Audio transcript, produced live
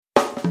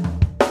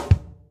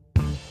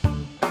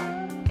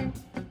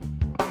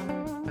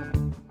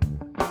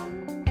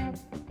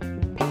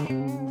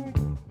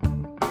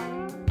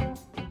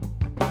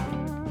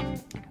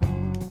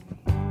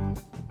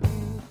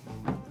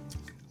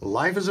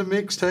Life is a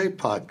Mixtape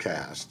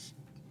podcast,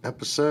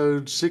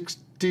 episode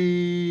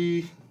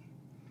 60.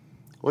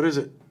 What is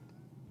it?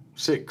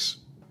 6.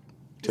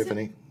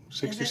 Tiffany,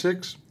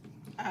 66?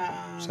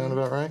 Sound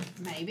about right?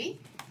 Maybe.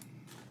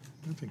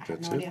 I think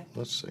that's no it. idea.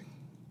 Let's see.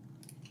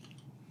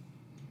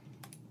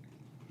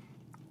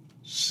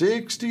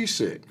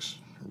 66.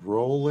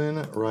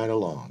 Rolling right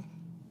along.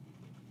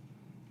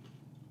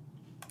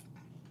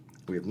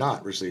 We have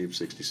not received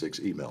 66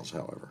 emails,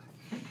 however.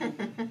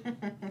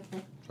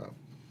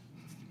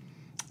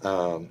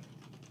 So,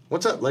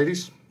 what's up,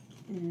 ladies?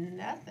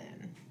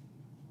 Nothing.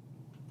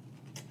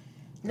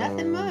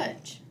 Nothing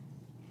much.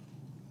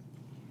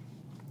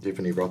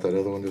 Tiffany brought that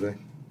other one today.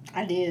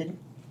 I did.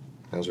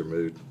 How's her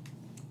mood?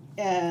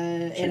 It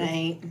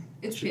ain't.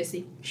 It's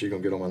pissy. She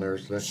gonna get on my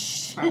nerves today?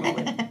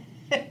 Probably.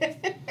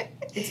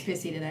 It's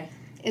pissy today.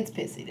 It's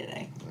pissy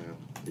today. Well,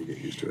 you get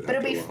used to it But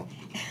after a it'll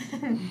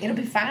while. be it'll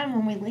be fine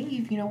when we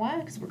leave. You know why?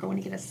 Because we're going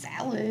to get a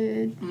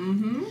salad.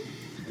 Mm-hmm.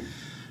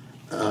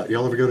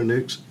 Y'all ever go to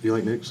Nuke's? Do you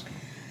like Nuke's?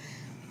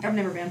 I've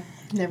never been.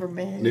 Never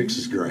been. Nuke's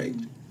is great.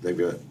 They've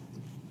got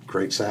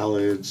great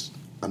salads.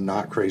 I'm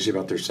not crazy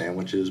about their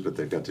sandwiches, but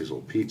they've got these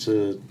little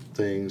pizza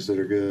things that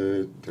are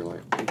good. They're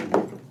like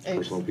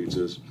personal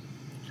pizzas.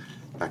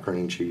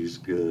 Macaroni and cheese,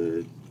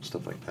 good.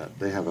 Stuff like that.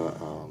 They have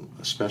a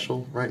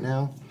special right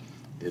now.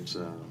 It's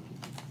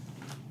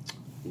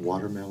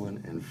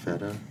watermelon and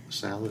feta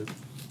salad.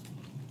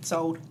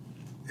 Sold.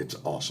 It's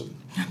awesome.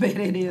 I bet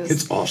it is.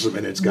 It's awesome,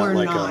 and it's got We're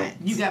like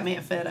not. You got me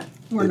at feta.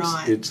 We're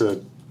not. It's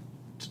a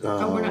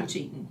Oh, we're not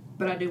cheating,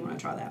 but I do want to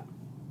try that.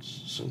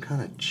 some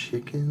kind of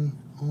chicken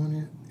on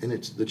it, and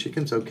the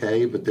chicken's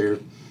okay, but they're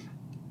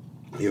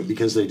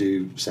because they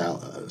do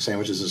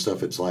sandwiches and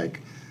stuff. It's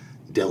like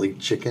deli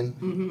chicken.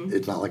 Mm-hmm.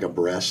 It's not like a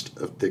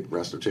thick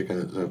breast of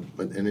chicken.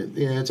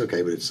 It's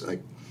okay, but it's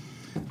like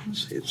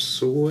let's see, it's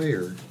soy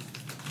or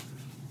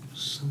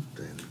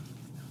something.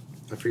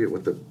 I forget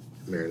what the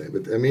marinade,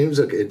 but I mean it was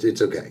okay.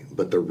 It's okay,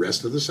 but the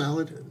rest of the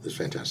salad is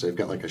fantastic. They've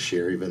got like a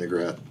sherry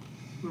vinaigrette.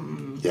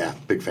 Mm-hmm. Yeah,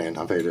 big fan.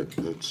 I've ate it.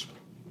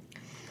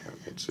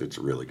 It's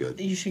really good.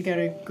 You should go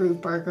to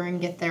Groove Burger and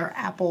get their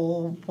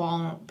apple,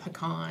 walnut,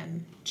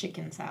 pecan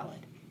chicken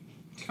salad.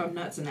 It's called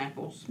Nuts and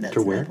Apples. Nuts To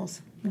and where?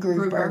 apples.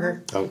 Groove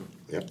Burger. Oh,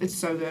 yep. It's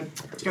so good.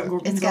 It's got It's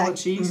gorgonzola got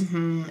cheese.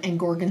 and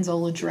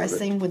gorgonzola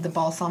dressing with the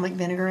balsamic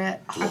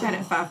vinaigrette. I've had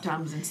it 5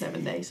 times in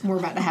 7 days. We're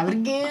about to have it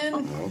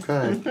again.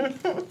 Okay.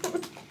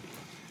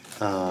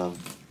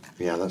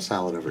 Yeah, that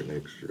salad over at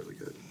Nick's is really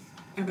good.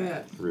 I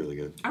bet. Really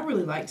good. I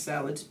really like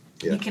salads.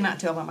 Yeah. You cannot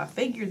tell by my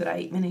figure that I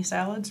eat many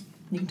salads.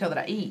 You can tell that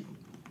I eat,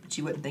 but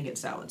you wouldn't think it's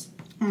salads.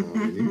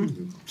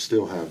 You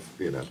still have,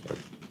 a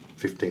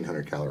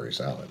 1,500 calorie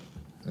salad.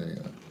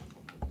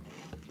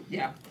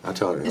 Yeah. I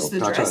tell her, It's the I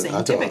tell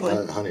dressing, typically.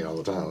 honey all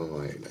the time. I'm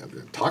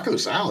like, taco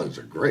salads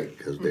are great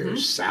because they're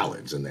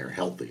salads and they're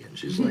healthy. And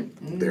she's like,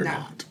 they're No.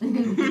 not.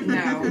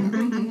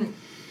 No.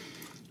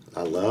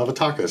 I love a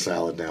taco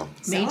salad now. Me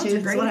Salads too.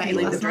 are great That's what if I you ate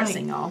leave the last night.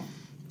 dressing off.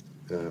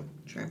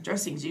 True.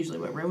 Dressing's usually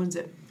what ruins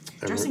it.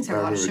 I Dressings have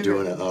a lot of sugar.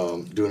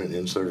 remember doing an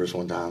in-service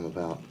one time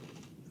about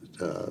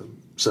low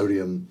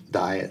sodium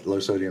diets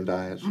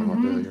for heart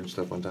failure and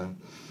stuff one time.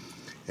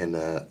 And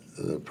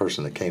the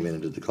person that came in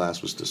and did the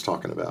class was just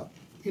talking about,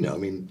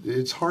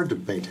 it's hard to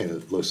maintain a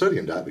low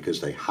sodium diet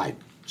because they hide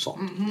salt.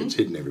 It's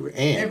hidden everywhere.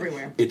 And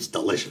Everywhere. it's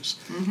delicious.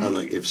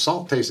 Like if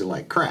salt tasted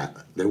like crap,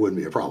 there wouldn't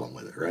be a problem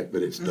with it, right?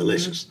 But it's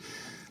delicious.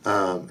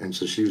 And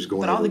so she was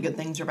going But all over- the good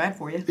things are bad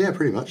for you. yeah,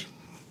 pretty much.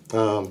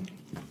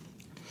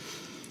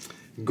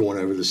 Going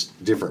over this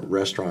different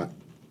restaurant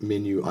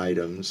menu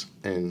items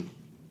and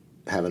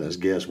having us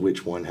guess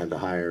which one had the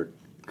higher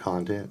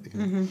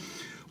content.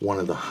 One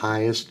of the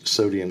highest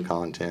sodium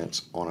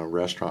contents on a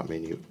restaurant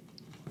menu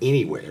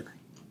anywhere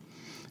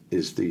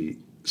is the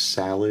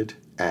salad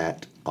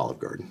at Olive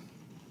Garden.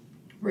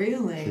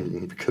 Really?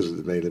 Mainly because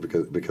of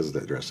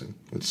that dressing.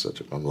 It's such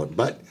a but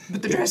But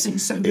the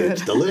dressing's so good.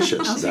 it's delicious.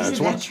 I was gonna That's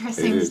say, why that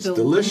dressing it is is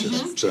delicious.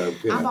 delicious. So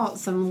I bought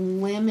some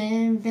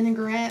lemon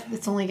vinaigrette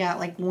that's only got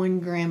like 1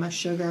 gram of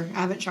sugar.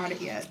 I haven't tried it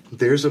yet.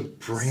 There's a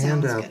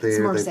brand Sounds out good. It's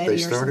there that they Marseille or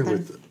started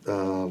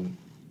something.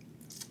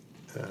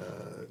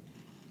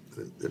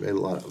 with. They made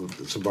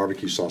some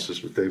barbecue sauces,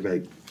 but they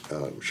make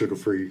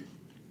sugar-free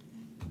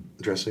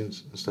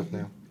dressings and stuff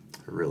now.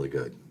 They're really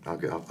good.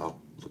 I'll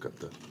look up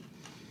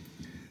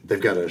They've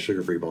got a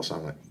sugar-free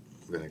balsamic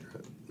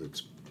vinaigrette.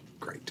 It's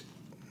great.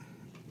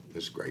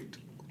 It's great.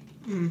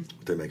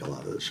 They make a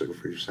lot of the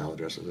sugar-free salad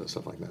dressings and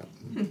stuff like that.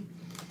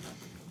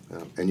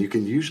 And you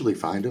can usually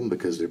find them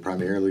because they're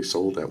primarily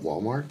sold at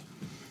Walmart.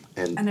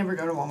 And I never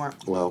go to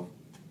Walmart. well,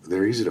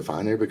 they're easy to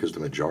find there because the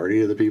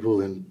majority of the people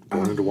then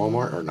going into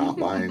Walmart are not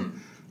buying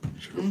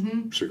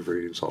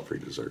sugar-free and salt-free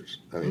desserts.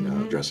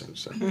 Dressings.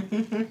 So.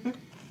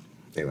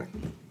 Anyway.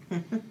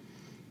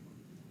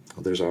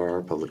 Well, there's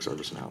our public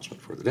service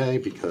announcement for the day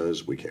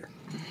because we care.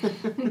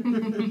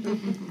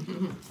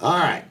 All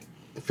right.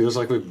 It feels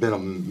like we've been a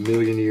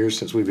million years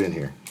since we've been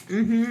here.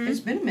 It's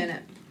been a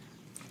minute.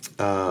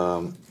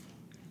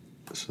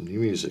 Some new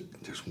music.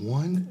 There's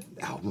one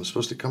album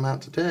supposed to come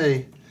out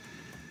today.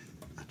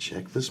 I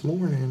checked this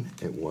morning.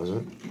 It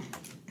wasn't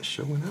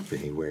showing up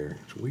anywhere.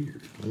 It's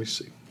weird. Let me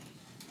see.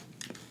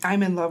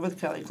 I'm in love with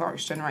Kelly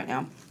Clarkson right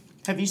now.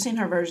 Have you seen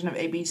her version of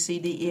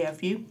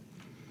ABCDEFU?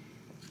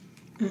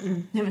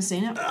 You haven't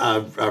seen it?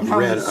 I've Oh,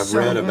 read it's I've so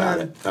read about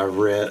good.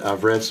 it.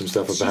 I've read some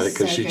stuff about it She's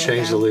because so she good,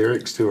 changed the though.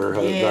 lyrics to her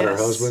about her Yes.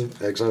 husband,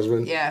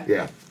 ex-husband. Yeah.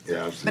 Yeah.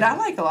 I've seen But I it.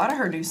 like a lot of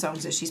her new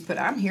songs that she's put.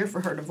 I'm here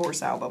for her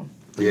divorce album.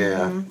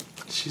 Yeah.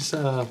 She's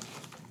not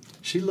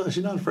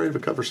afraid of a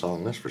cover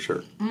song. That's for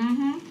sure.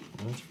 Mm-hmm.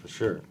 That's for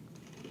sure.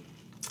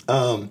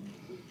 All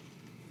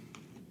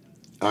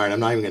right, I'm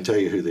not even going to tell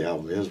you who the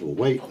album is. We'll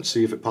wait and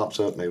see if it pops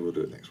up. Maybe we'll do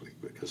it next week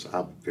because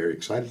I'm very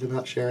excited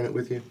about sharing it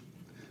with you.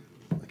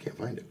 I can't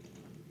find it.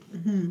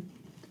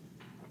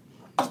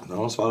 Not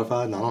on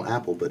Spotify, not on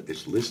Apple, but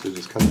it's listed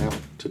as coming out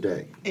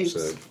today. Oops.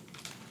 So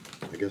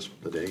I guess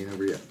the day ain't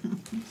over yet.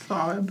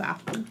 Sorry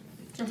about it.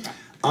 Okay.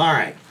 All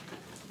right.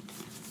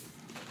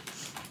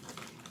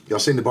 Y'all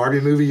seen the Barbie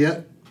movie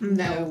yet?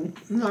 No,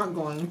 not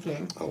going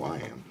to. Oh, I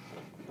am.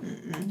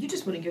 You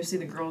just want to go see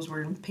the girls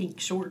wearing pink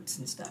shorts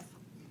and stuff.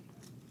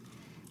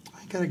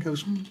 I gotta go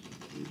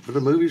for the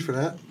movies for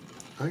that.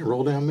 I can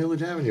roll down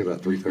Millage Avenue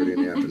about 3:30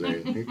 in the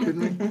afternoon. Are you kidding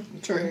me?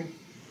 True.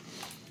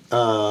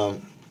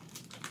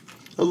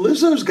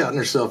 Lizzo's gotten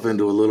herself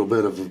into a little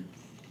bit of a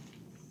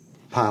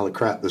pile of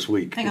crap this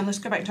week. Hang on, let's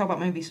go back and talk about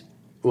movies.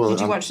 Well,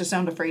 Did you watch The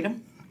Sound of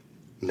Freedom?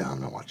 No,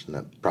 I'm not watching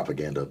that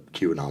propaganda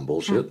QAnon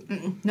bullshit.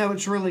 No,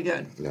 it's really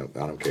good. No, I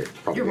don't care.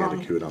 You're Propaganda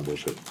wrong. QAnon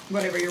bullshit.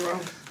 Whatever, you're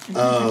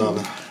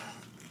wrong.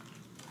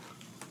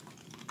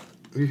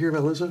 You hear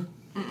about Lizzo?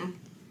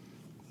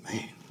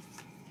 Man,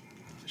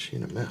 she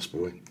in a mess,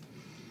 boy.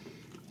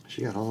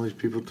 She got all these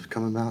people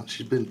coming out.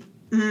 She's been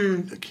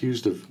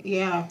accused of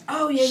Yeah.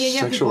 Oh, yeah.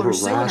 Sexual People are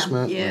suing her.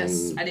 harassment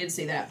Yes, and- I did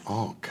see that.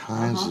 all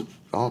kinds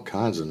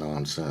of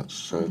nonsense.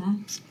 So,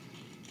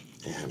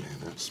 yeah,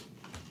 man,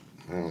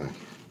 I don't know.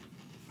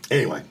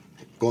 Anyway,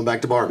 going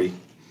back to Barbie.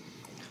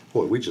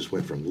 Boy, we just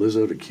went from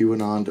Lizzo to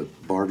QAnon to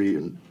Barbie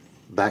and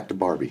back to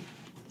Barbie.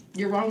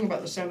 You're wrong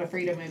about The Sound of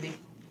Freedom movie.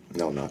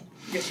 No, I'm not.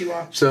 Yes, you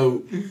are.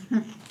 So,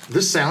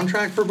 this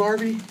soundtrack for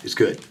Barbie is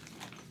good.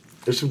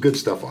 There's some good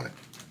stuff on it.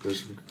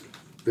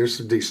 There's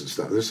some decent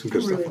stuff. There's some I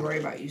good really stuff on it. worry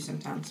about you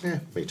sometimes. Yeah,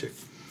 me too.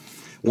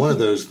 One of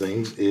those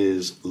things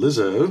is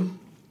Lizzo,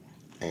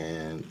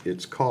 and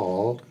it's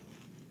called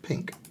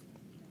Pink.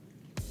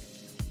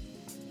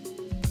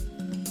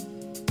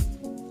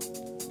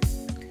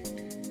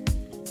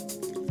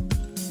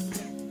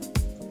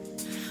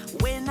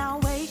 When I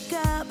wake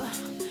up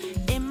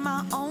in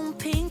my own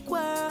pink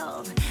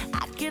world,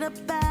 I get up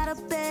out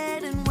of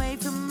bed and wave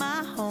to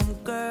my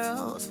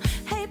homegirls.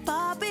 Hey,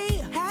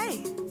 Bobby,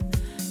 hey,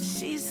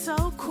 she's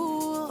so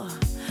cool.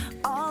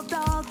 All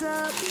dolled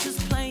up, just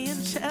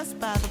playing chess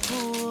by the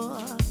pool.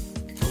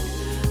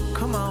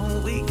 Come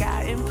on, we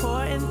got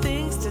important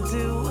things to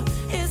do.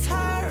 It's her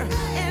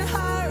and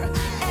her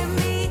and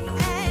me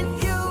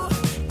and you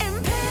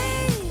and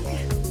pink.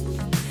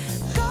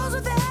 Goes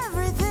with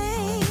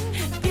everything.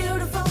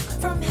 Beautiful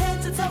from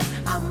head to toe.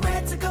 I'm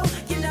ready to go.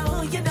 You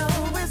know,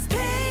 it's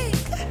pink.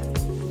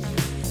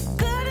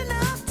 Good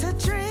enough to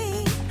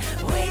dream.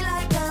 We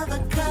like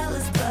other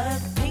colors,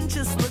 but pink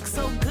just looks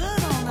so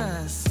good on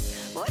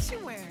us. What you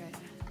wearing?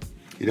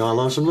 You know, I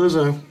love some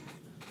Lizzo.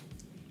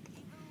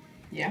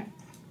 Yeah.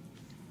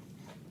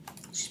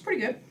 She's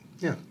pretty good.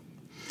 Yeah.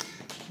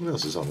 What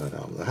else is on that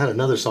album? I had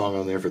another song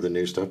on there for the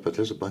new stuff, but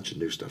there's a bunch of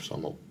new stuff, so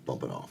I'm going to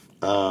bump it off.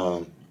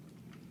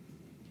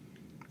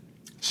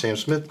 Sam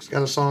Smith's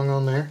got a song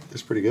on there.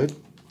 It's pretty good.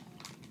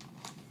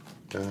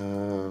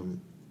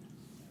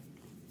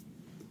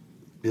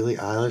 Billie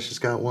Eilish has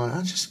got one.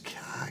 I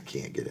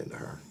can't get into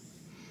her.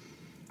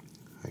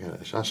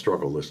 I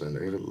struggle listening to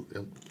her.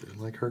 You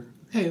like her?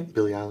 Who?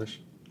 Billie Eilish?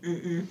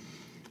 Mm-mm.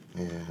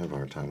 Yeah, I have a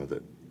hard time with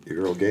it.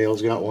 Your girl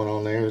Gail's got one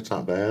on there. It's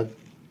not bad.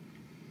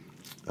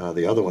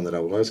 The other one that I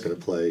was going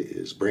to play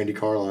is Brandi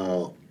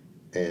Carlile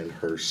and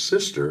her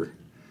sister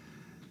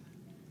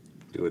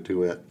do a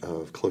duet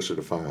of Closer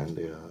to Find,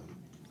 the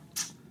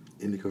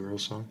Indigo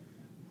Girls song.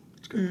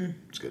 It's good.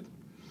 It's good.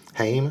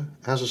 Haim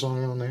has a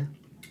song on there.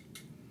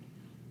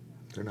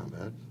 They're not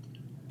bad.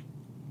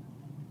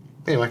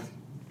 Anyway,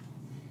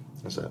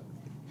 that's that.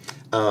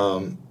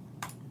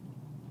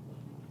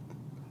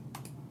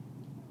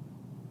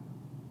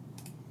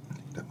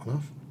 That one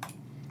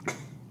off.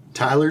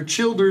 Tyler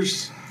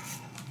Childers.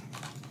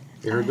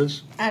 You heard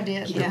this? I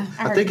did, yeah.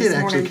 I heard think this it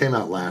actually morning. came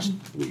out last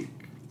week,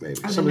 maybe.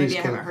 Oh, then Some of maybe these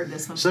I came- haven't heard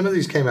this one. Some of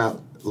these came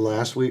out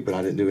last week, but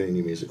I didn't do any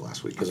new music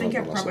last week. I 'cause think was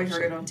I've by probably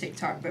myself, heard so. it on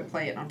TikTok, but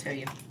play it and I'll tell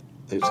you.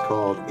 It's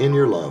called In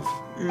Your Love.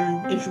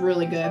 It's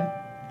really good.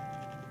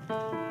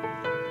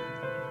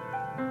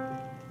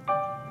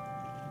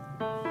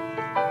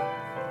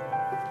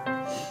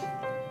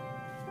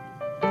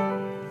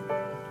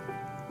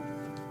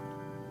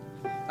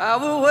 I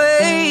will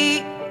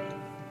wait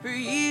for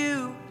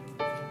you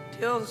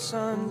till the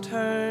sun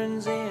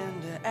turns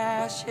into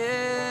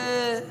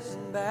ashes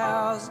and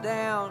bows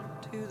down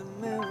to the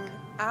moon.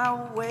 I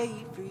will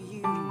wait for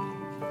you.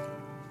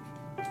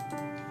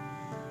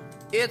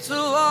 It's a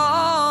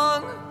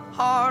long,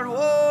 hard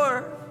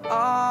war.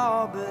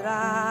 Oh, but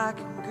I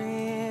can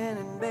grin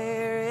and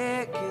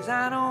bear it, 'cause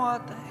I know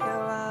what the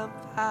hell I'm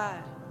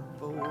fighting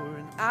for,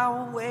 and I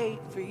will wait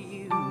for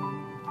you.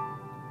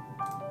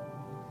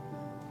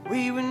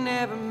 We were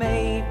never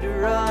made to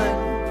run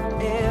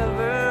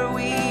forever.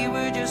 We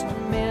were just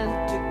meant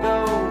to go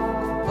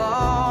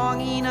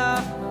long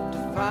enough to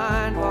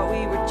find what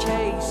we were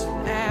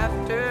chasing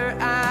after.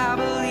 I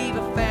believe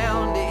I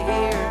found it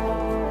here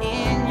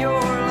in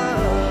your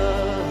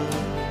love.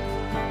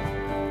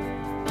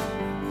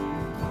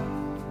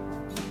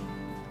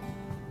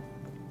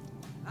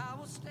 I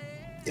will stay.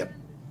 Yep.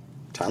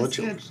 Tyler That's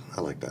good. Childers.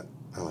 I like that.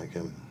 I like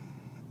him.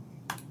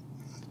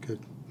 Good.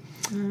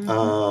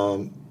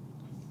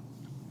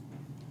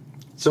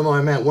 So one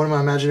of my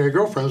imaginary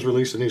girlfriends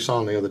released a new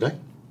song the other day.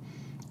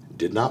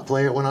 Did not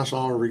play it when I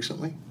saw her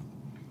recently.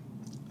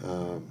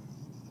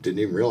 Didn't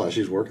even realize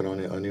she's working on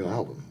a new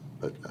album.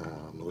 But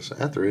Melissa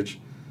Etheridge,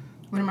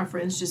 One of my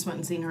friends just went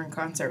and seen her in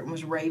concert and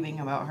was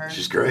raving about her.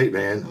 she's great,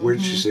 man. Where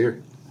did she see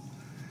her?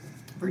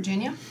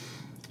 Virginia?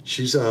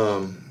 She's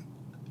kind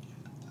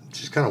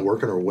of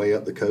working her way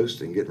up the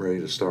coast and getting ready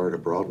to start a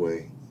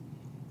Broadway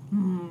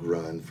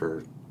run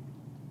for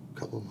a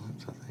couple of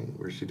months, I think,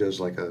 where she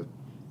does like a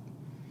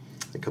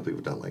couple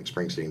people done, like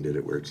Springsteen did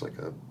it, where it's like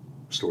a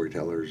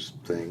storyteller's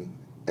thing,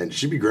 and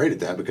she'd be great at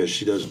that because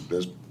she does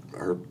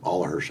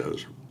all of her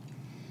shows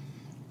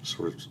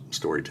sort of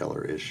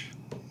storyteller-ish.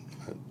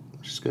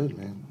 She's good,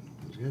 man.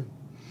 She's good.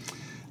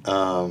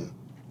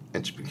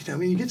 And she,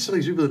 you get some of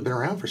these people that've been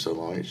around for so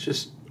long. It's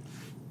just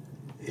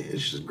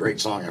great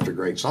song after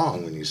great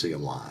song when you see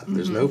them live.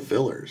 There's no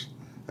fillers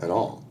at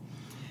all.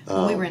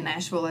 When we were in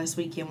Nashville last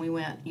weekend, we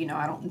went,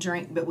 I don't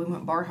drink, but we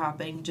went bar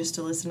hopping just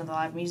to listen to the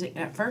live music.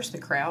 And at first, the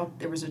crowd,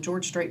 there was a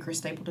George Strait, Chris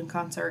Stapleton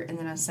concert, and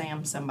then a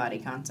Sam somebody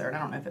concert. I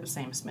don't know if it was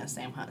Sam Smith,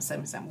 Sam Hunt,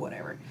 Sam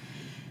whatever.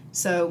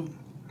 So,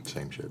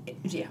 Same shit.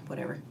 yeah,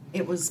 whatever.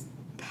 It was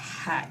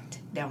packed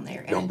down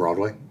there. On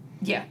Broadway?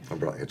 Yeah. On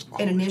Broadway. It's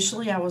And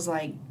initially, I was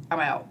like, I'm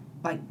out.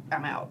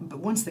 But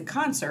once the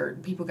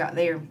concert, people got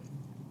there,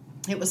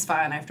 it was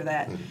fine after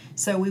that. Mm-hmm.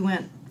 So we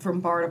went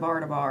from bar to bar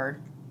to bar.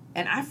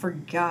 And I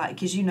forgot,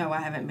 because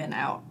I haven't been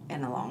out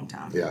in a long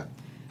time. Yeah.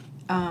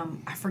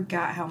 I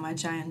forgot how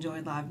much I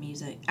enjoyed live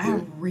music. I Yeah.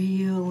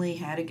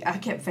 really I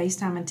kept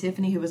FaceTiming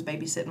Tiffany, who was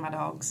babysitting my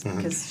dogs,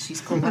 because she's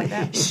cool like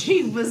that.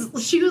 She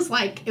was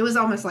like, it was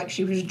almost like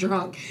she was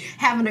drunk,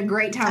 having a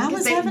great time. I Because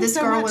was having this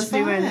so girl much was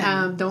fun.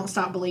 doing Don't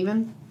Stop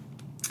Believing.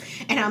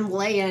 And I'm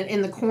laying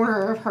in the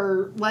corner of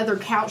her leather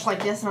couch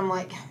like this, and I'm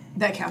like,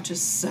 That couch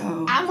is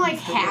so I'm like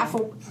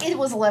comfortable. it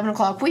was 11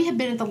 o'clock. We had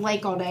been at the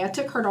lake all day. I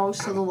took her dogs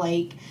to the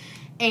lake,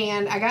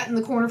 and I got in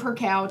the corner of her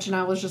couch, and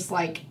I was just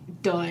like,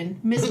 done.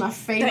 Missed my That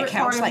favorite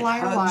couch part of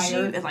Liar hugs you,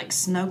 Liar. it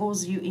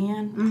snuggles you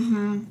in.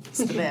 Mm-hmm. It's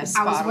the best.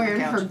 I was spot on the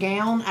wearing her couch.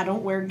 gown. I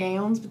don't wear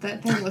gowns, but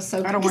that thing was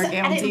so I don't wear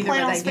because gowns didn't either, plan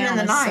but on that spending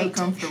gown the is so night.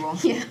 comfortable.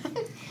 Yeah.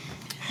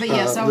 But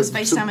yeah, so I was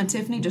but- so- FaceTiming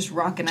Tiffany, just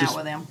rocking out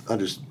with them. I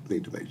just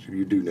need to make sure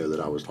you do know that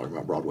I was talking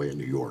about Broadway in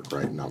New York,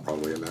 right? Not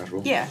Broadway in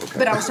Nashville? Yeah, Okay.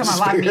 but I was talking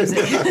about live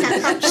music.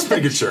 Just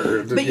making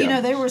sure. But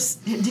there was.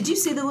 Did you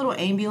see the little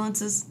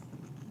ambulances?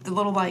 The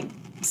little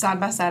side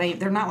by side.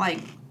 They're not like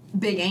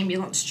big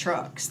ambulance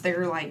trucks.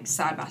 They're like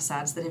side by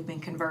sides that have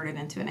been converted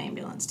into an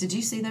ambulance. Did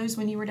you see those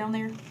when you were down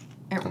there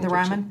at the think so.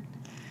 Ryman?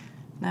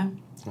 No.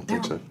 I don't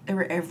think so. They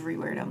were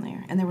everywhere down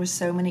there, and there were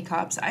so many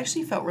cops. I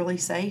actually felt really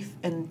safe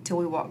until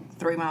we walked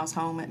 3 miles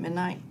home at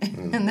midnight,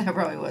 and that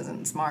probably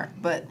wasn't smart.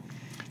 But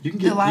You can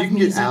the get live you can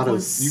get music out of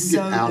was you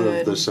can get so out good.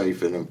 of the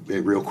safe in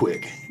real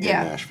quick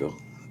Yeah. in Nashville.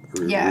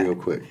 Yeah. Real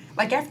quick.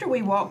 like after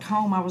we walked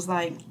home, I was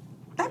like,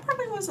 that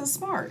probably wasn't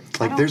smart.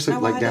 I Like don't there's know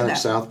why I like did down at that.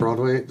 South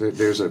Broadway,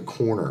 there's a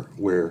corner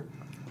where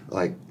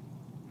like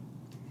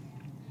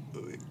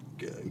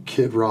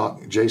Kid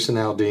Rock, Jason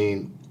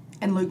Aldean,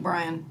 And Luke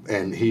Bryan.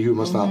 and He Who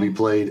Must Not Mm-hmm. Be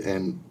Played,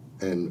 and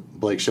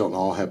Blake Shelton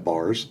all have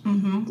bars,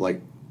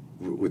 like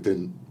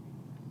within.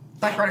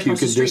 Like right Puking across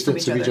the street from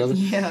distance of each other?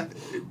 Yeah.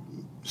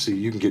 See,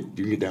 you can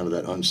get down to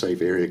that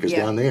unsafe area because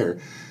Yeah. down there,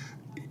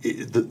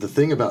 the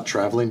thing about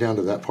traveling down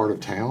to that part of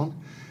town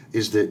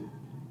is that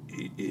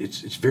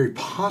it's very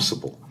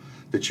possible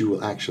that you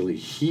will actually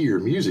hear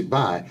music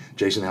by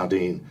Jason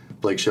Aldean,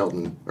 Blake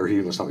Shelton, or He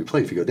Who Must Not Be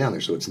Played if you go down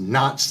there. So it's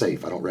not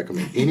safe. I don't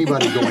recommend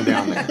anybody going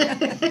down there.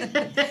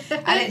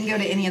 I didn't go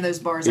to any of those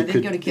bars. I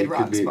did go to Kid it could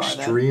Rock's be bar, though.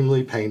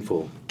 extremely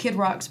painful. Kid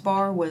Rock's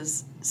bar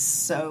was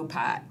so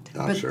packed.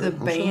 I'm But sure. the I'm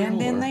sure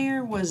band they in were.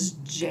 there was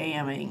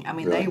jamming. I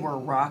mean, Really? they were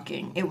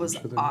rocking. It was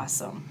sure they were.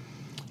 awesome.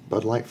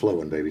 Bud Light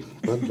flowing, baby.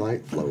 Bud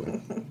Light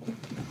flowing.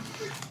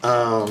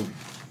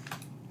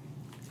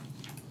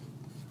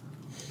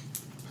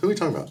 Who are we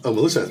talking about? Oh,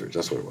 Melissa Etheridge.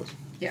 That's what it was.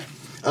 Yeah.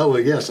 Oh,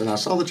 well, yes, and I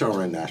saw that y'all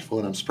were in Nashville,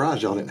 and I'm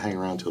surprised y'all didn't hang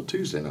around till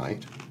Tuesday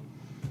night.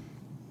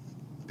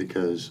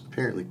 Because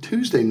apparently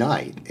Tuesday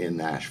night in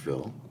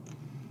Nashville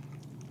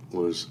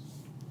was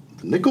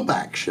the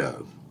Nickelback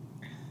show.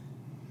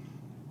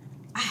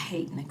 I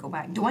hate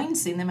Nickelback.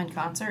 Dwayne's seen them in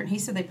concert, and he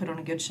said they put on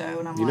a good show,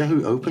 and I'm You like, know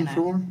who opened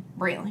for 'em?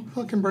 Brantley.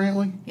 Fucking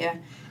Brantley. Yeah. You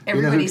know who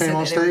Everybody said came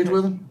on that they were stage good.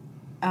 with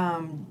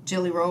him?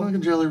 Jelly Roll.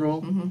 Fucking Jelly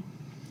Roll.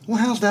 Well,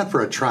 how's that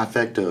for a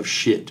trifecta of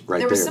shit right there?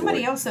 There was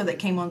somebody boy? else though that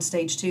came on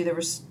stage too. There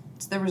was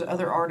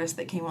other artists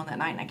that came on that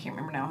night, and I can't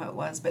remember now who it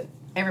was, but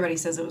everybody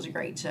says it was a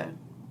great show.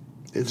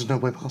 There's no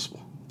way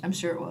possible. I'm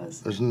sure it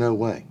was. There's no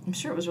way. I'm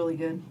sure it was really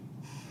good.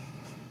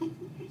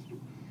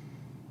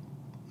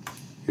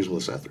 Here's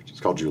Melissa Etheridge. It's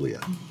called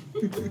Juliet.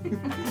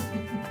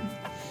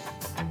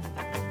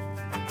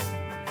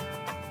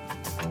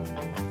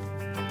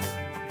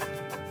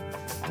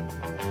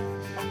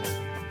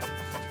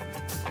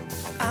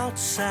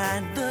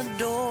 Outside the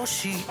door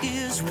she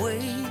is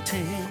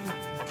waiting,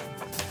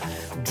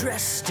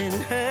 dressed in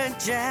her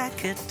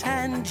jacket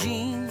and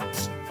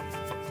jeans,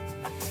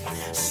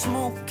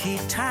 smoky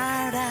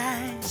tired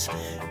eyes,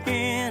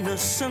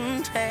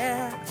 innocent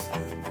hair,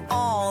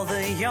 all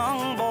the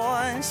young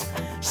boys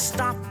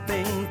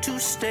stopping to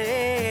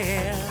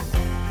stare,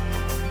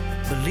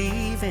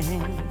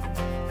 believing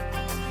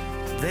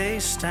they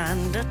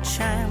stand a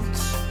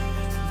chance.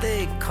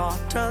 They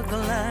caught a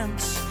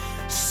glance,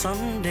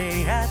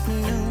 Sunday at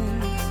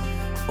noon,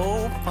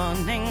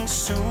 opening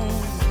soon.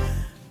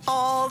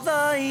 All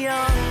the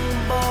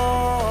young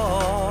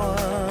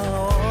boys,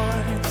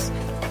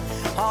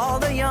 all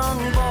the young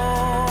boys,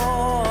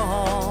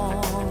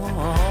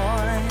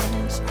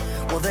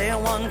 well, they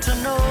want to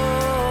know,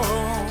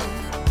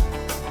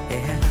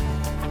 yeah,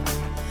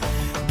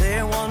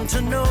 they want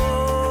to know.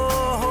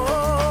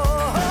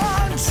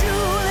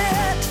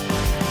 Juliet,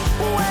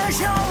 where's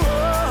your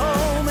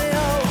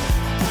Romeo?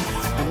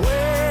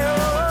 Where,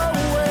 oh,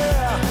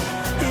 where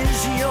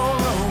is your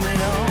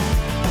Romeo?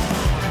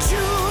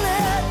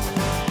 Juliet,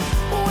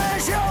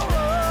 where's your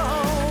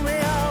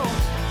Romeo?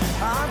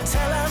 Oh,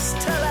 tell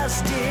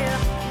us, dear,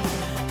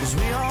 'cause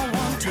we all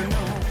want to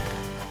know.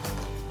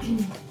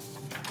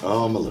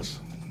 Oh, Melissa.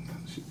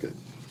 She's good.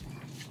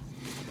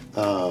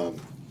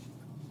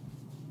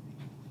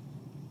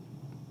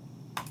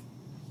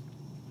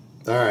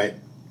 All right.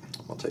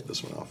 I'll take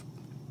this one off.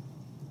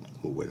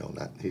 We'll wait on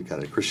that.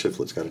 Chris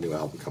Shiflett's got a new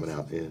album coming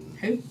out in...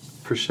 Who?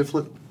 Chris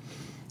Shiflett.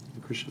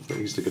 Chris Shiflett,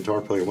 he's the guitar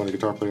player, one of the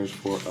guitar players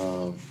for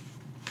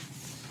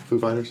Foo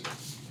Fighters.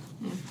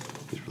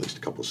 He's released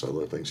a couple of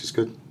solo things. He's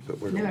good.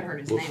 But I knew I'd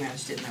heard his name, I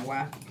just didn't know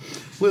why.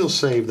 We'll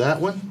save that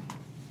one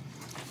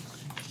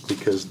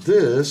because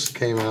this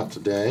came out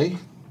today.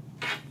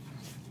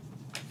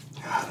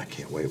 God, I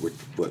can't wait.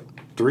 We're,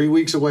 3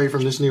 weeks away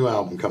from this new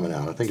album coming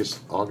out. I think it's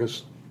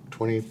August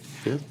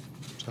 25th.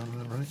 Sound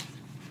that right?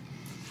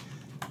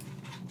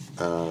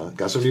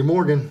 Got some new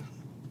Morgan.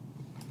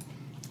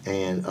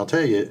 And I'll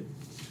tell you,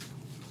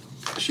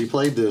 she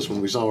played this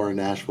when we saw her in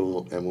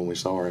Nashville and when we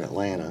saw her in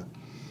Atlanta.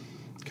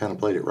 Kind of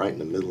played it right in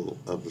the middle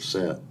of the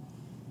set.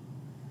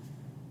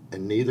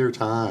 And neither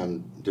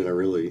time did I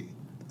really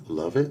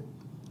love it.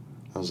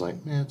 I was like,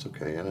 it's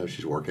okay. I know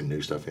she's working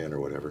new stuff in or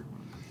whatever.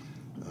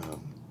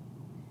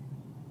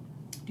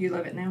 Do you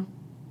love it now?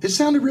 It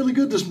sounded really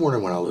good this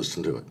morning when I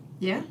listened to it.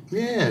 Yeah.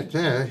 Yeah,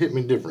 it hit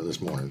me different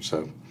this morning.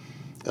 So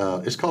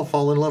it's called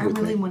Fall in Love I with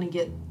really Me. want to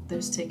get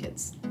those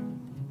tickets.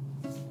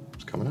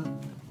 It's coming up.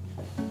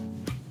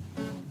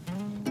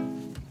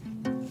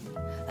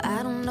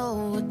 I don't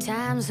know what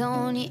time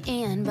zone you're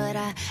in, but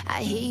I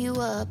hear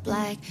you up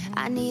like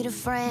I need a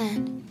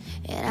friend.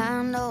 And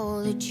I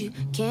know that you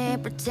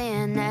can't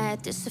pretend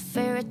that this a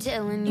fairy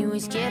tale and you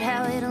ain't scared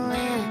how it'll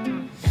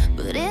end.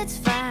 But it's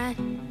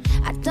fine,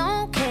 I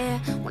don't care.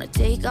 Wanna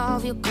take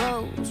off your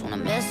clothes, wanna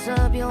mess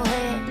up your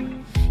hair.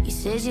 You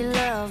said you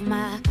love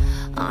my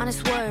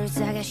honest words.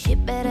 I got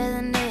shit better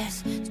than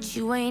this that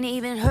you ain't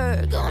even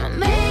heard. Gonna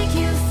make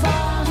you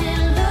fall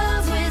in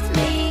love with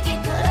me,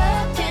 get caught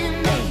up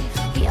in me.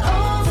 Be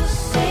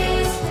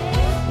overseas,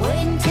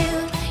 wait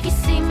until you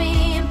see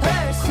me in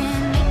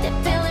person. Make that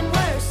feeling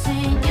worse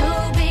and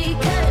you'll be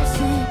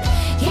cursing.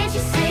 Can't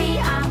you see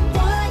I'm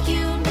what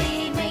you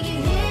need? Make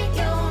you hit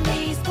your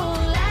knees, pull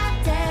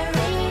out that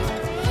ring.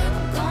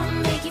 I'm gonna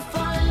make you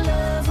fall in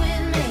love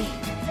with me.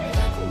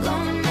 I'm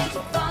gonna make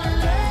you fall in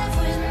love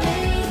with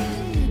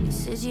me. You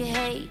said you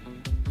hate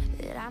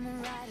that I'm a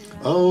writer.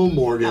 Oh,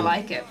 Morgan. I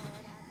like it.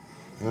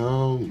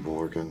 Oh,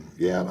 Morgan.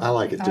 Yeah, I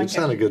like it too. I like It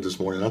sounded good this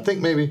morning. I think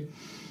maybe,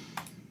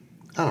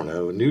 I don't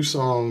know, a new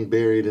song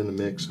buried in the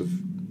mix of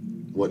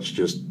what's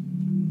just,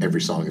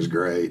 every song is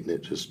great, and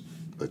it just,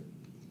 but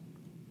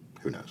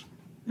who knows?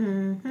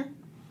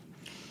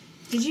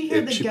 Did you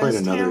hear the She Ghost played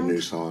another Hound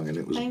new song, and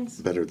it was things?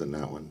 better than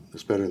that one.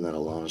 It's better than that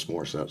Alanis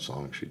Morissette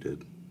song she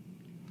did.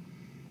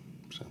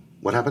 So,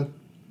 what happened?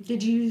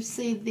 Did you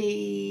see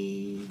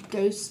the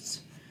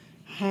Ghost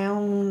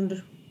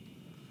Hound's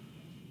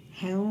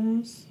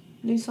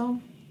new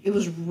song? It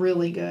was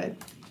really good.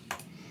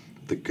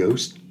 The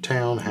Ghost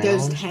Town Hounds?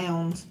 Ghost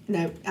Hounds.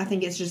 No, I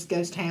think it's just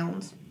Ghost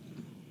Hounds.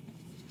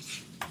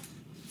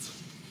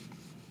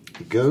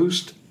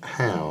 Ghost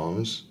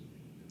Hounds.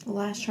 The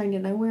Last Train to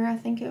Nowhere, I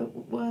think it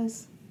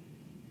was.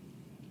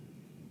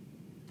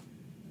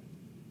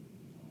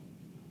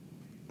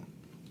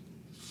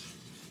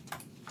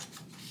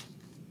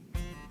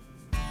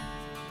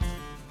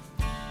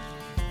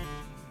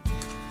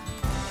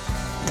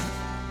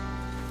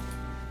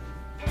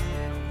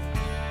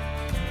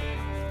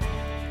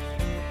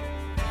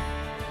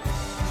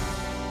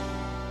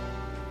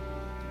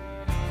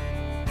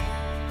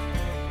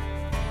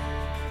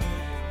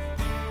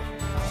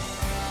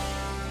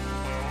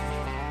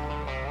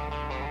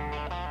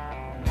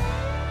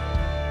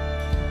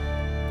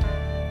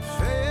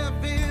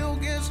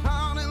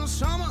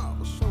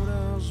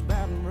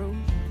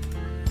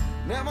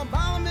 never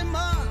bother me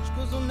much,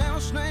 cause I'm never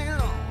staying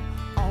long,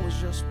 always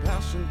just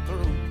passing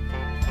through.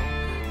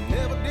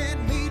 Never did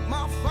meet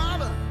my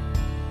father,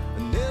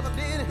 never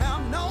did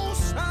have no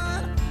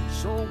son.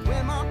 So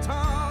when my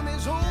time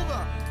is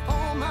over,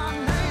 all my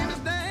name is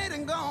dead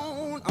and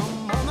gone.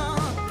 I'm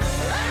on the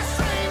last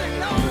train to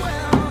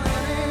nowhere,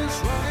 and it's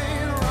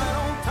running right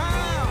on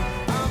time.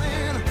 I'm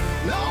in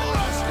no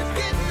rush to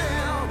get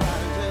there,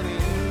 right until the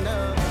end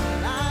of the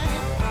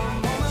night. I'm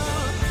on the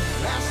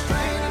last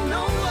train to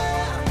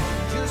nowhere,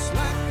 just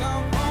like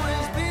I've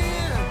always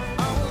been.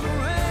 I was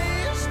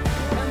raised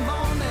and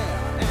born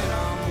there, and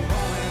I'm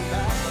going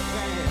back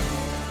again.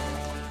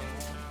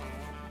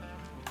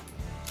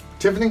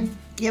 Tiffany,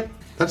 Yep.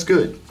 that's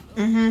good.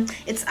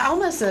 It's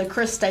almost a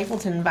Chris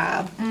Stapleton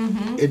vibe.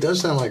 It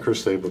does sound like Chris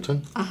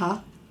Stapleton. Uh-huh.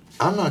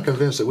 I'm not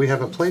convinced that we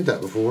haven't played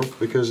that before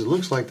because it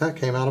looks like that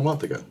came out a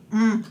month ago.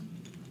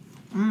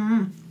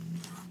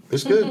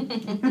 It's good.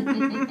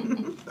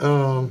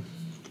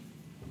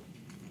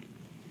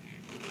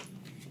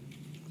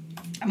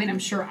 I mean, I'm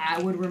sure I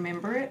would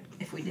remember it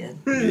if we did.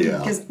 Yeah.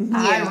 Because Yeah.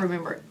 I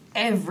remember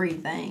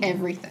everything.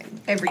 Everything.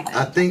 Everything.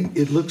 I think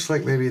it looks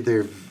like maybe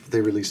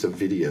they released a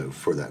video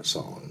for that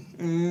song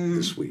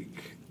this week.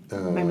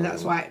 Maybe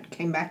that's why it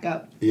came back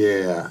up.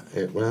 Yeah.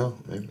 Well,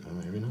 maybe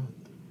not.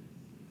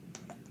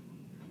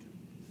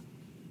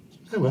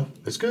 Yeah, well,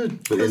 it's good.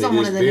 But It was then on it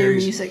one is of the new very,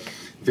 music.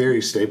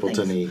 very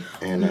Stapleton-y,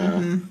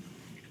 and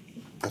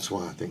that's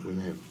why I think we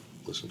may have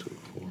listened to it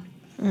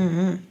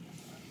before.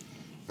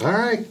 All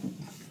right.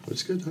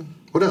 It's good, huh?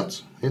 What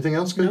else? Anything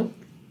else good?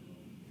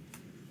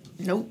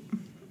 Nope.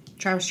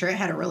 Travis Tritt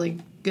had a really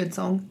good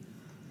song.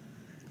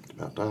 It's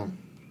about time.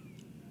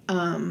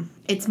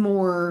 It's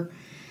more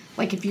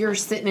like if you're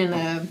sitting in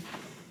a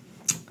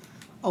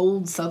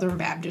old Southern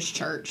Baptist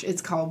church,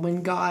 it's called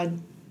When God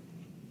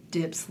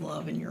Dips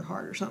Love in Your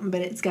Heart or something,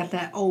 but it's got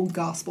that old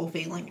gospel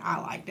feeling. I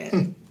liked it.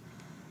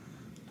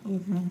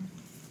 You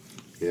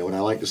know what I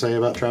like to say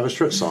about Travis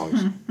Tritt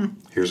songs?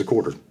 Here's a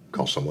quarter.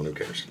 Call someone who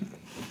cares.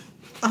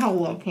 I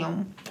love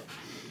him.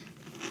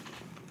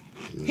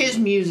 His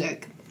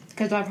music,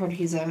 because I've heard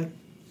he's a.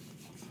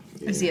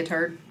 Is he a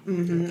turd?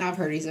 I've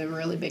heard he's a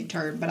really big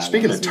turd. But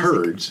Speaking I of love his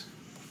music. turds,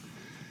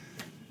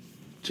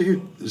 did you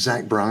hear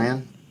Zach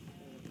Bryan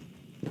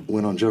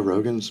went on Joe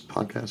Rogan's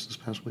podcast this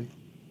past week?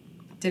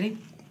 Did he?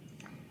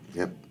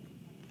 Yep.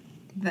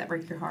 Did that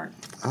break your heart?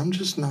 I'm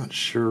just not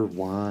sure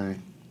why.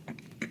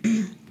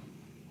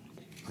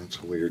 That's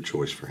a weird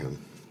choice for him.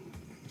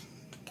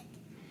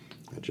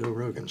 Joe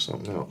Rogan's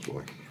something else,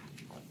 boy.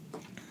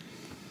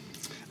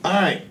 All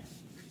right.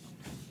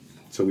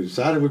 So we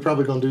decided we're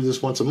probably going to do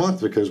this once a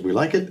month because we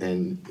like it,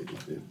 and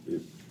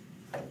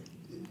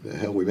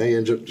hell, we may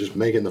end up just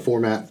making the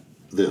format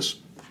this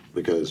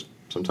because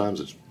sometimes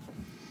it's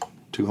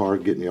too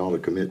hard getting y'all to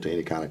commit to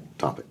any kind of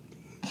topic.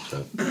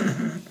 So,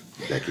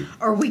 Becky,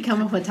 Or we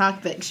come up with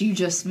topics, you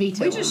just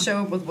veto We just them.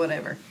 show up with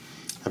whatever.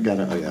 I've got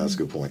yeah, that's a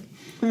good point.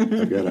 I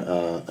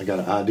got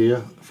an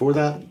idea for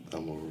that.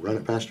 I'm gonna run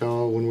it past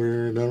y'all when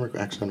we're done.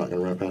 Actually, I'm not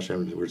gonna run it past y'all.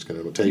 We're just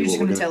gonna tell you You're what just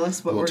we're gonna tell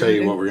us what I'm we're gonna tell gonna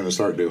you do? what we're gonna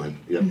start doing.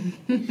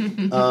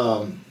 Yep.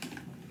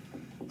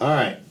 All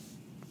right.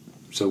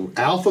 So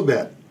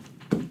alphabet.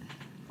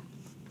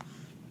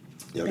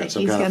 Y'all got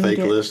some Becky's kind of gonna fake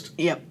get- list?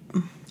 Yep.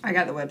 I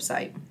got the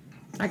website.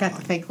 I got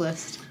the fake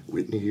list.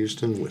 Whitney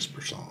Houston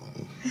whisper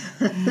song.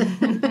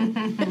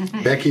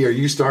 Becky, are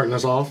you starting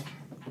us off?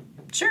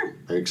 Sure.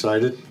 Are you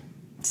excited?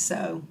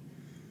 So,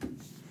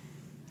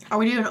 Are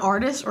we doing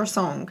artist or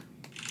song?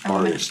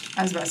 Artist.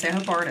 I was about to say, I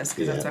hope artist,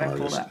 because that's Yeah, what I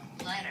pulled artist.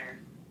 up. Letter.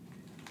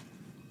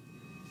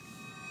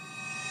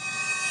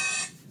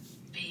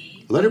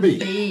 B. Letter B.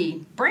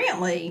 B.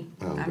 Brantley.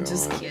 Oh, I'm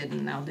just God.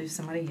 kidding. I'll do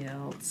somebody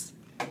else.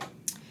 You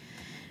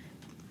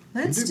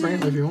Let's do do.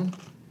 Brantley if you want.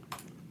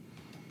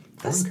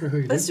 I Let's, don't care who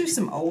you let's do. do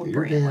some old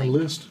Your damn Brantley.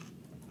 list.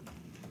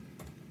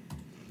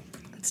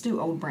 Let's do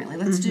old Brantley.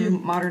 Let's do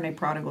Modern Day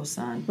Prodigal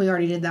Son. We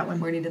already did that one.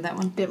 We already did that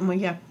one. Didn't we?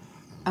 Yeah.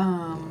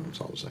 It's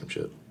all the same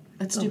shit.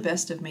 Let's do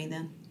Best of Me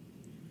then.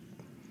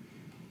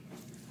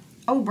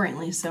 Old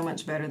Brantley is so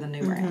much better than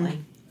New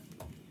Brantley.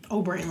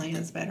 Old Brantley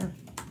is better.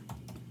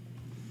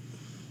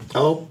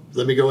 Oh,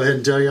 let me go ahead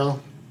and tell y'all,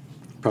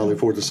 probably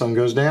before the sun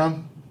goes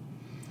down,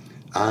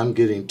 I'm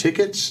getting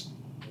tickets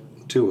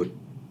to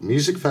a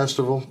music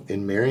festival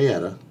in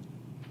Marietta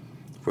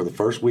for the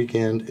first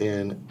weekend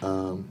in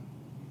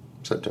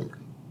September.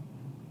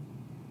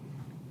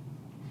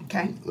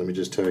 Okay. Let me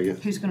just tell you.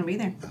 Who's going to be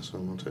there? That's what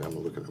I'm going to tell you. I'm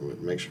going to look at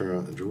it. Make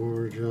sure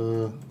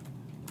Georgia.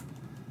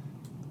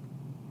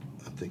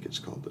 I think it's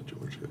called the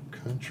Georgia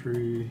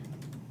Country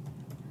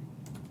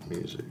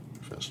Music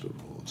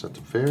Festival. It's at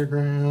the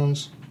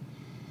fairgrounds.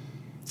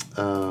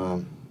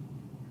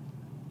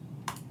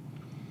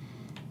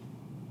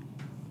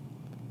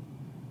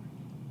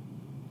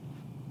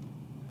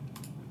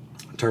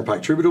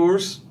 Turnpike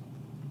Troubadours,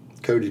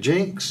 Cody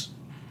Jinks,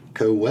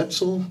 Co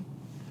Wetzel,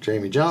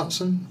 Jamie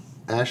Johnson,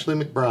 Ashley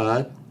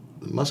McBride,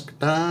 the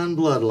Muscadine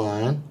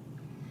Bloodline.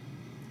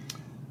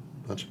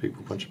 Bunch of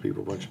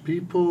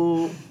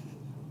people.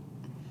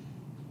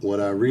 What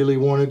I really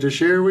wanted to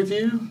share with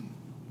you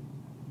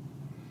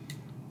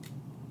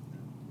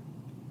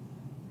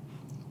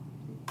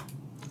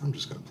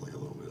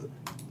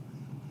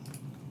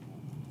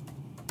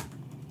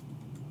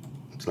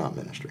not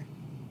ministry.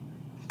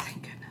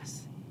 Thank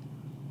goodness.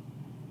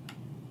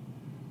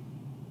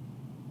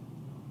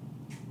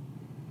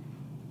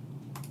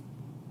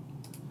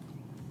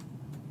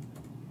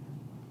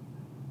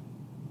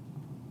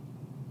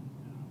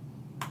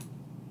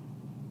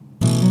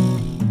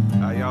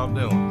 How y'all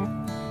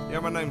doing? Yeah,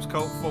 my name's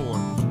Colt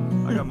Ford.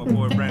 I got my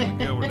boy Brandon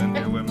Gilbert in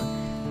here with me.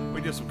 We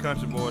just some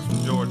country boys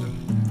from Georgia.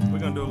 We're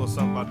gonna do a little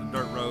something about the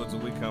dirt roads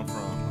that we come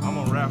from. I'm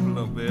gonna rap a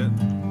little bit.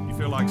 You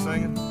feel like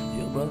singing?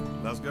 Yeah, bro.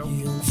 Let's go.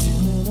 Yeah, I'm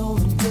chilling on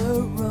the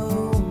dirt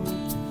road,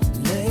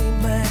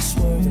 laid back,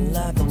 swerving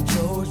like I'm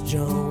George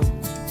Jones.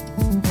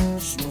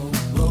 Smoke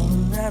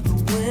blowing out the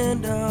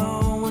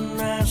window,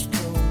 and I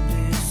still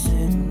be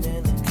sitting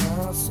in the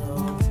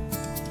console.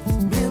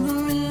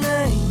 Memory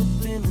lane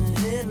up in the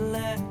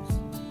headlights.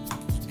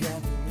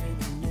 Got me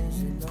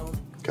reminiscing on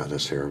God,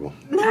 that's terrible.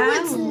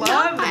 I it's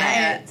love not.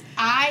 that.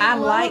 I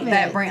love like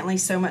that it. Brantley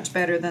so much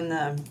better than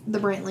The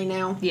Brantley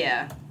now.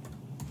 yeah.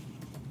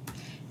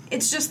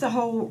 It's just the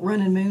whole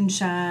running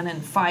moonshine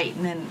and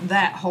fighting and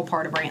that whole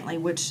part of Brantley,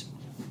 which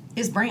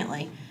is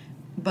Brantley,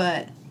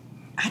 but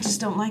I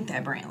just don't like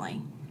that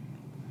Brantley.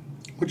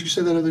 What'd you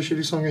say that other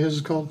shitty song of his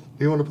is called?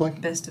 You want to play?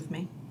 Best of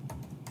Me.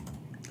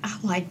 I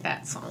like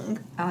that song.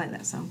 I like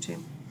that song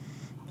too.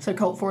 So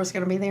Colt Forrest's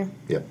going to be there?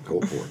 Yep,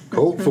 Colt Ford.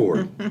 Colt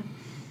Ford. I'm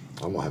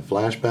going to have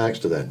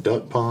flashbacks to that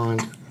duck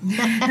pond.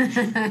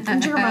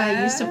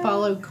 Jeremiah used to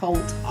follow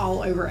Colt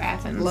all over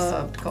Athens.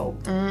 Loved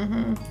Colt.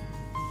 Mm-hmm.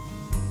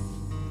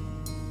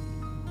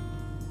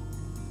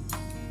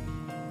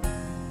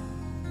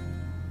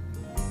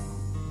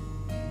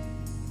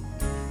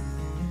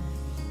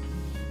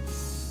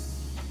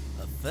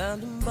 I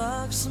found a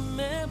box of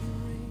memories,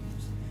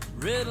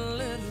 read a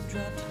letter,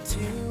 dropped a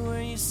tear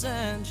where you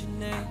signed your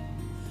name,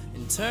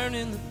 and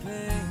turning the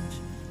page,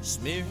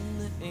 smearing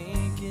the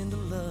ink into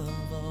love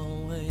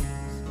always.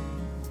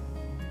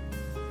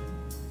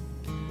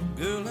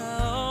 Girl,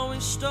 I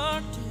always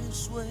start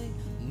this way,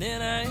 and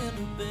then I end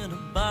up in a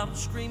bottle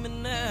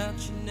screaming out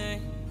your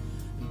name,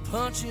 and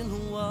punching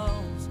the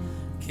walls,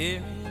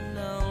 carrying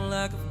on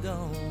like I've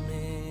gone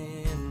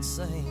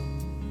insane.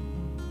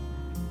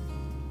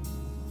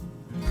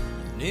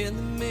 In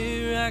the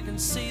mirror I can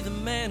see the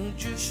man who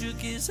just shook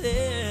his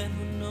head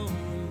with no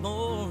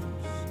remorse,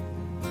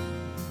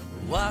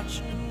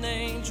 watching an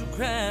angel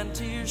crying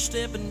tears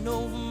stepping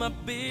over my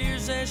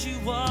beers as you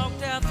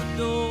walked out the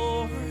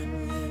door.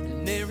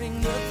 And there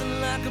ain't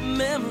nothing like a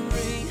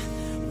memory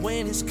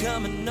when it's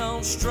coming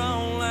on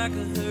strong like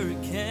a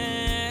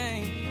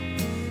hurricane.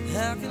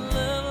 How can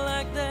love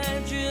like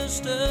that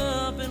just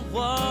up and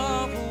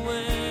walk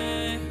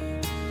away?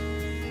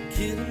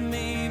 Killing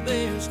me,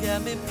 bears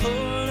got me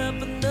pouring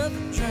up another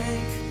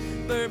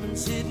drink.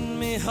 Bourbon's hitting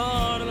me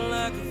harder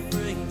like a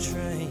freight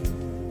train.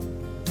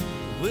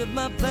 With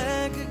my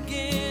back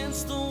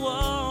against the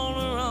wall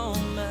or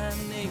on my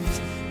knees,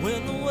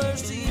 when the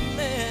worst of your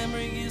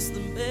memory gets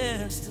the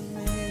best of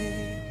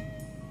me.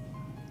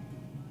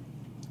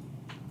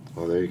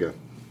 Well, there you go.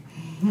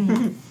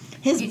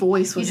 His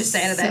voice was You just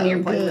added so that to your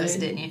good. playlist,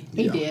 didn't you?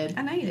 He Yeah. did.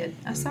 I know you did.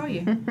 I saw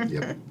you.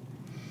 Yep.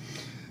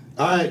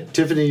 All right,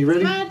 Tiffany, you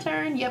ready? My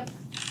turn, yep.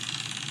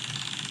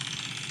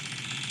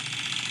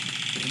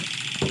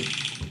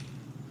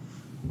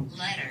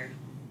 Letter.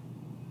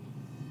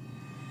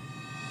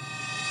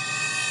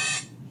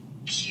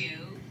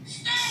 Q.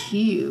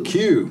 Q.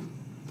 Q.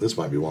 This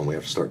might be one we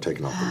have to start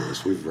taking off the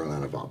list. We've run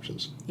out of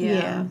options.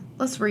 Yeah.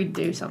 Let's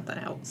redo something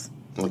else.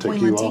 Want to take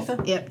Queen Q off?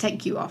 Latifah. Yep, take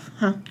Q off.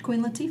 Huh?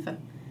 Queen Latifah.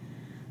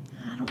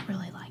 I don't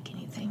really like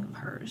anything of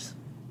hers.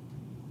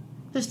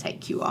 Just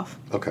take Q off.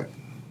 Okay.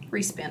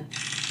 Respin.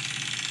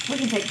 We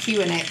can take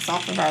Q and X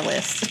off of our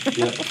list.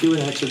 Yeah, Q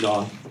and X are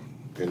gone.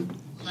 And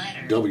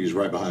Letter. W's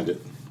right behind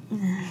it.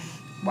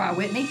 Why,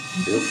 Whitney?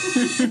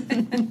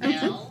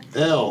 Yep. L.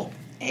 L.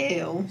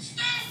 Ew.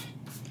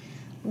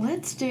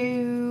 Let's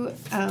do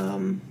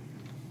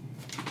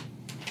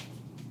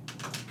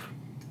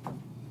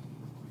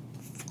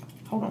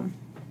hold on.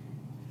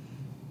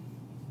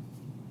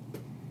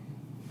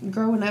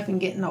 Growing up and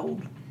getting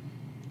old.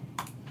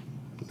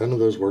 None of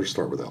those words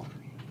start with L.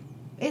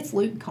 It's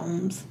Luke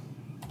Combs.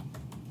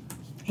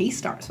 He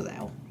starts with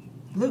L.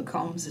 Luke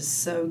Combs is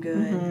so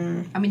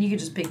good. I mean, you could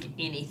just pick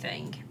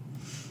anything.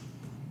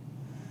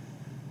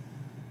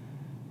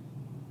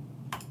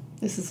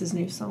 This is his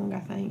new song,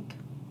 I think.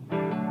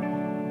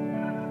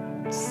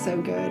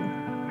 So good.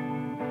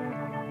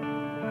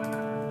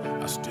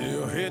 I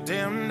still hit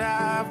them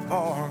dive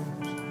bars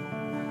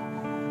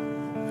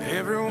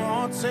every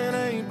once in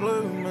a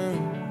blue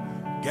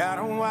moon. Got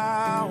a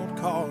wild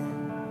card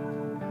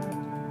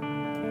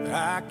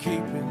I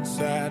keep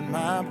inside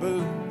my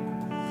boot.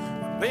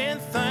 Been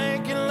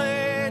thinking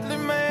lately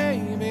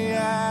maybe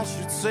I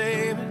should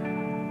save it.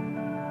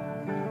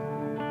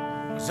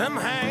 Some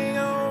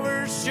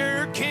hangovers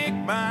sure kick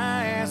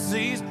my ass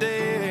these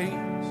days.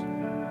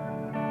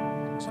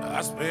 So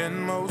I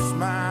spend most of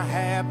my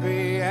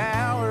happy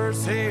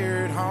hours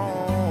here at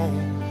home,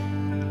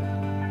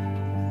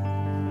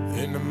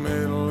 in the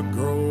middle of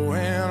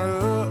growing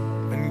up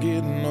and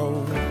getting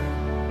old.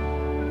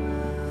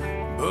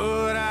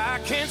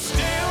 can still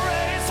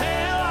raise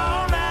hell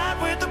all night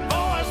with the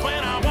boys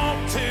when I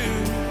want to.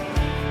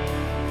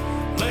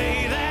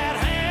 Lay that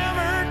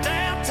hammer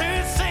down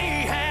to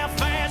see how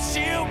fast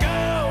she'll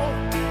go.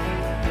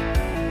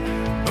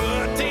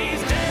 But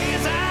these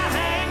days I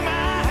hang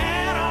my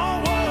hat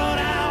on what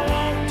I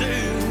won't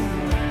do.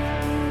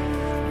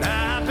 And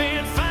I've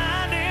been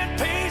finding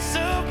peace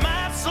of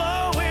mind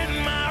slow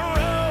in my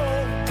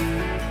road.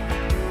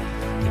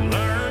 You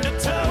learn to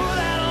toe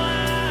that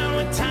line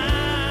with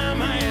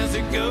time as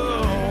it goes.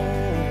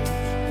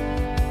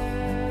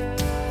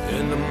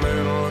 In the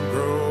middle of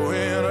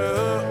growing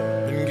up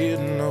and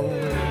getting old.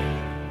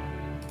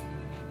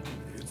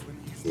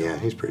 Yeah,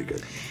 he's pretty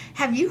good.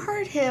 Have you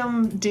heard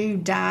him do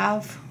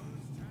Dive?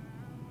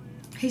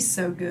 He's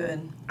so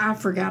good. I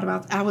forgot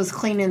about. I was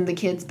cleaning the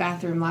kids'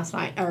 bathroom last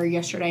night or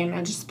yesterday, and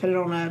I just put it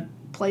on a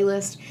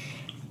playlist,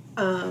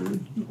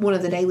 one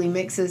of the daily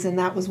mixes, and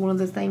that was one of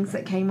the things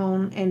that came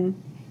on. And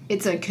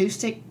it's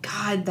acoustic.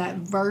 God, that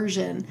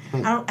version.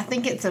 I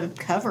think it's a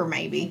cover,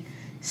 maybe.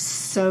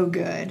 So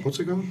good. What's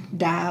it called?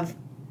 Dive.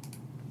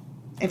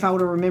 If I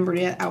would have remembered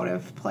it, I would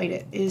have played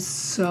it. It is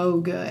so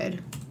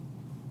good.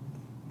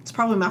 It's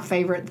probably my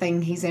favorite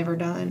thing he's ever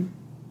done.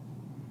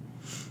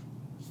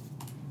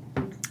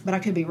 But I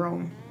could be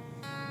wrong.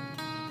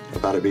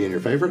 About it being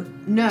your favorite?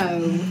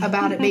 No,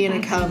 about it being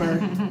a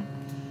cover.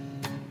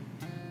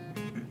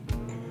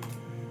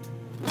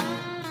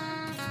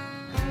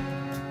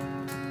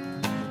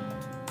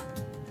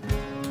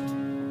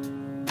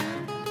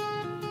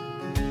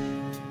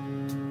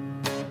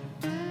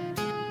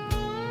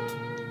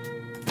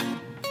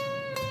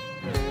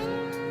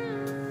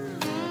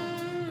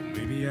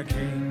 Maybe I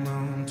came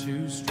on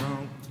too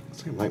strong. I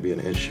think it might be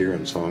an Ed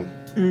Sheeran song.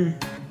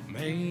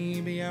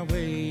 Maybe I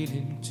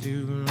waited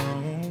too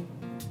long.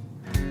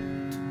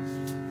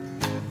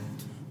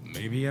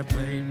 Maybe I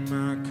played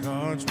my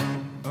cards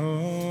wrong.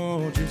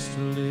 Oh, just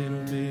a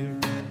little bit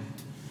wrong.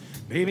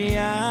 Maybe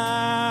I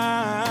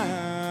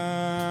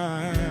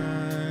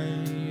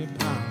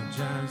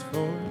apologize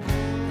for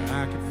it.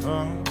 I could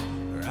fall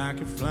or I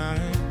could fly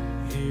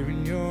here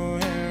in your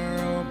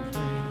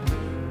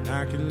aeroplane.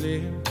 I could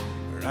live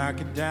or I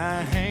could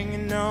die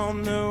hanging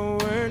on the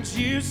words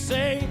you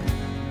say.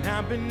 And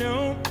I've been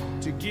known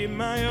to give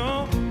my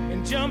all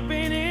and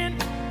jumping in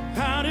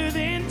harder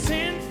than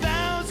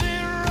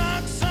 10,000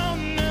 rocks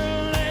on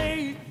the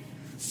lake.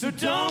 So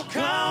don't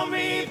call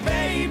me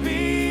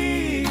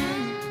baby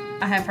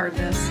I have heard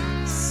this.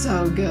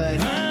 So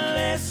good.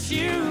 unless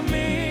you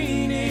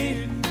mean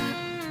it.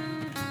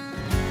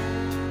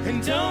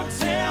 And don't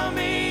tell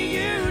me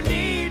you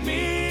need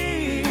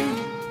me.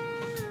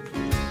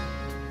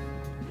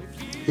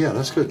 Yeah,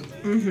 that's good.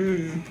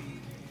 Mm-hmm.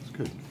 That's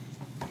good.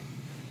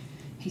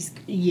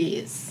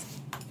 Yes.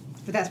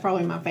 But that's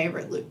probably my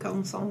favorite Luke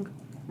Combs song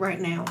right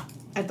now,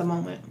 at the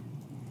moment.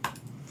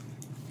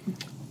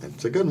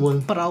 It's a good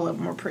one. But all of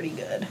them are pretty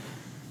good.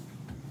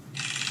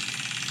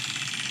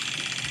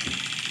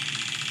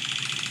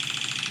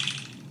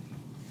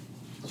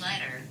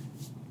 Letter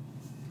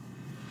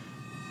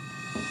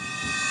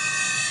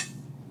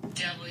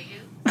W.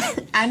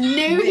 I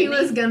knew he Whitney.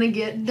 was going to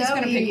get He's W.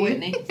 gonna pick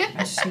Whitney. I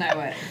just know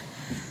it.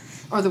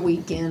 Or The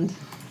Weeknd.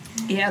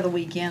 Yeah, The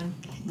Weeknd,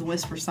 the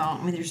Whisper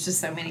song. I mean, there's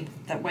just so many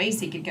ways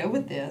he could go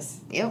with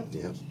this. Yep.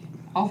 Yeah.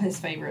 All his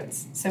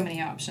favorites. So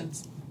many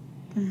options.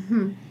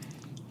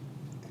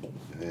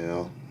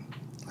 Well,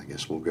 I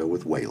guess we'll go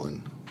with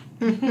Waylon.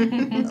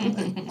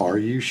 Are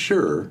you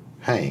sure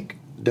Hank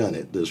done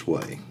it this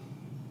way?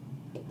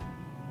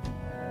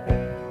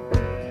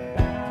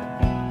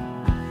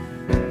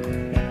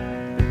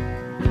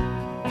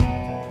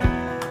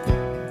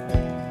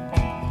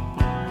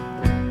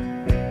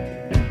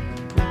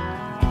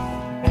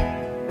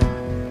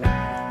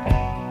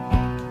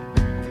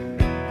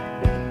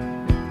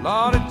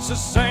 Lord, it's the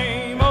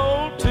same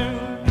old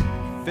tune,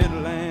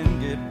 fiddle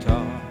and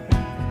guitar.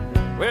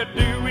 Where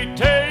do we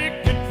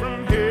take it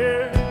from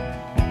here?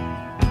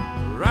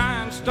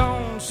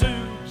 Rhinestone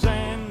suits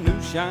and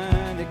new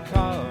shiny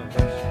cars.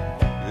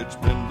 It's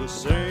been the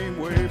same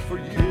way for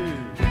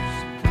years.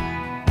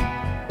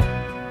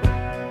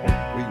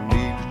 We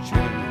need to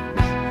change.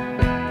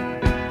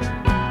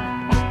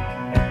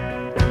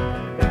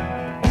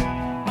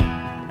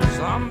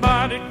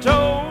 Somebody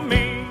told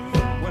me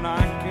when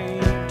I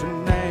came to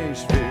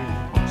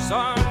Nashville,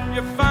 son,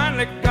 you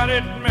finally got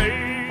it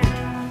made.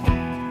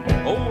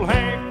 Old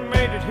Hank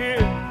made it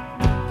here.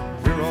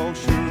 We're all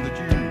sure that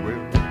you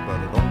will, but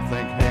I don't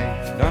think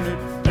Hank done it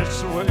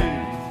this way.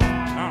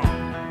 No,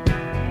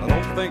 I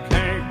don't think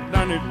Hank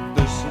done it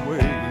this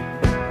way.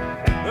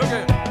 Look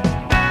at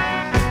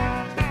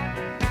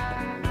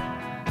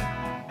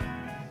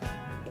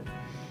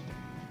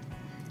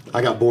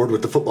I got bored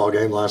with the football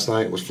game last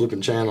night. Was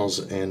flipping channels,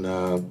 and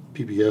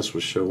PBS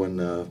was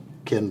showing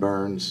Ken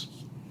Burns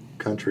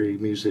country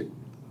music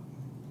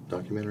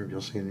documentary. Have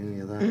y'all seen any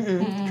of that?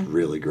 It's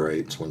really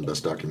great. It's one of the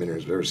best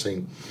documentaries I've ever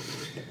seen.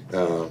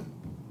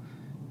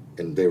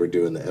 And they were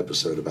doing the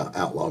episode about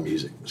outlaw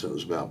music. So it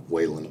was about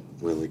Waylon,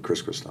 Willie,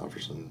 Chris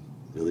Christopherson,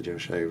 Billy Joe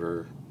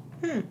Shaver.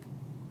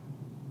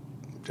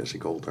 Jesse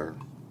Coulter,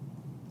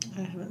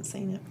 I haven't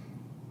seen it.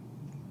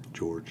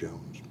 George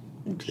Jones.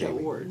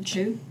 George.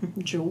 Who?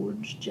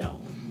 George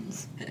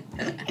Jones.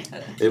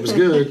 It was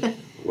good.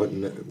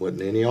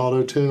 wasn't any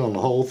auto tune on the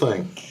whole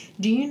thing.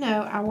 Do you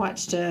know I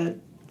watched a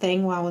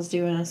thing while I was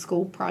doing a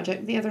school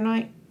project the other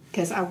night?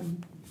 Because I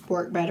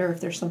work better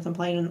if there's something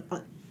playing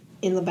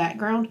in the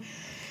background.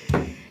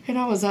 And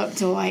I was up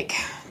till like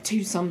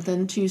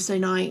 2-something Tuesday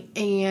night,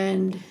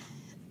 and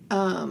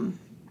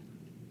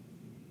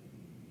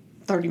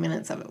 30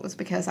 minutes of it was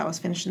because I was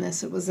finishing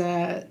this. It was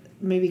a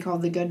movie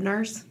called The Good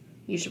Nurse.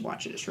 You should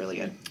watch it. It's really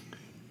good.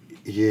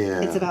 Yeah.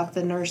 It's about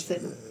the nurse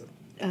that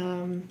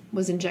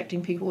was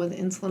injecting people with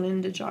insulin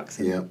into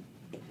digoxin. Yep.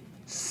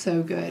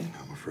 So good.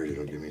 I'm afraid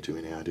it'll give me too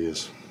many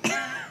ideas.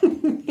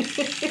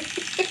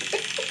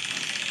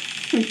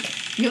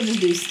 You'll just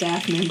do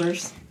staff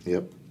members.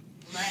 Yep.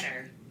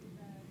 Letter.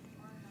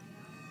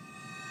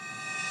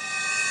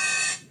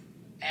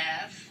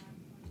 F.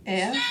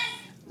 F.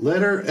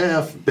 Letter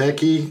F,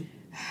 Becky.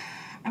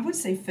 I would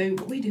say food,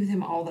 but we do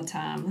them all the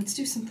time. Let's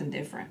do something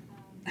different.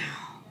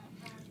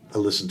 I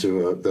listened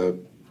to the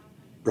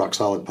Rock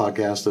Solid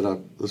podcast that I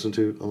listen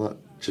to a lot.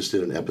 Just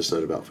did an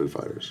episode about Foo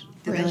Fighters.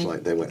 Really? It's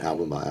like they went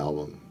album by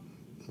album.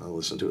 I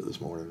listened to it this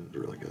morning. It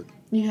was really good.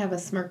 You have a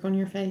smirk on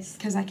your face.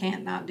 Because I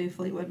can't not do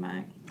Fleetwood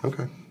Mac.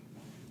 Okay.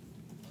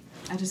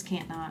 I just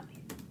can't not.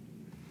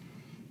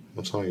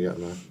 What song you got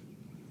in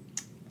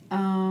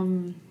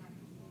mind?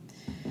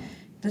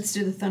 Let's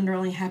do The Thunder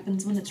Only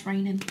Happens When It's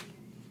Raining.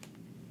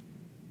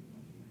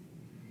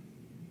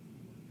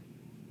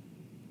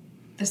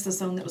 That's the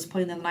song that was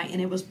playing the other night, and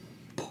it was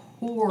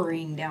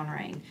pouring down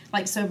rain.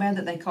 Like, so bad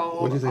that they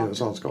called... What do you think that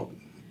song's called?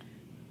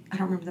 I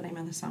don't remember the name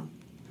of the song.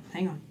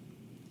 Hang on.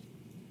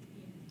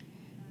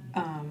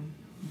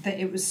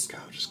 It was...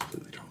 God, I just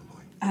completely drawn a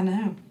blank. I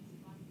know.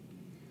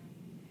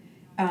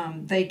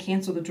 They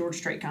canceled the George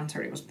Strait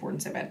concert. It was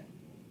pouring so bad.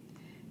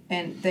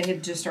 And they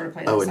had just started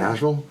playing Oh, that in song.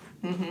 Nashville?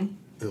 Mm-hmm.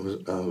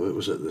 It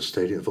was at the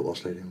stadium, football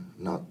stadium,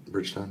 not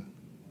Bridgestone.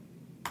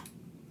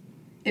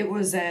 It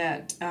was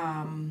at...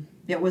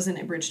 it wasn't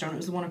at Bridgestone. It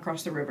was the one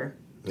across the river.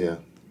 Yeah.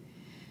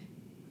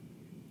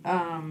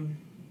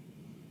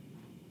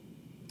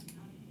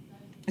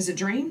 Is it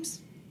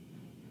Dreams?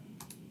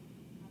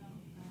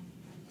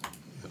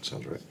 That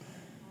sounds right.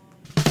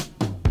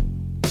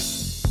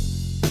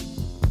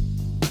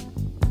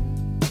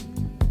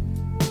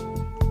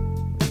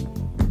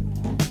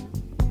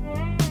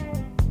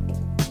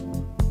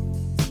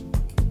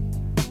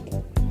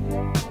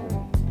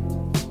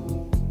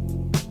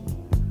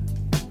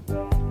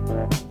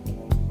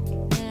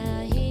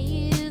 Now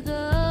here you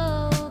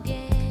go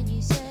again.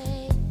 You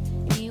say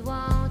you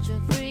want your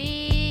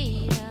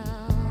freedom.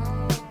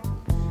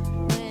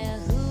 Well,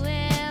 who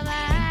am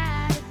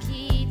I to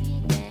keep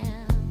you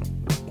down?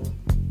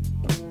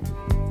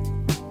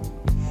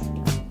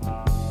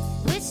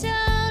 It's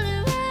only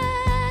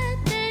right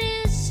that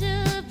you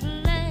should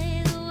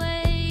play the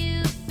way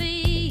you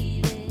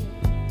feel it.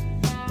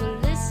 But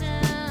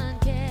listen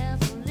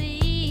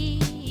carefully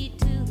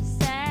to the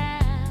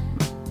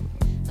sound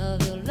of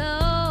your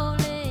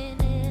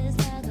loneliness,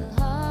 like a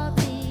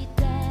heartbeat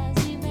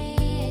drives you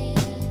mad.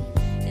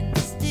 In the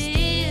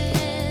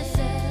stillness of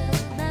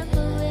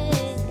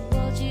remembering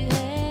what you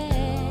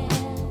had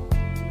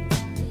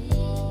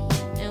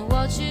and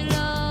what you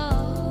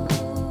lost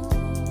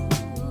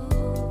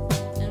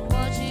and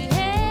what you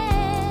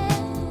had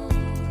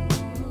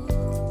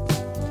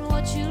and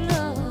what you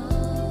lost.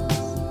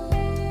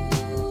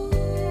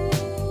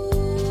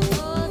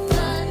 Oh,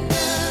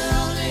 thunder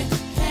only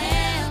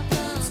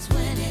happens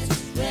when it's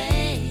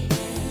raining.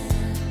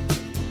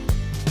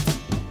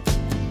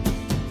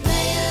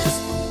 Players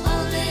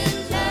only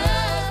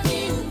love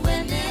you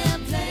when they're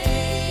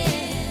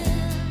playing.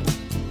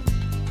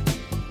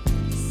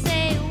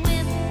 Say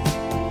when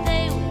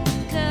they will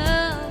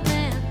come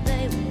and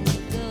they will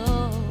go.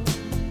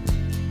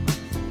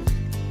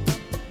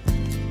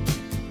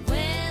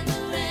 When the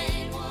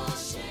rain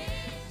washes.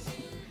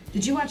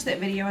 Did you watch that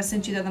video I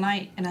sent you the other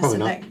night? And I Probably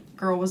said not. that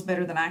girl was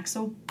better than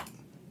Axel?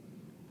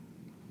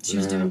 She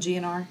was Nah. doing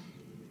GNR.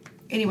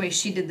 Anyway,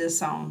 she did this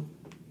song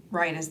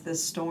right as the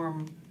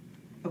storm,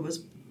 it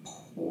was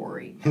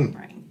pouring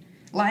rain.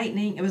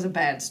 Lightning, it was a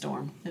bad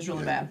storm. It was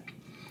really bad.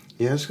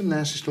 Yeah, some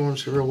nasty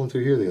storms rolling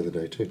through here the other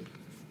day, too.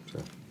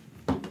 So.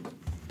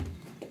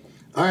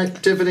 All right,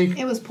 Tiffany.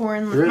 It was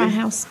pouring You ready? my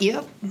house.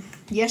 Yep.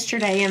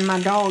 Yesterday, and my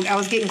dog, I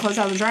was getting clothes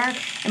out of the dryer,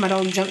 and my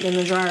dog jumped in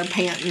the dryer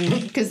panting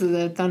because of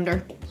the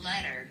thunder.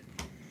 Letter.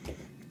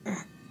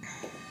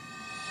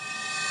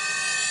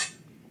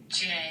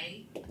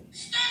 J.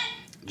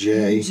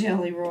 Jay.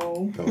 Jelly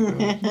roll. Oh,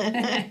 no.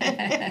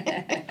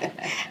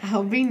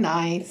 I'll be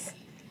nice.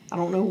 I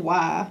don't know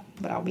why,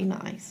 but I'll be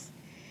nice.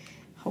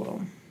 Hold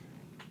on.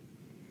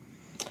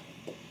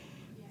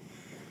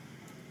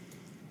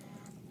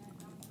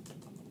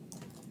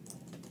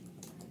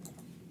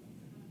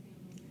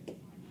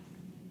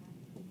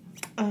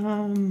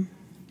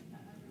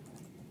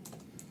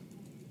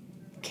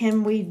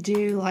 Can we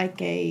do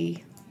like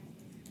a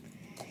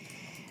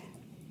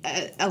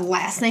a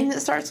last name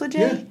that starts with J?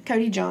 Yeah.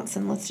 Cody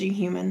Johnson. Let's do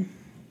human.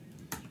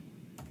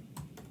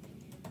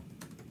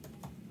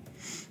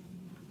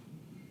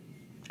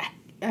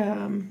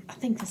 I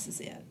think this is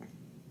it.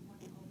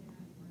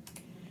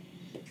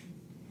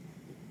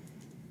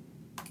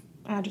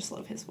 I just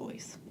love his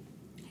voice.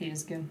 He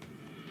is good.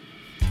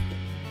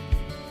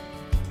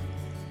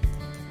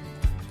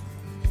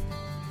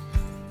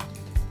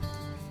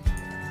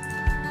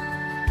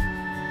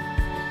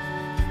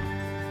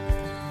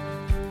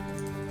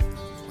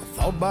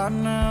 Thought by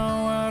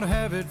now I'd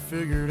have it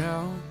figured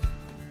out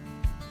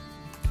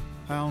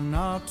how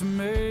not to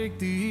make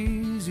the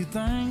easy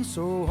things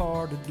so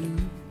hard to do.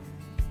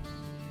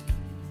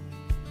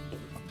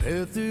 I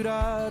bet that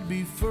I'd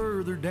be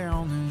further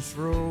down this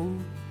road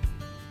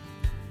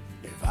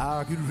if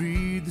I could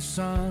read the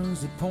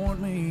signs that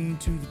point me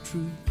to the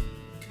truth.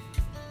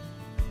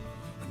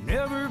 I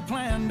never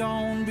planned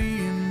on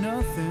being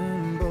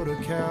nothing but a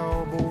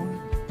cowboy.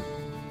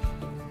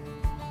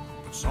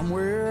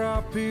 Somewhere I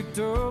picked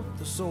up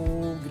the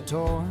soul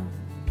guitar.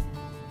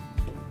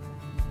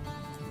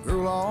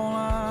 Girl, all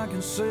I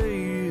can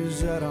say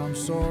is that I'm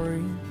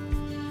sorry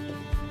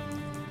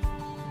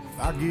if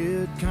I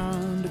get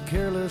kinda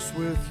careless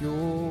with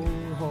your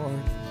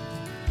heart.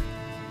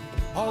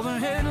 All the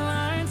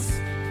headlights,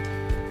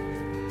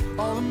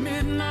 all the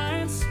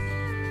midnights,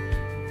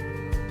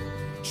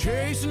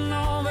 chasing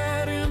all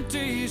that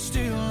empty,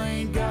 still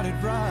ain't got it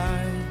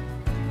right.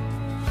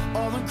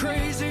 All the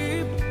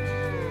crazy,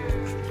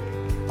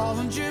 all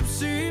the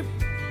gypsy,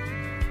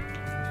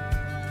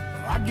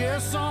 I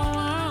guess all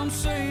I'm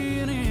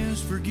saying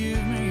is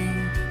forgive me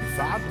if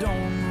I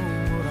don't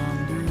know what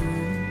I'm doing.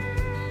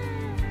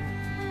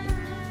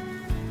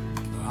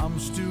 I'm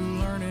still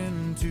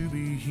learning to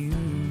be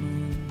human.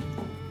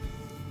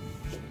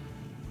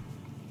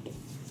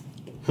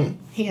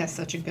 He has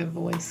such a good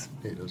voice.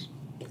 He does.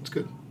 It's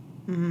good.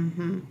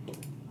 Mm-hmm.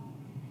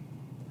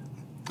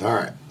 All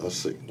right, let's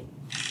see.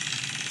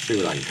 See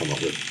what I can come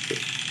up with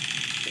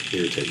to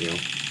irritate me on.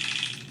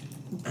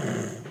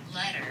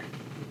 Letter.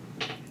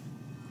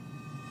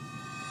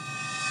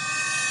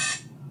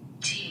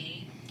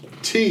 T.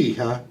 T,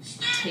 huh?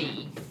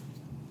 T.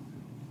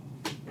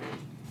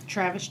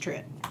 Travis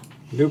Tritt.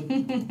 Nope.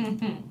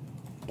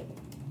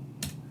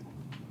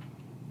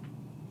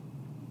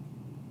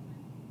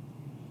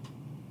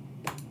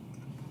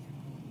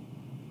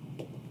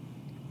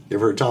 You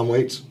ever heard Tom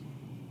Waits?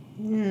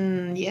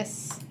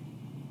 Yes.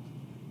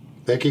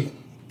 Becky,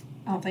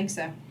 I don't think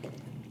so.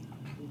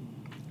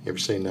 you ever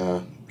seen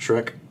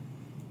Shrek?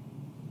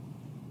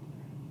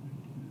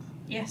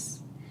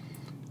 Yes.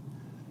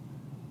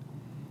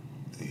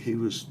 He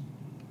was,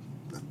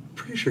 I'm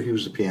pretty sure he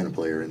was the piano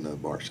player in the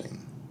bar scene.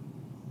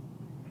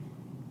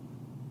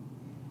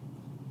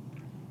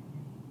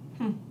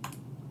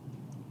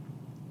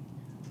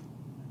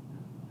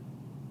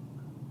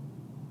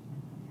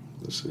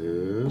 This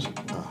is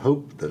I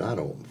Hope That I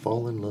Don't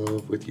Fall in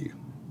Love with You.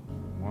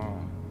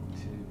 1,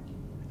 2,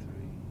 3,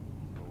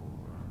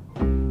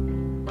 4.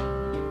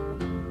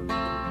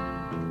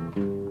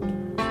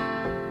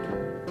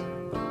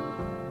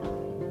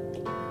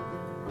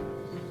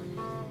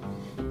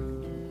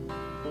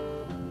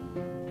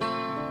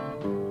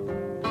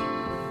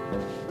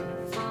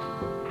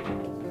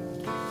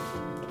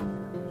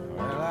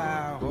 Well,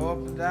 I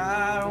hope that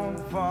I don't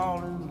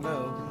fall in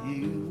love with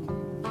you.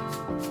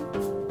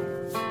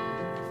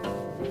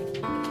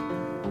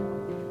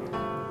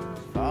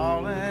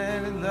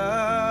 Falling in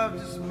love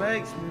just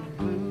makes me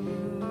blue.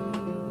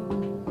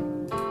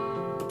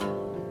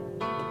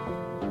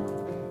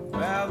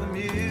 Well, the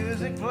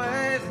music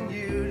plays and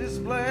you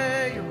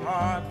display your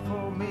heart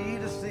for me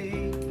to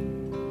see.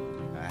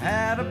 I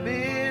had a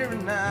beer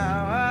and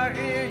now I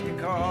hear you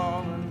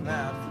calling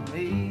out for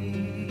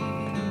me.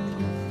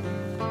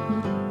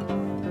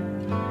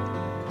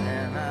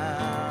 And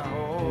I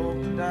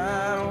hope that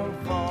I don't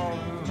fall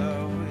in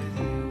love with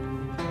you.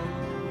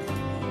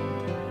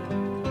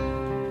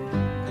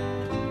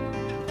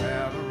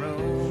 Well, the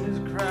room is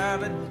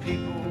crowded,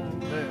 people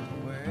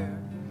everywhere.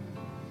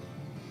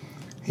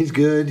 He's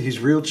good. He's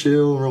real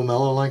chill, real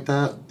mellow like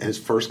that. His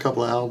first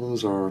couple of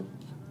albums are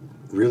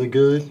really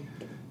good.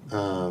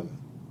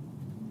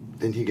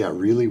 Then he got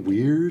really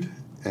weird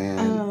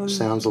and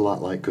sounds a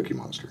lot like Cookie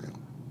Monster now.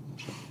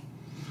 So,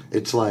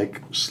 it's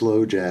like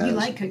slow jazz. You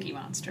like Cookie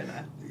Monster,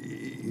 though.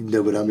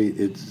 No, but I mean,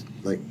 it's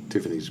like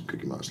Tiffany's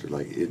Cookie Monster.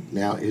 Like it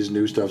now, his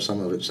new stuff, some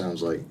of it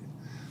sounds like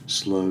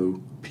slow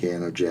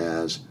piano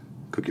jazz,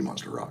 Cookie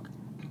Monster rock.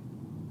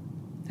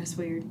 That's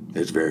weird.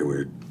 It's very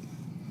weird.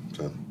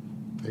 So,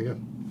 there you go.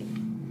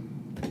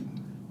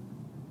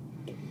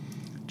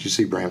 Did you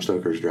see Bram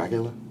Stoker's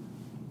Dracula?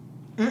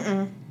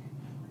 Mm-mm.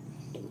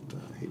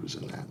 He was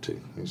in that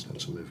too. He's done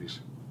some movies.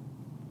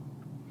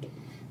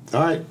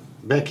 All right,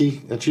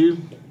 Becky, that's you?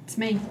 It's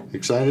me.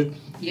 Excited?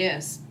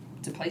 Yes.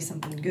 To play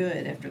something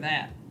good after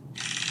that.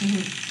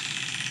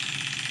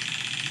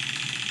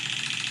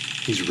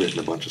 He's written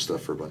a bunch of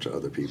stuff for a bunch of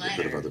other people that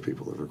Letter. other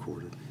people have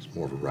recorded. He's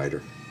more of a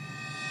writer.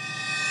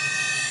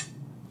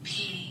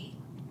 P.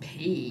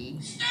 P.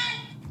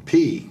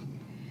 P.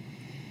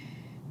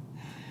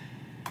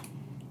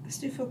 Let's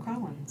do Phil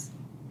Collins.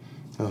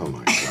 Oh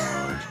my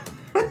God.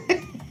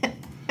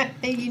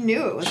 You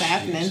knew it was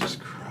happening. Jesus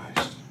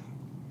Christ.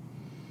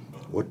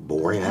 What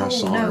boring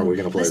ass song no. are we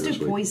going to play Let's this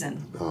do week?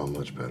 Poison. Oh,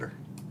 much better.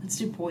 Let's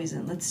do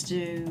Poison. Let's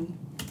do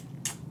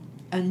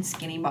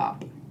Unskinny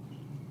Bop.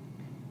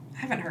 I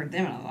haven't heard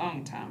them in a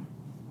long time.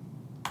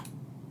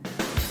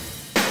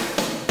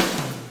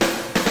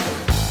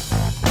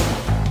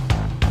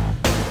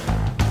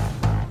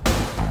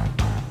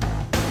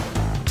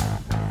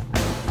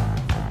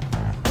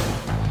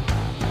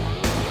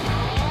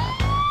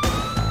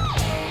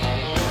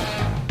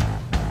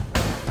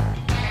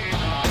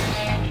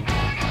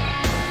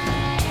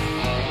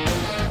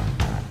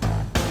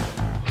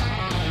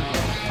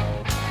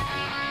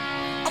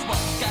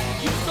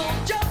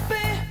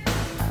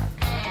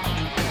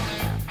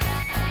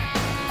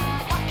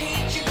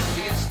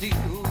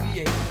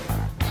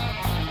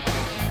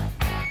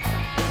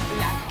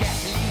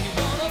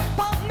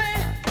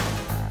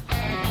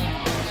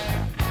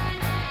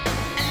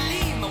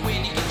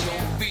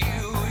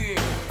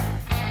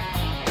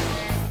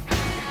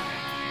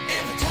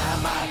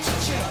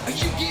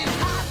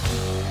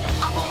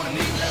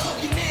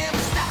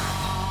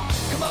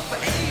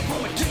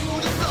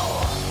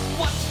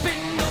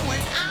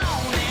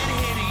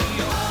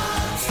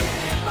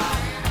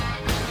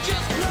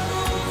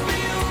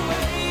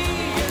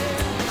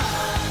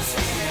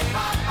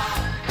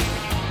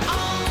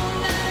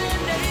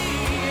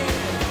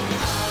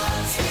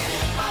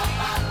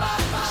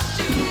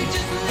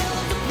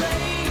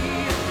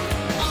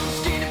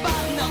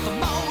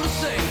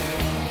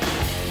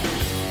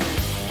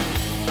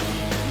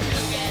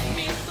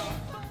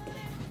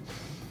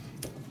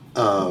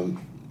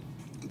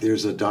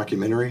 There's a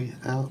documentary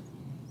out.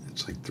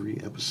 It's like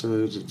 3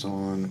 episodes. It's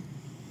on,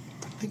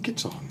 I think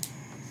it's on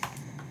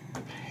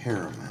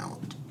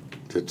Paramount.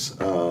 It's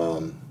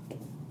about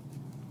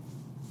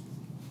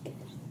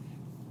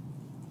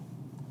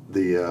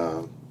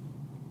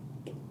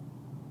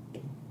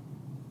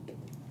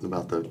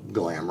the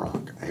glam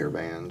rock hair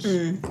bands.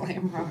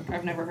 Glam rock.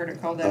 I've never heard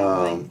it called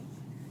that.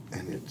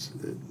 And it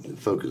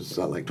focuses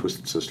on like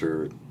Twisted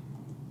Sister.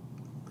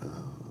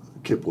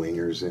 Kip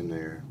Winger's in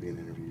there being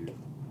interviewed.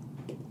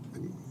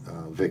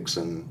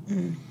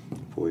 Vixen,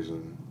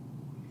 Poison.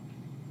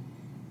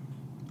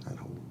 That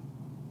whole.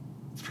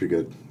 It's pretty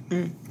good.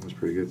 It was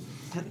pretty good.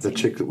 The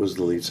chick that was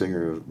the lead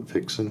singer of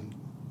Vixen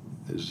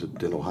is a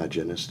dental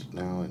hygienist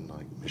now in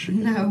like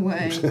Michigan. No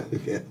way.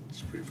 Yeah,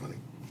 it's pretty funny.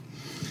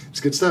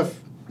 It's good stuff.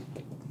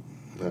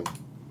 Yeah.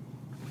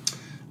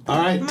 All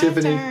right, My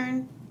Tiffany.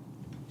 turn.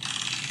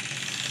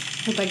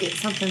 Hope I get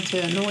something to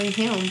annoy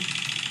him.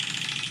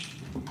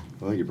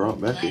 Well, you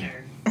brought Becky.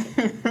 Letter.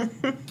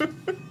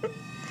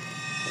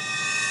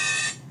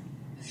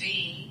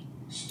 V.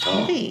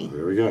 Oh, Hey.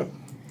 there we go.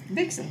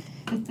 Vixen.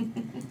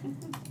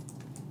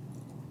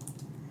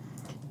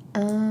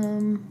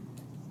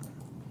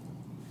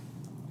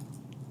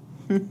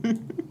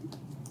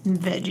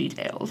 Veggie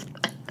Tales.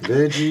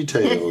 Veggie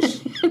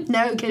Tales.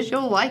 No, because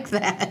you'll like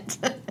that.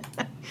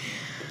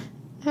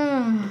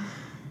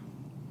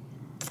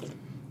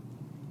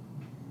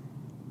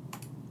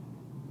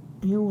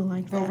 You will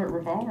like that. Velvet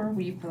Revolver.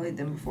 Well, you played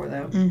them before,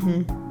 though.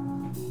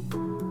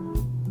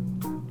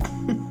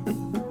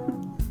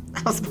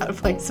 I was about to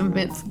play some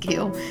Vince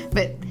Gill,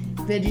 but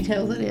Veggie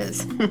Tales it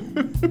is.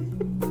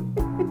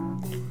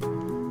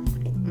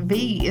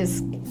 V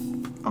is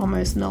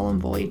almost null and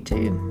void,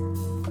 too.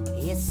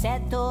 He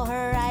said to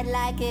her, I'd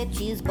like a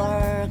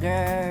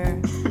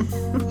cheeseburger,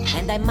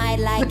 and I might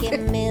like a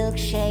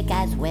milkshake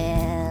as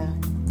well.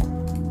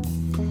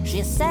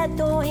 She said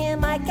to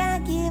him, I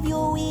can't give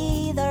you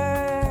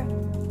either,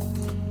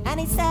 and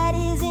he said,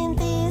 isn't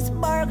this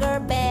Burger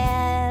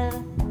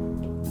Bell?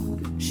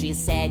 She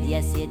said,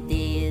 yes it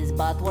is,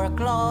 but we're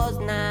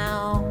closed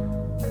now,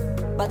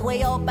 but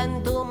we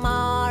open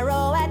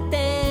tomorrow at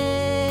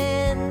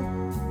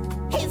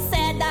 10. He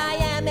said, I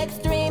am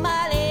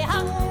extremely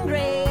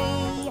hungry,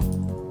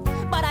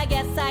 but I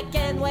guess I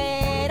can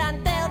wait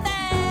until then.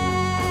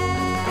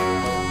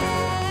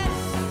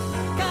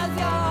 'Cause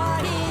you're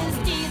his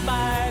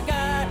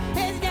cheeseburger,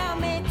 his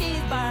yummy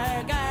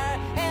cheeseburger.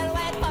 He'll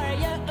wait for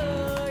you,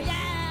 ooh,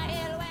 yeah,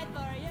 he'll wait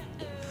for you,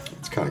 ooh.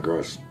 It's kind of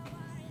gross.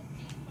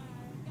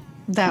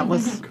 That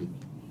was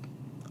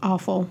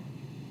awful.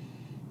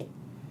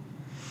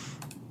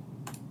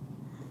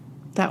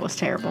 That was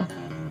terrible.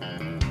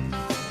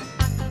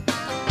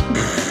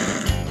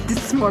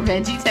 This is more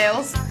Veggie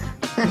Tales.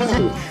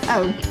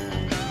 Oh.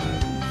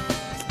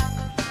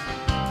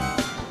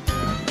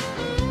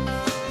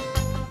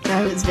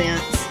 Oh, it's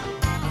Vince.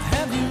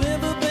 Have you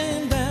ever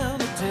been down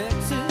to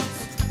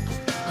Texas?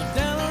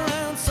 Down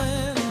around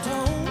San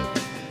Antonio?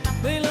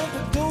 They love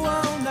to go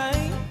all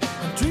night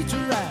and treat you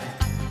right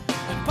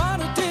and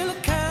party till the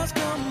cows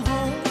come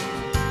home.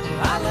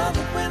 I love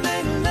it when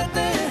they let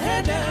their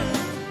hair down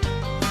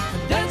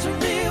and dance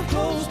real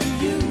close to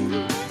you.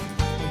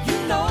 You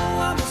know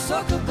I'm a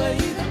sucker,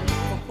 baby,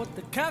 for what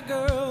the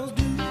cowgirls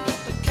do.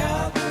 What the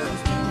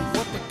cowgirls do.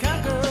 What the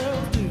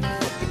cowgirls do.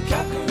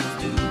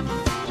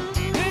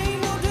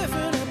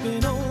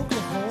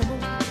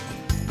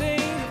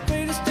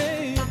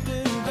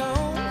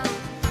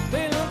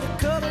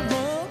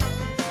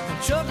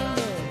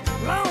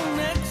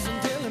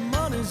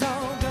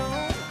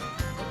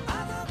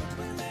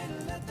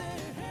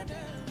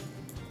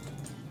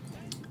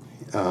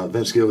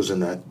 Vince Gill was in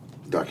that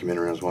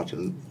documentary I was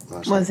watching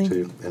last Was night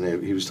he? too,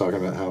 and he was talking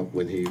about how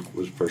when he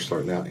was first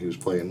starting out, he was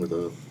playing with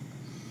a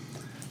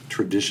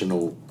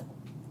traditional,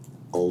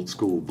 old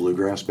school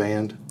bluegrass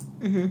band,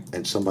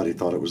 and somebody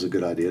thought it was a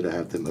good idea to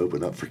have them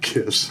open up for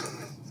Kiss.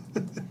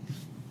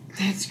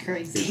 That's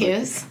crazy.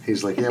 Kiss?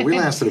 He's like, yeah, we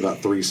lasted about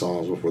 3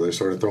 songs before they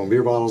started throwing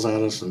beer bottles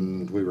at us,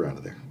 and we were out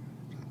of there.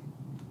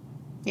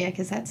 Yeah,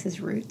 because that's his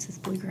roots, is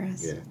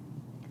bluegrass. Yeah.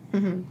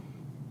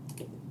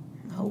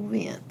 Oh,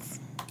 Vince.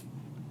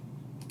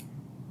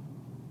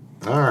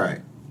 All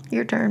right.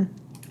 Your turn.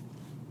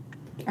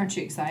 Aren't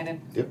you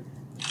excited? Yep.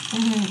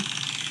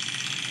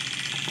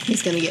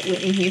 He's going to get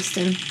Whitney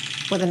Houston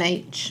with an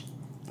H.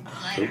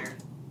 Letter.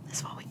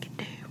 That's what we can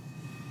do.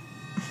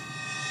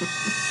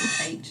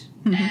 H.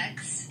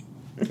 X.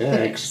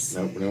 X.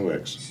 No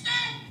X.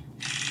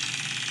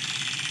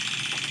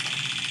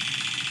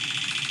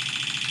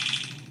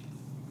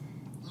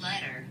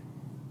 Letter.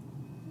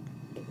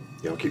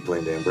 Y'all keep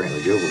playing Dan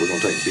Brantley Gilbert. We're going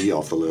to take B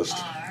off the list.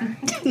 R.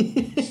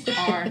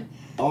 R.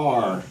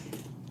 R.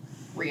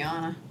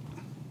 Rihanna.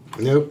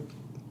 Nope.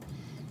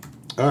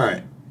 All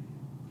right.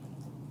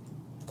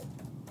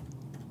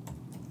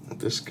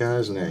 This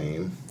guy's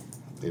name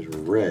is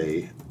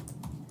Ray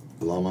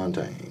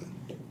LaMontagne.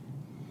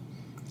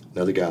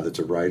 Another guy that's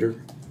a writer,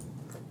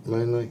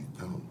 mainly.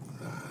 I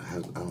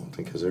don't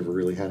think has ever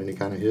really had any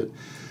kind of hit.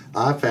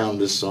 I found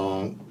this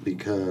song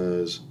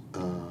because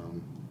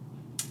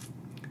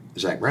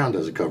Zach Brown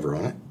does a cover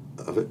on it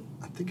of it.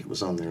 I think it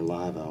was on their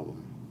live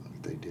album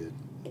that they did.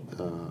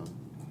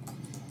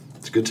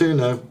 It's a good tune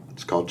though.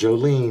 It's called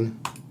Jolene.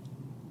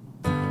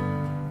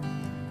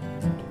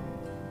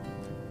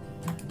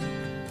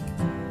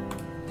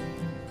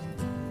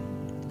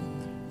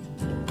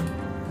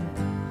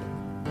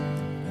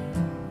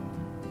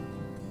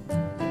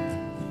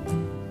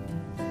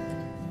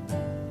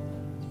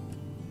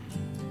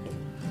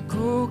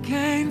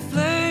 Cocaine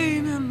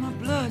flame in my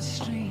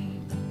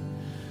bloodstream.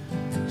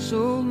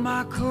 Sold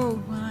my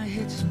coat when I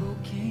hit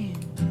Spokane.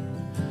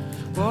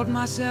 Bought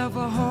myself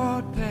a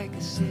hard pack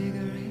of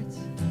cigarettes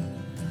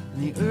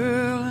in the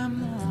early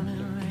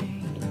morning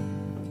rain.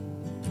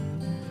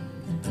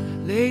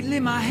 Lately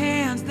my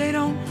hands, they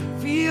don't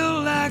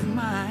feel like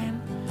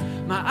mine.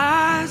 My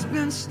eyes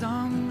been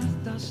stung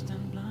with dust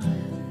and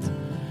blinds.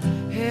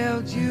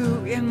 Held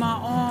you in my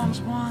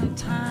arms one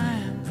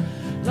time,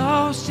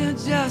 lost you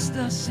just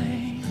the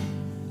same.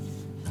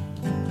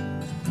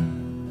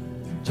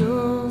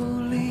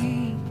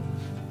 Jolene,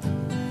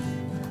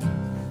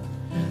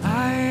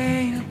 I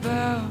ain't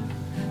about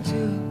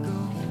to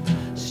go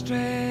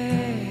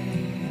stray.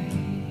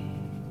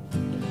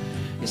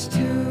 It's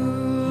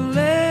too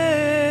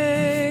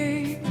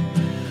late.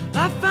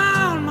 I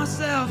found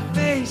myself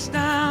face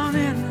down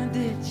in the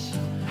ditch,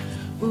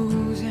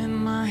 booze in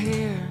my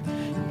hair,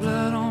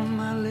 blood on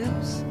my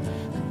lips.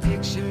 A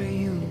picture of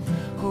you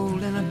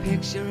holding a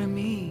picture of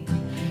me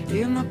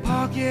in the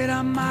pocket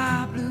of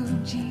my blue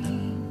jeans.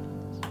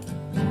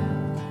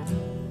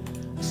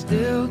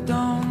 Still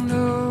don't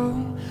know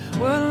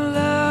what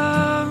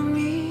love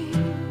means.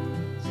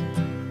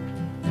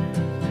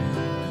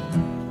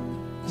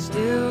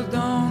 Still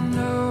don't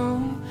know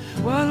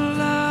what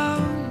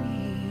love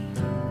means.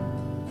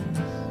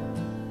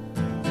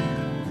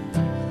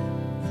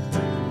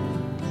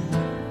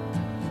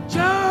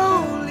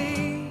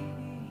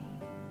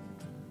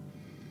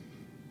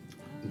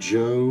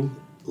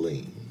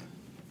 Jolene.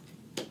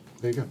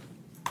 There you go.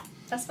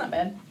 That's not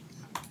bad.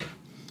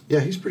 Yeah,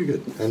 he's pretty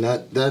good. And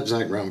that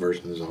Zach Brown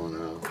version is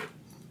on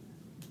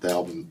the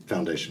album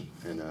Foundation,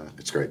 and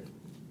it's great.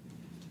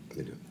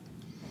 They do.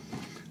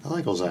 I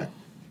like old Zach.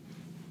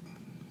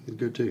 He's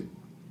good too.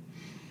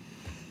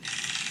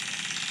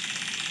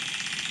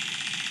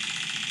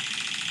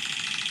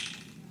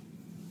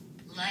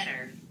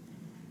 Letter.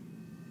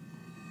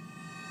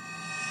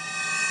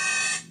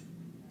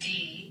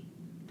 D.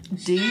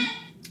 D.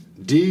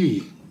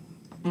 D.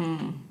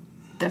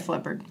 Def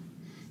Leppard.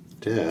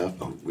 Def.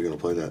 Oh, we're going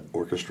to play that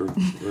orchestra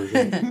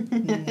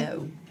version?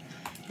 No.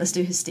 Let's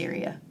do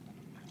Hysteria.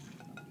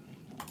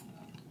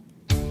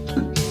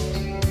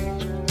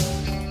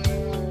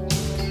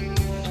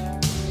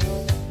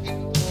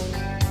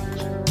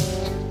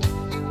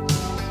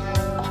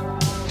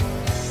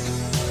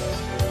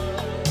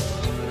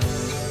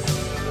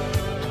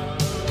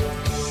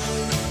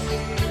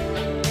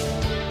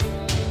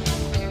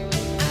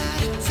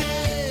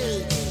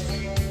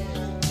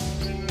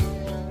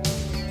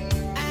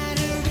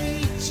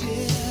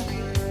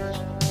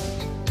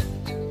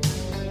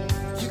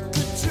 You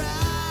could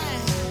try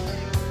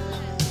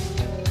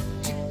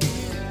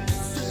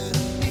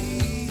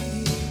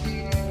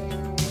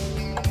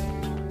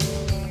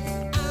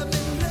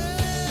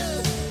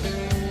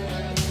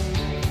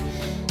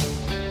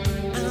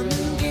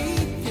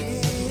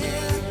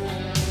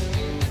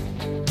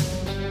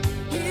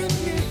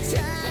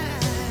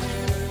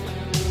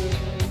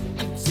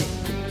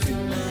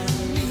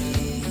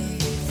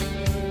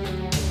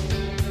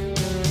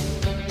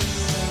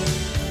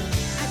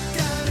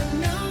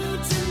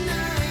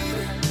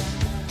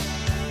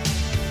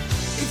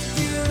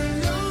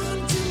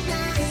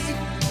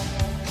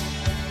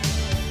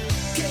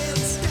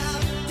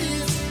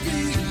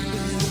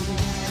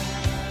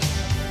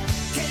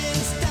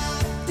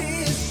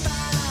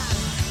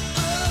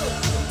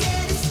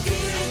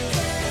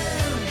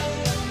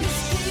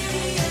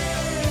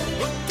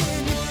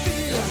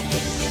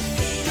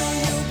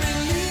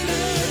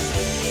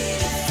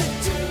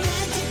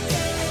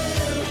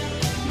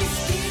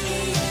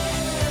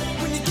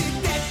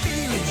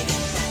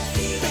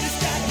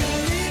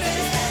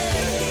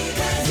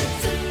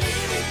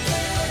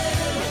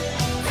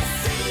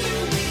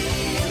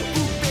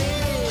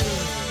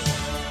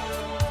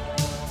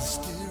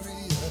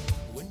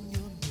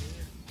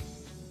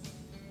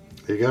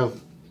go.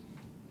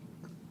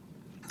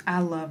 I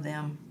love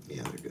them.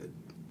 Yeah, they're good.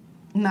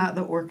 Not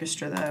the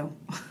orchestra though.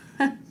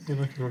 You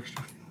like the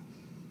orchestra?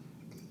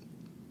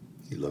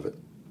 You love it.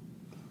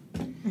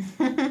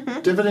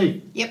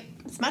 Tiffany. Yep,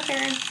 it's my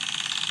turn.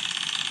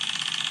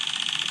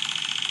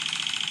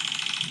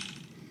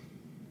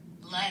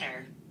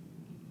 Letter.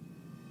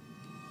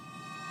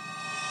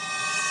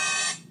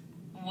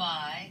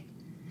 Y.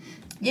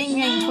 Yin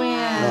Yang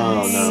Twins.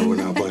 Oh no, we're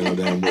not playing no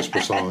damn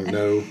whisper song.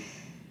 No.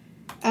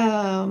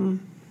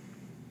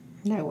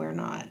 No, we're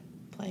not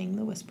playing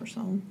the whisper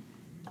song.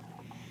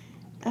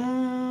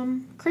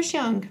 Chris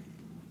Young.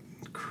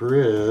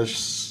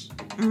 Chris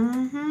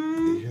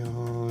Mm-hmm.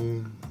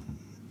 Young.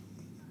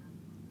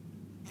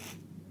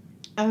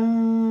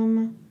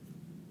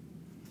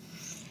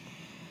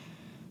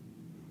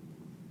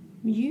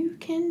 You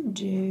can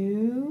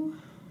do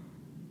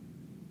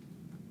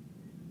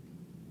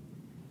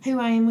Who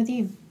I Am With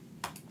You.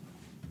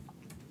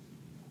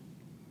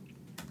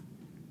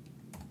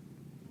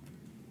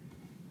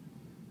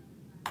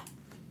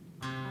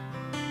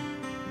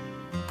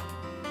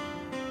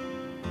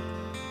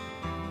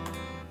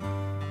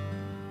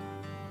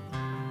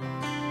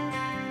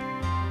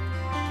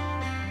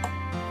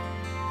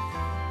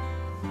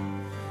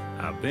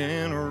 I've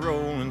been a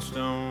rolling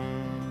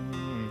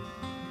stone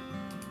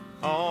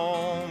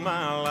all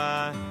my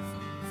life,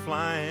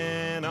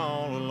 flying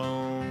all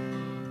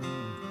alone,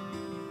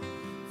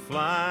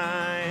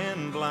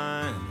 flying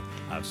blind.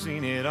 I've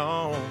seen it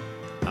all.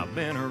 I've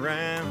been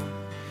around.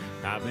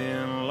 I've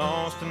been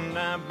lost and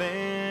I've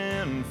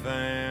been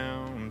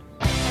found.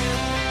 But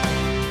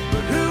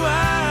who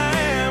I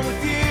am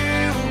with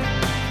you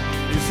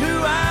is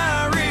who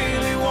I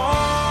really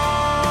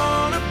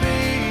want to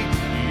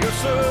be. You're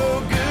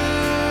so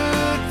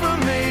good for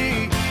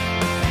me.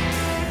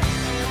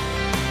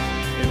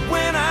 And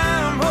when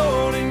I'm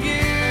holding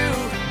you,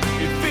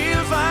 it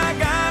feels like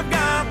I've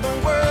got the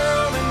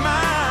world in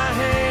my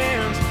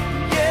hands.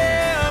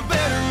 Yeah, a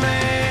better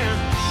man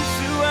is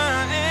who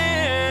I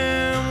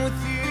am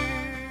with you.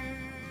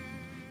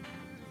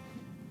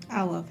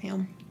 I love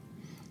him.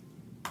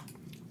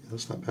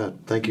 That's not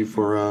bad. Thank you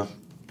for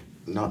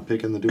not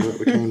picking the duet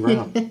with Kane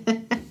Brown.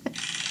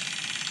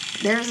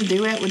 There's a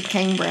duet with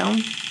Kane Brown.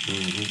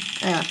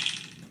 Mm-hmm. Yeah.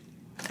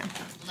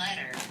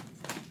 Letter.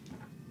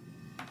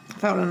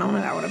 If I would have known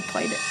it, I would have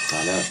played it.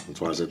 I know. That's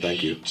why I said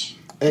thank you.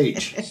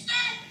 H.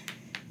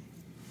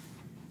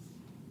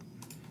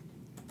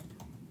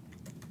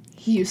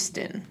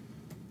 Houston.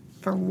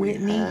 For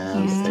Whitney Have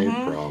Houston.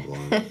 a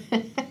problem.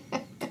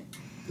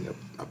 Yep.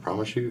 I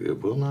promise you,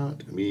 it will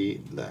not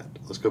be that.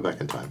 Let's go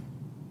back in time.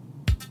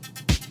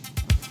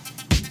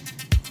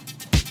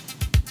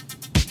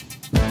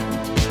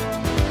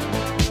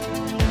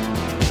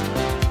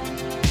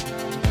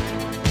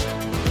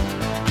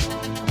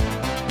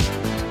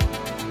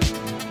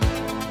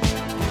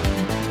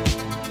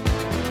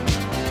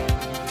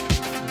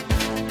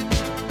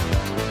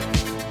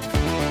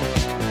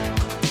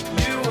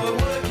 You were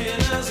working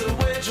as a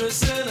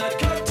waitress in a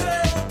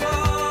cocktail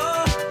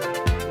bar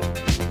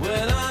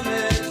when I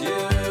met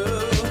you.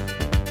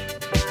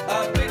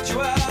 I picked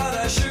you out,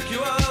 I shook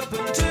you up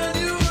and turned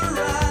you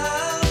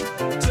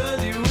around,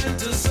 turned you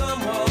into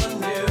someone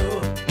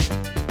new.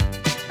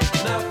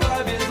 Now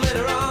 5 years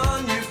later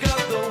on, you've got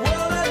the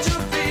world at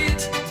your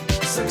feet.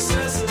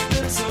 Success has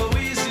been so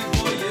easy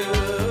for you.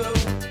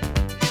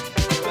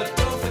 But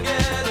don't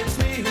forget it's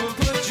me who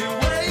put you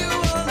where you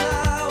are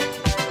now,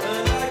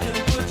 and I can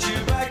put you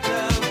back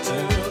down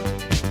too.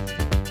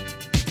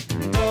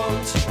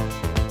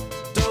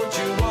 Don't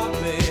you want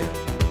me?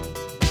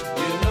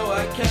 You know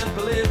I can't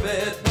believe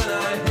it when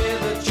I hear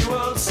that you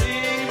won't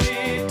see me.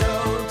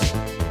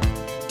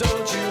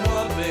 Don't you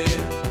want me?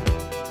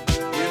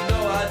 You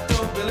know I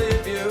don't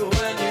believe you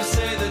when you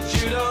say that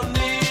you don't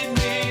need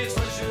me. It's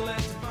what you're led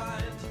to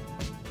find.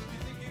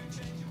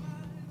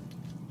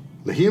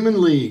 The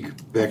Human League, I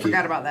Becky.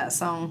 forgot about that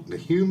song. The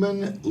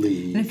Human And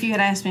League. if you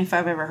had asked me if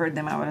I've ever heard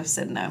them, I would have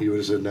said no. You would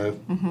have said no?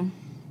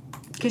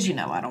 Because you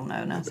know I don't know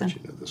I nothing. bet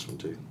you know this one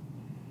too.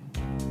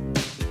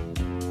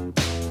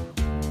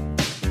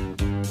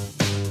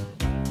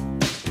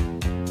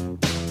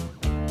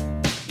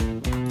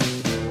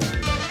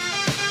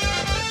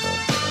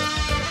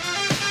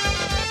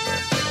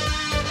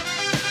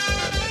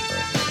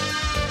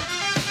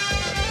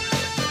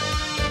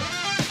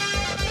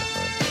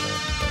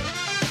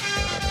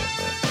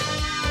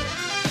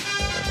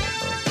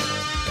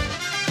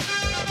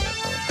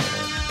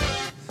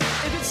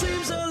 If it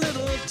seems a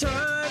little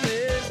time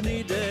is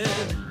needed,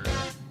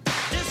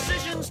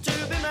 decisions to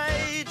be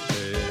made.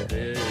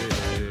 The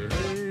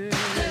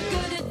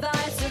good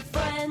advice of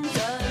friends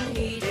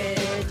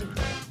unheeded.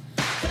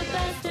 The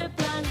best of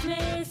plans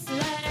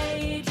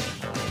mislaid.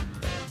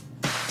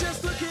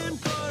 Just looking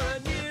for a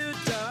new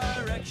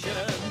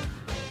direction.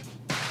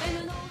 In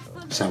an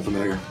old Sound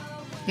familiar?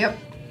 Yep.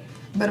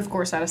 But of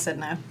course, I'd have said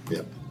no.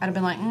 Yep. I'd have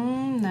been like,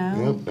 no.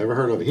 Nope, never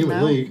heard of it. Human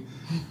No. League?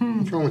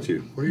 What's wrong with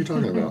you? What are you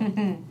talking about?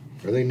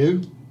 Are they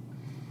new?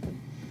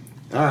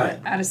 All right.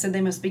 I'd have said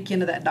they must be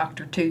kin to that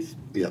Dr. Tooth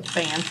Yep.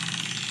 band.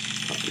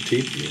 the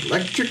teeth, and the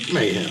electric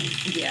mayhem.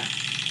 Yeah.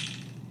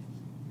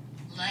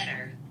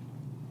 Letter.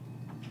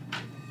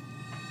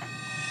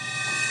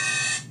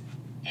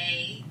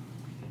 A.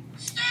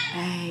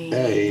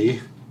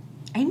 Hey.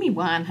 Amy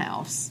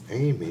Winehouse.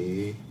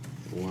 Amy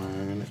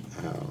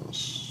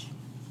Winehouse.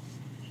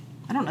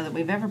 I don't know that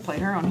we've ever played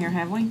her on here,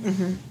 have we?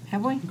 Mm-hmm.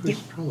 Have we? It's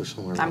probably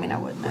somewhere. I mean, I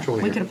wouldn't Which know.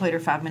 one We here? could have played her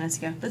 5 minutes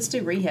ago. Let's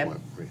do Rehab. What?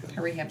 Rehab.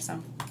 A Rehab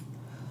song.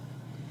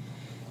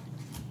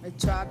 They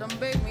tried to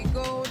make me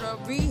go to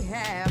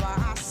rehab.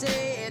 I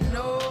said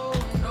no,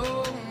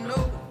 no,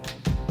 no.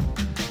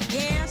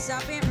 Yes,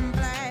 I've been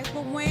black,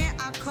 but when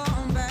I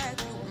come back,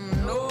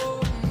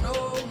 no,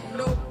 no,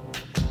 no.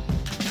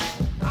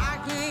 I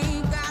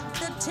ain't got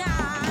the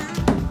time,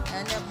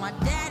 and if my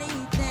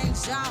daddy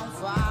thinks I'm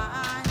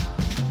fine,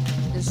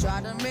 they try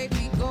to make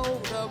me go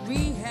to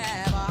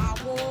rehab. I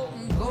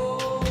won't go,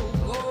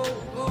 go,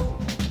 go.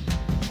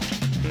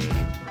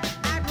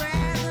 I'd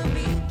rather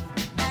be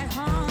at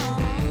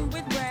home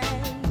with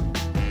Ray.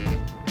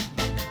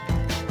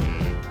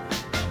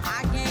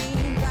 I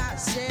ain't got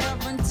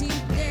 70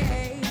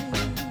 days.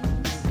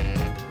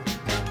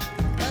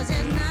 'Cause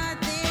there's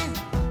nothing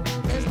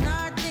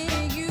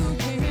you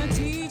can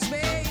teach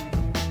me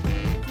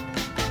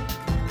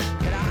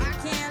that I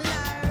can't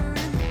learn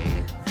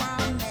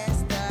from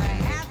Mr.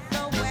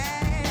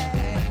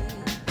 Hathaway.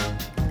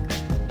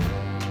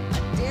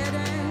 I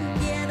didn't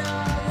get a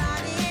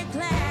lot in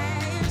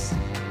class,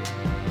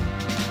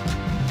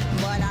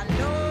 but I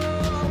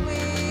know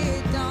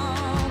it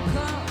don't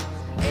come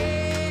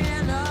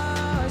in a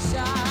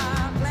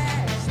shot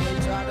glass. They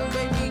try to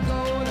make me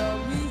go to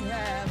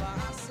rehab. I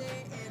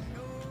said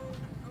no.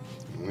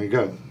 There you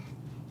go.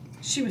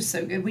 She was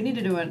so good. We need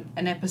to do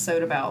an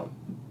episode about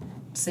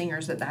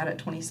singers that died at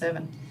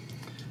 27.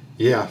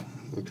 Yeah,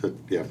 we could.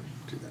 Yeah,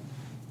 do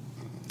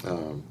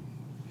that.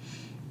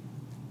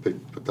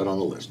 Put that on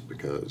the list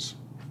because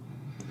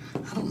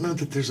I don't know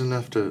that there's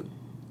enough to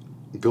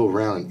go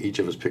around and each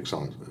of us pick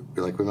songs.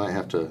 Like we might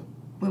have to.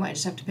 We might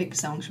just have to pick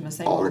songs from the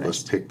same All of us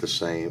artist. pick the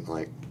same.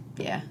 Like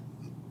Yeah.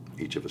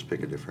 each of us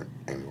pick a different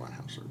Amy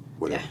Winehouse or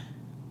whatever. Yeah.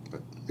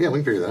 But yeah, we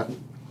can figure that out.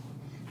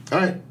 All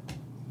right.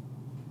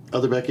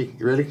 Other Becky,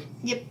 you ready?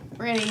 Yep,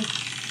 ready.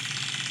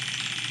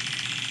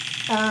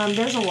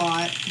 There's a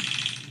lot.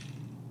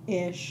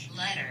 Ish.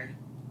 Letter.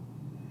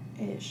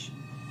 Ish.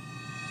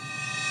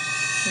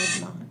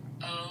 Maybe not.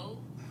 O.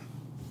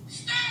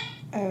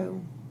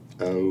 Oh.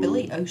 Oh.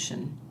 Billy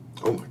Ocean.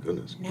 Oh my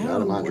goodness. Get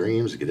out of my No.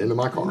 dreams. Get into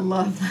my car.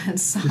 Love that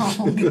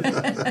song.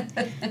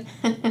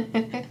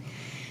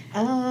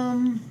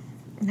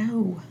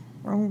 No.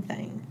 Wrong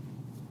thing.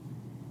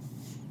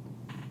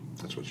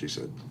 That's what she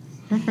said.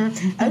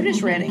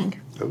 Otis Redding.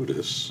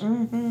 Otis.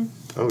 Mm-hmm.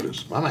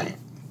 Otis. My man.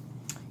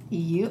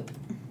 Yep.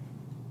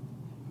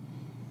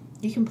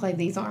 You can play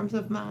These Arms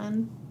of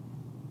Mine.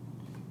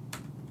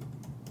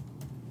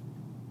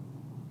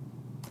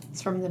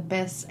 It's from the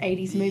best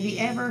 80s movie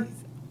ever.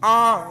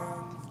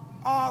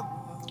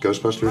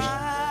 Ghostbusters.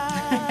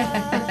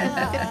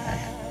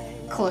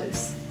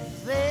 Close.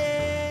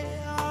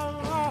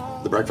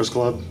 The Breakfast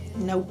Club.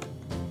 Nope.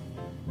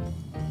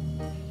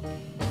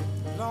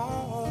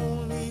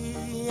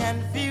 Lonely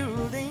and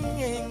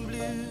feeling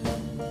blue.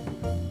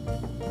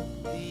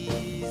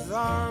 These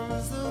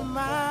arms of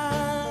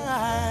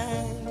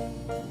mine,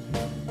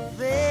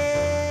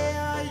 they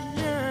are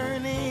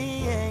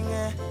yearning,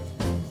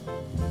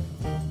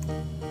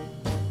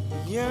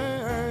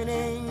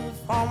 yearning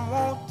for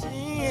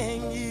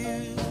wanting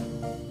you.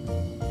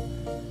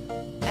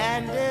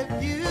 And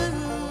if you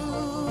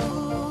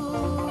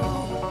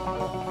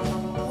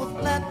would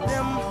let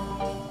them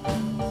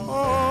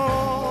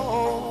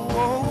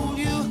hold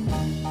you,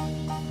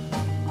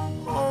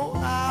 oh,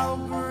 how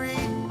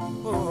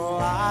grateful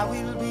I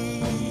will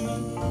be.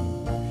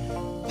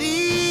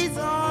 These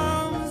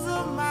arms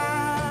of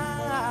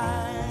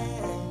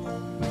mine,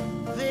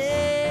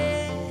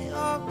 they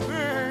are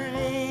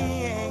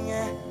burning,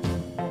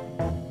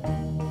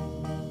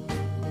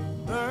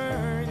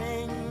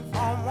 burning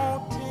from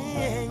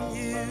wanting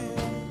you.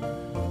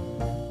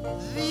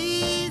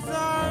 These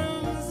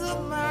arms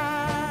of mine,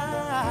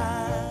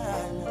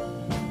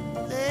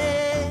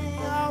 they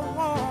are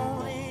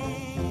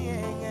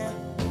wanting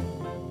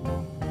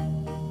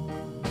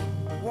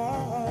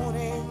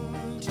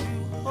to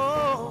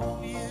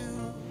hold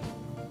you.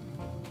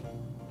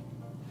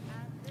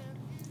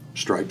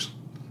 Stripes.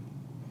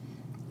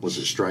 Was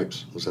it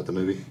Stripes? Was that the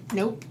movie?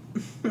 Nope.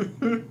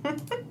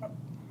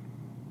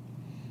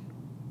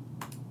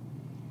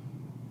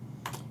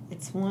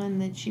 It's one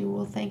that you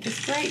will think is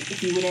great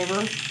if you would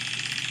ever.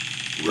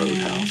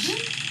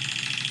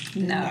 Roadhouse.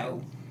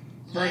 No.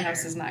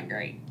 Roadhouse is not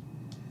great.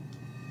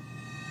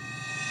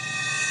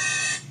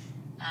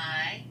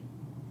 I.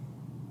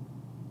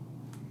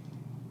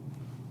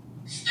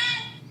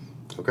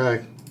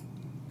 Okay.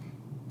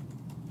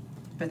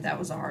 But that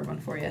was a hard one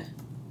for you.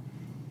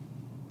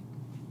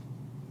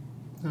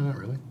 No, not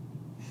really.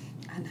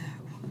 I know.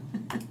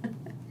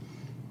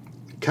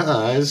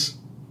 Because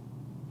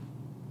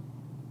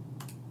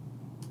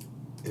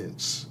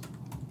it's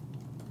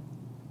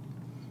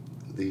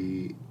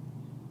the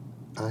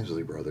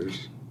Isley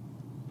Brothers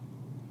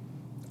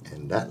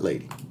and That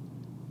Lady.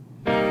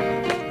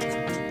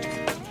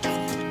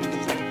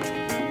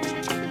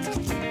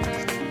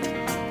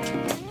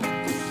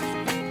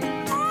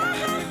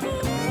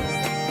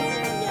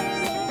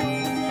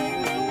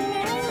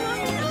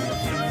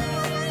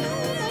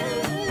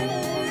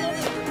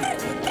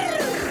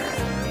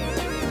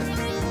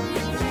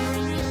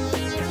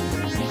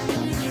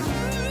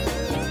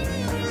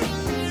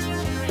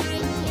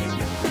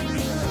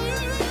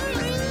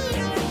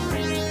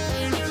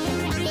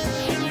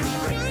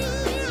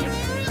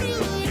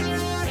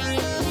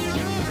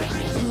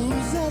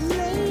 Who's that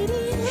lady?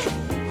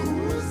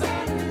 Who's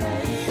that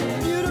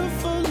lady?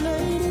 Beautiful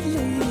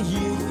lady.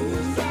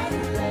 Who's that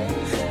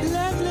lady?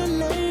 Lovely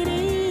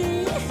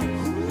lady.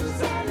 Who's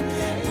that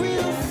lady?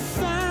 Real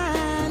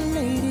fine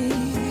lady.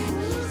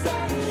 Who's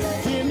that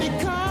lady? Hear me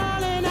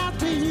calling out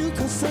to you,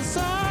 'cause that's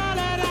all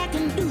that I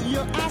can do.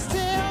 Your eyes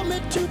tell me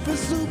to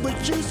pursue,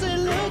 but you say,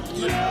 look,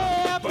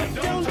 yeah, but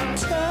don't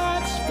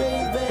touch,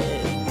 baby.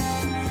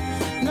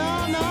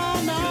 No,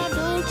 no, no,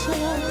 don't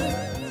touch.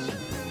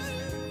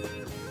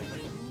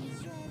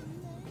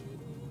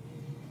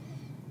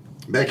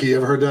 Becky, you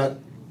ever heard that?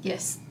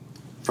 Yes.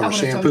 From I a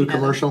would've told shampoo you no.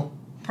 commercial?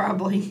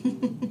 Probably.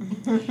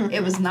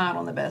 It was not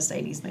on the best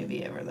 80s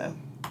movie ever, though.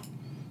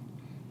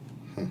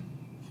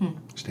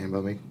 Stand by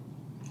me.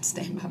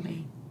 Stand by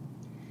me.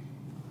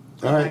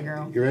 All right,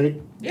 girl. you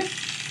ready? Yep.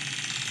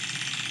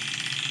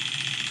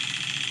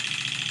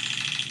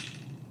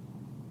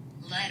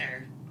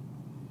 Letter.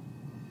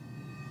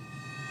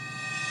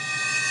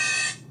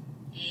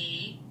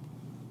 E.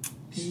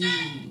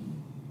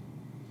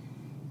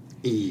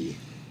 E.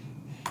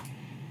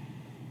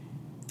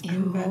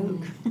 In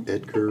Vogue.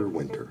 Edgar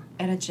Winter.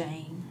 Etta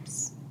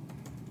James.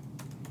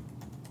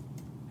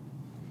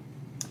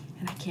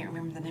 And I can't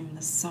remember the name of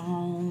the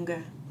song.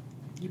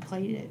 You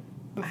played it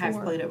before. I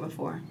have played it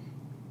before.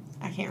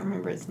 I can't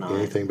remember. It's not.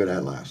 Anything but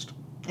At Last.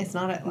 It's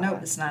not at last.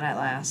 Nope, it's not At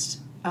Last.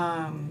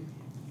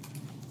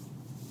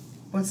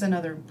 What's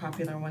another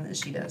popular one that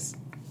she does?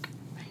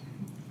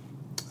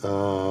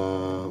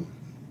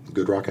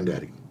 Good Rockin'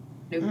 Daddy.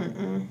 Nope.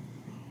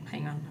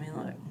 Hang on, let me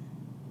look.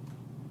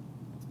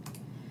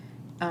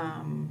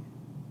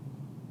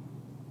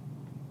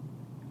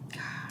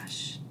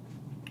 Gosh.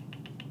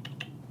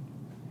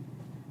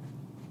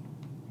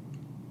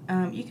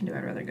 You can do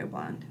I'd Rather Go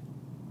Blind.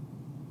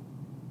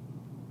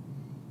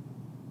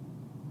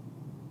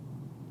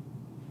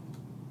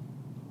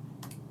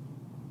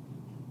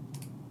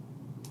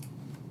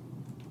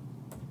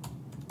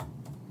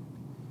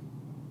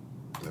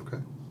 Okay.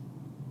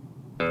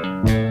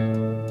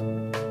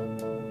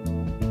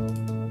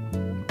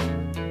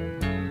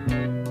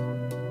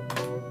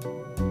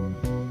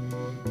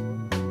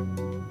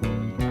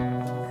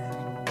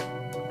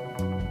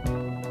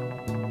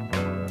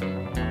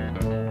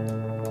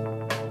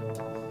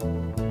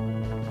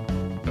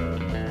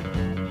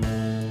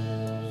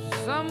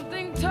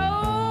 Something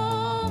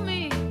told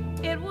me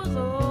it was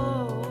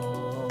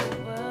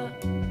over.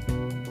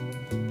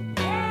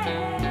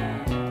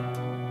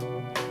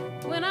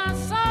 When I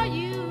saw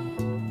you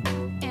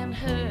and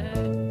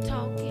her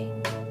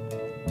talking,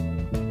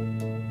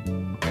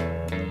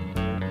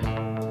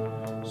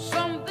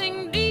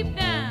 something deep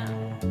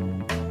down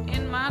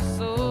in my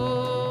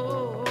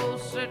soul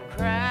said,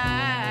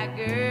 cry,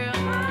 girl.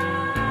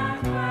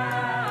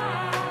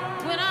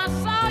 When I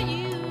saw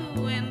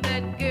you and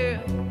that girl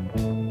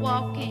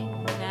walking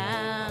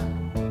down.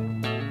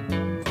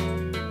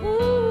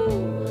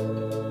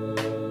 Ooh,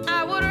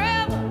 I would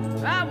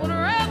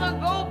rather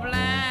go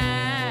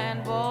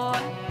blind, boy,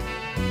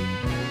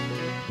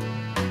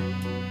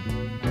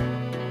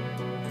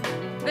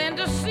 than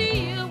to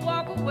see you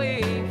walk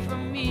away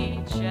from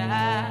me,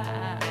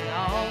 child.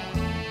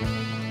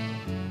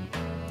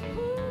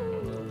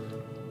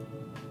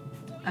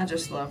 I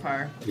just love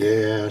her.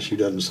 Yeah, she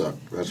doesn't suck.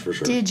 That's for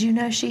sure. Did you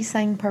know she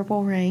sang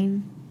Purple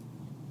Rain?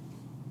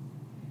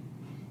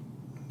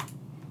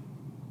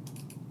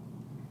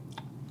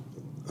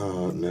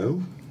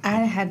 No. I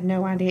had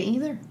no idea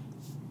either.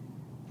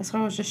 That's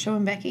what I was just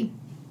showing Becky.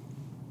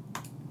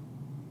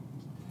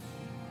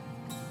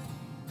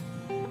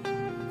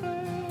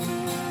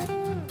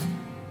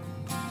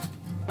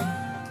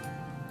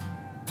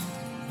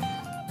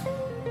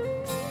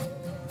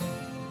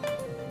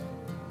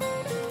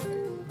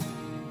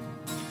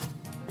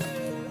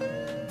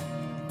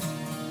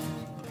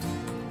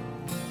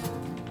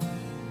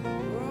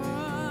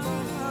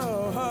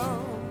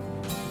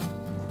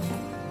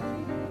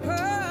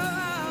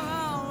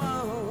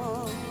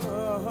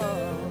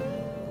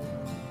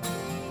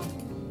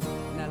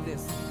 Now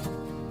listen.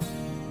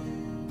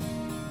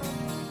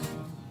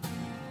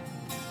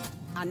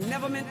 I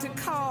never meant to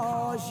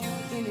cause you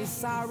any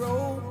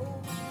sorrow.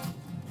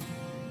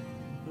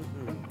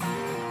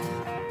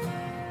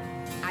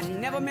 I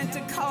never meant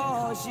to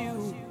cause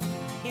you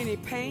any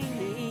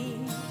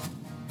pain.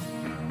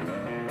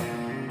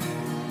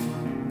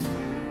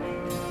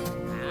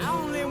 I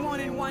only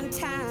wanted one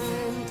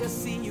time to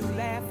see you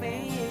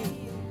laughing.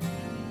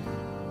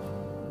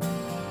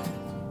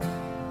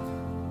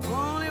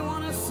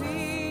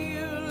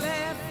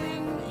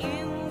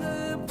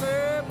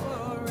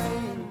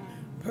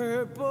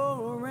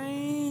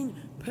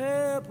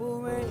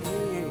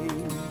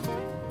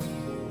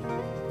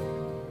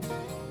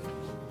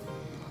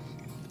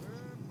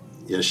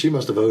 Yeah, she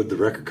must have owed the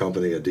record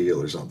company a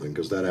deal or something,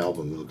 because that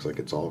album looks like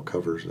it's all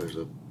covers. There's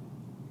a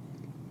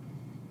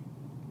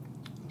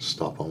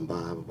Stop On By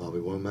by Bobby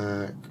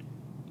Womack.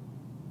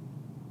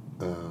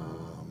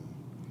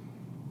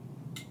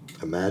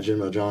 Imagine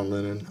by John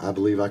Lennon. I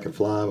Believe I Can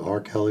Fly by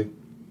R. Kelly.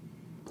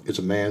 It's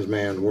a Man's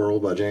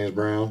World by James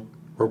Brown.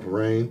 Purple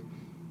Rain.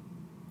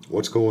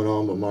 What's Going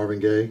On by Marvin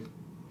Gaye.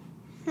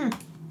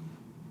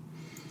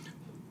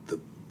 The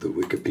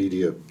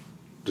Wikipedia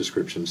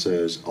description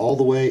says, All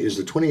the Way is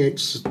the 28th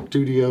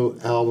studio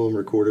album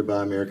recorded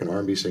by American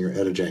R&B singer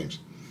Etta James.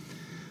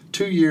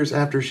 2 years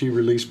after she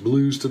released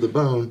Blues to the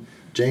Bone,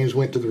 James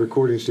went to the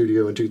recording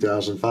studio in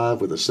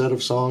 2005 with a set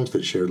of songs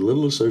that shared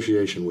little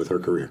association with her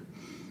career.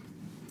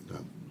 So,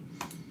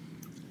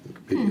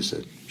 Wikipedia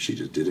said she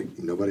just did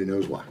it. Nobody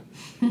knows why.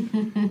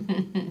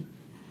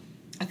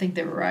 I think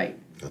they were right.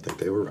 I think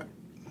they were right.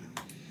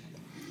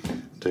 I'll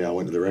tell you, I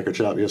went to the record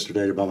shop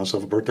yesterday to buy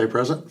myself a birthday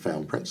present.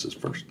 Found Prince's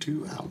first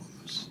 2 albums.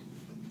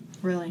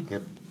 Really?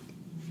 Yep.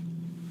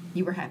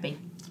 You were happy.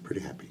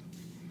 Pretty happy.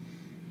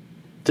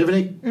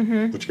 Tiffany,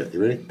 Mm-hmm. what you got?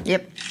 You ready?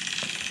 Yep.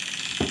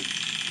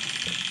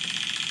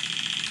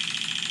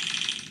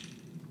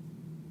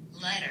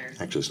 Letter.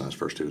 Actually, it's not his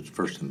first 2. It's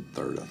first and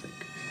third, I think.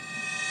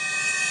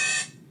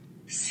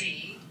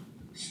 C.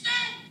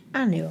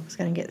 I knew I was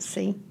going to get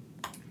C.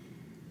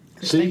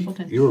 See,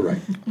 you were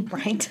right.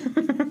 Right.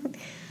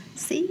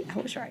 See, I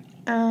was right.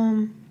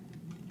 Hold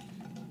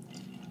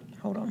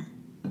on.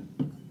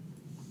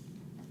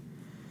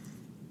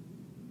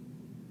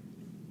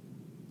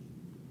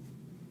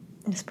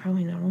 It's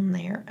probably not on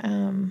there.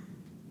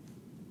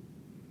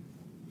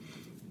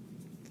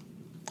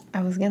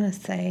 I was gonna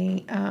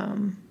say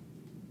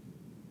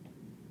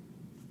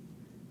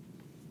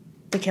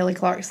the Kelly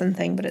Clarkson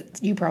thing, but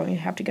you probably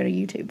have to go to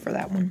YouTube for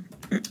that one.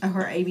 Oh,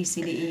 her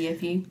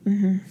ABCDEFU.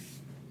 Mm-hmm.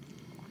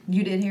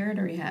 You did hear it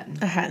or you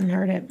hadn't? I hadn't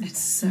heard it. It's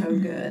so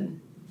good.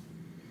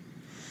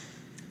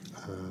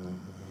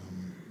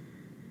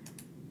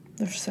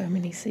 There's so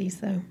many C's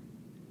though.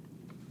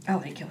 I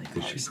like Kelly Did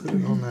Clarkson. she put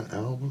it on that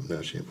album?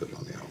 No, she didn't put it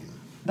on the album.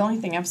 The only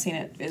thing I've seen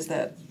it is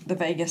the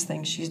Vegas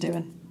thing she's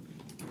doing.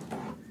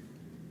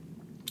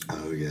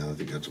 Oh, yeah, I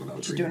think that's what I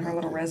was She's reading doing her about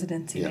little too.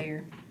 residency Yeah.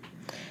 there.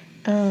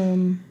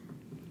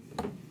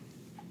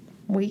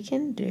 We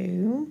can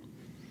do.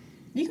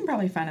 You can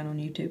probably find it on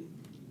YouTube.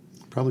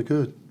 Probably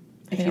could.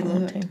 If I you don't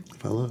look. want to.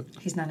 If I look.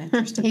 He's not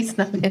interested. He's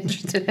not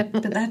interested in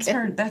But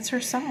that's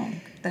her song.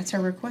 That's her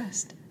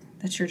request.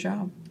 That's your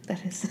job.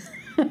 That is.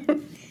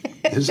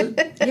 Is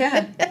it?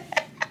 Yeah.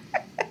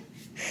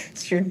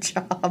 It's your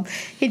job.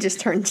 He just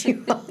turned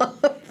you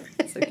off.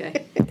 It's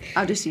okay.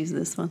 I'll just use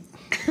this one.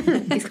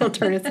 He's gonna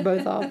turn us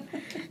both off.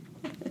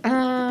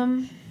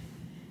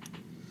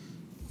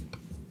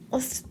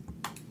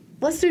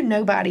 Let's do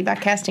Nobody by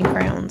Casting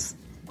Crowns.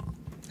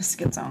 That's a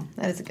good song.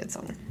 That is a good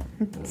song.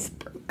 It's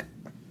broke.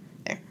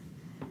 There.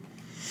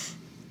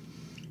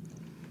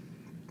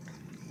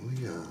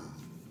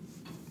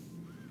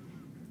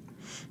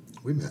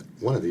 We met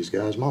one of these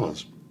guys'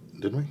 mamas,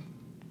 didn't we?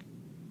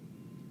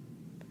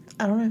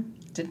 I don't know.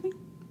 Did we? I think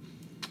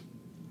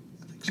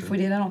so. If we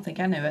did, I don't think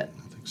I knew it.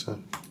 I think so.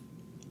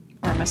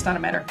 Or I must not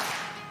have met her.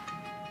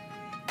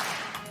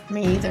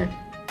 Me either.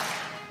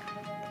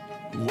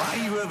 Why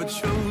you ever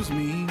chose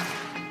me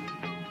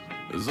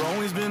has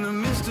always been a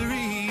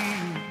mystery.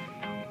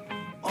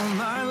 All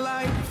my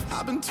life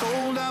I've been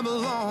told I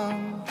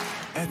belong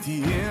at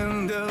the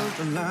end of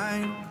the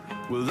line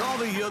with all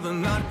the other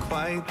not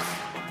quite.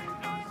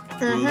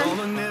 With all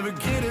the never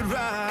get it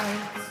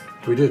right.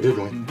 We did,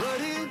 didn't we?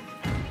 But it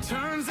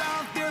turns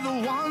out they're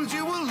the ones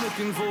you were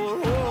looking for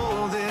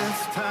all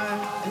this time.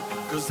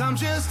 'Cause I'm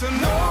just a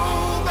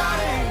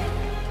nobody,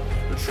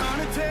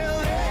 trying to tell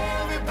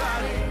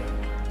everybody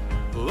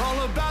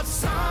all about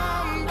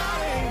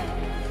somebody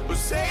who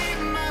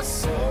saved my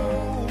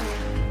soul.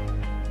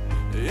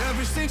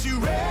 Ever since you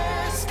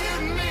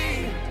rescued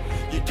me,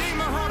 you gave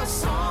my heart a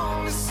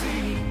song to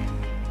sing.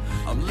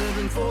 I'm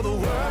living for the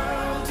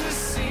world to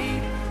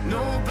see.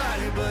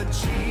 Nobody but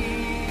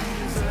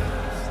Jesus.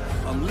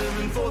 I'm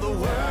living for the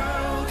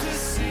world to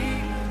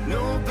see.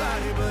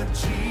 Nobody but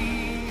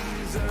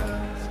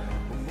Jesus.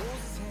 When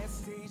Moses had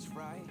stage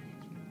fright.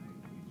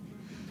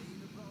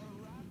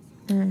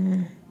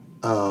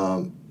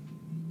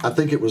 I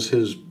think it was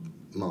his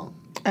mom.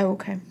 Oh,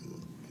 okay.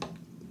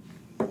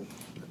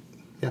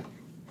 Yeah.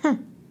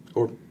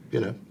 Or,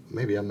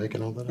 maybe I'm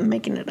making all that I'm up.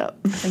 making it up.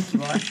 I think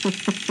you are.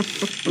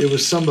 It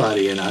was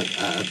somebody, and I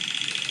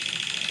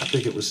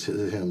think it was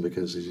him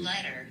because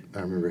Letter. I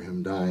remember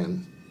him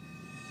dying.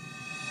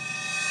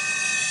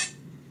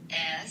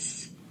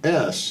 S.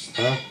 S,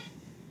 huh?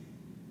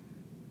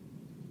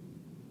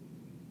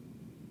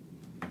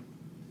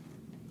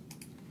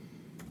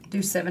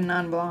 Do 7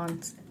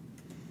 non-blondes.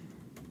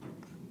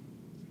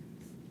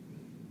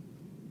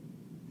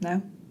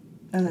 No?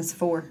 No, that's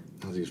 4.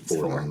 I think it's It's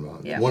 4 4.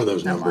 non-blonde. Yeah. One of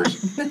those Never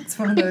numbers. mind. It's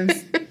one of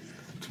those.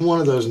 It's one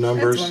of those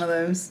numbers. That's one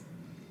of those.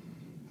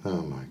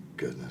 Oh my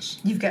goodness.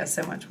 You've got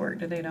so much work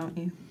to do, don't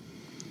you?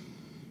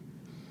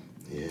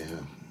 Yeah.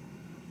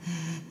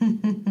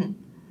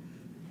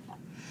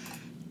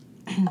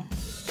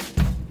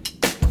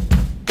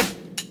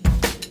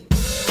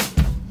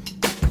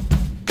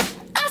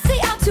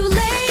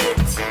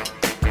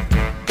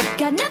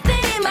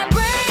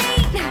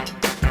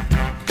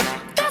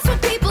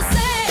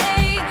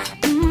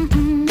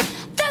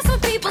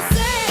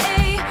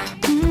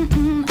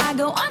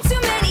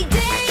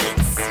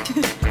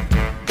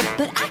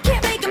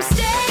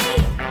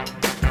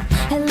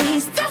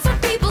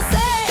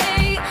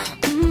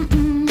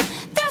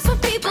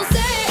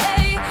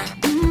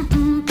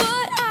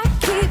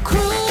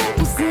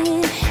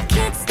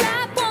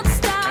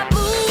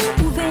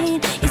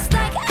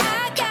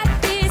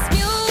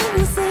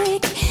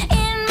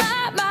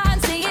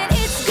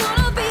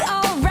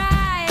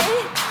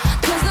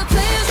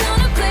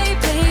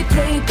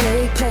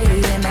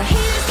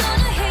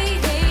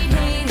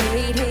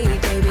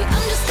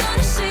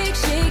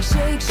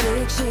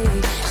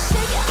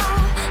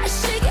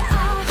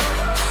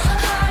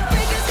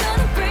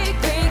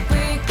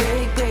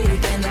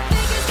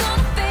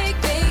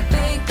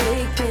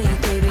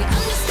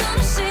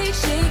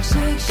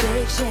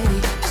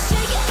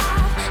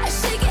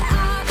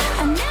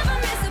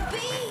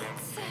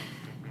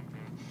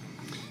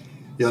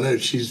 Y'all know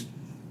she's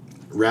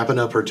wrapping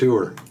up her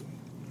tour.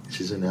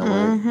 She's in LA.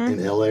 Mm-hmm.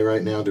 In LA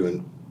right now,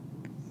 doing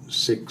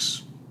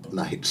 6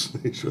 nights.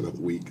 She's doing a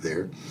week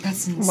there.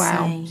 That's insane.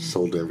 Wow.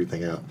 Sold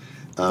everything out.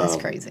 That's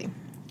crazy.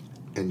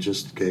 And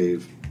just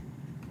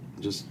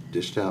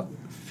dished out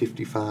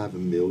 $55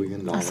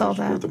 million I saw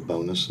that. worth of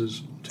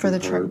bonuses to For the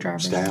her truck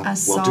drivers. staff. I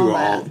saw to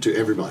that. to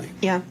everybody.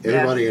 Yeah.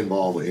 Everybody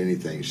involved with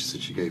anything. She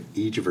said she gave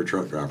each of her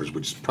truck drivers,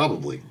 which is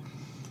probably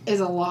Is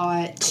a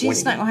lot.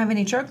 She's not going to have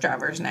any truck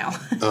drivers now.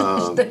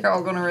 They're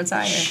all going to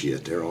retire.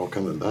 shit. They're all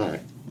coming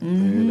back.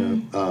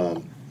 Mm-hmm.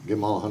 And give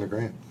them all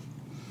 $100,000.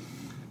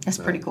 That's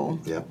pretty cool.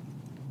 Yep.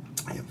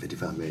 Yeah,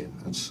 $55 million.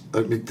 I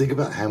mean, think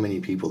about how many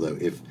people though.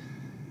 If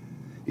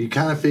you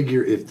kind of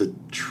figure if the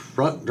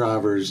truck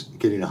drivers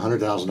getting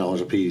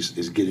 $100,000 a piece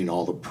is getting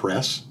all the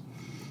press,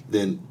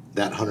 then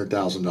that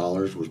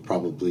 $100,000 was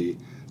probably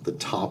the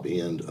top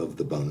end of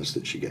the bonus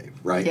that she gave,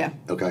 right? Yeah.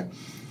 Okay.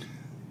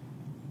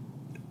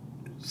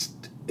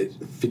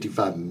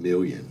 $55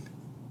 million.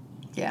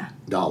 Yeah.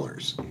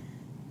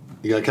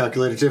 You got a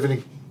calculator,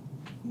 Tiffany?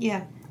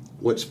 Yeah.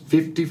 What's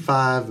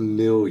 55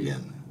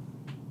 million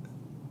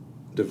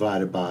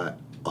divided by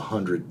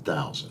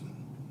 100,000?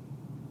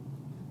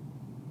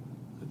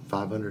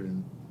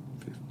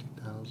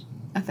 550,000?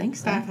 I think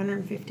so.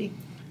 550.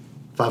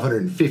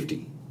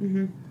 550.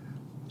 Mm-hmm.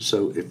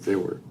 So if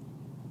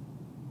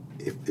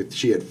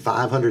she had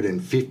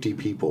 550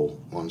 people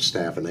on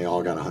staff and they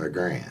all got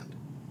 $100,000,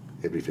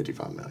 it'd be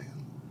 55 million.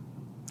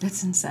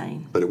 That's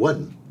insane. But it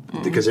wasn't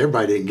because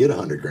everybody didn't get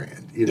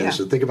 $100,000. You know, Yeah.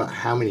 so think about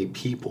how many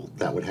people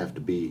that would have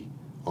to be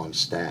on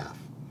staff.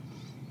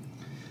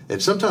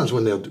 And sometimes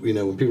when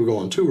when people go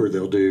on tour,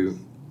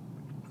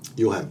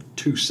 you'll have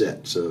 2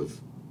 sets of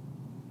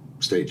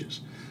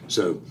stages.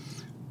 So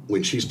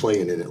when she's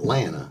playing in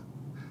Atlanta,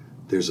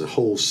 there's a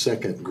whole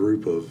second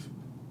group of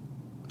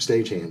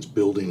stagehands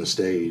building a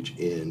stage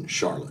in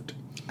Charlotte.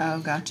 Oh,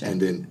 gotcha.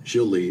 And then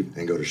she'll leave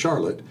and go to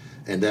Charlotte,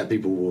 and that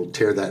people will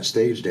tear that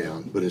stage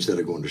down. But instead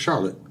of going to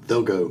Charlotte,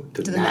 they'll go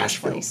to the next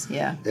Nashville. place,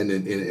 yeah. And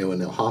then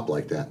and they'll hop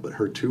like that. But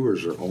her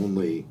tours are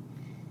only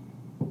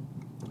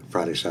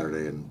Friday,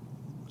 Saturday, and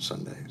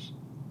Sundays.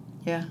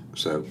 Yeah.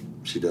 So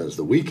she does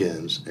the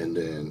weekends, and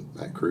then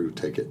that crew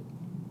tear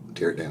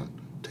it down,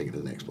 take it to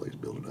the next place,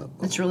 build it up.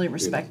 It's really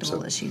respectable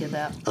that she did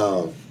that.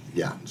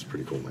 Yeah, it's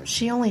pretty cool, man.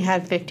 She only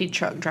had 50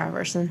 truck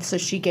drivers, and so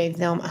she gave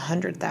them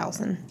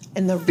 100,000,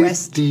 and the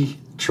rest, 50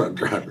 truck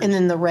drivers. and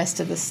then the rest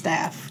of the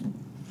staff.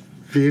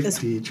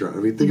 50 trucks. I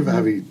mean, think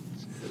about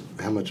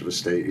how much of a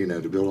stage,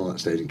 to build on that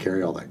stage and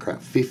carry all that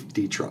crap.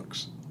 50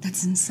 trucks.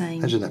 That's insane.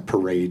 Imagine that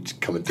parade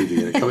coming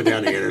coming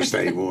down the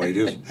interstate, boy.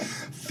 Just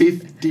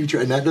 50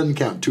 trucks. And that doesn't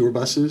count tour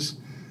buses.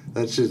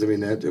 That's just,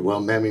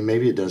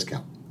 maybe it does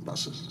count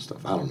buses and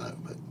stuff. I don't know,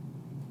 but.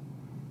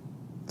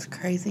 It's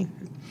crazy.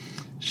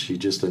 She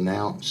just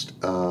announced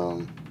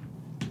 3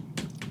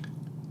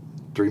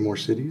 more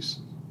cities.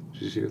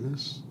 Did you hear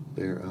this?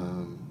 They're,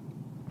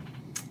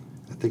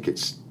 I think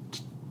it's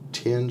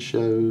 10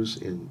 shows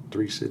in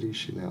 3 cities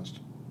she announced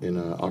in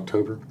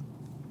October.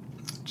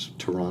 It's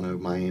Toronto,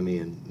 Miami,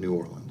 and New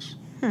Orleans.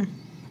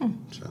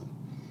 So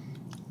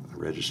I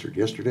registered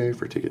yesterday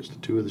for tickets to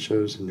 2 of the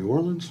shows in New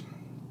Orleans.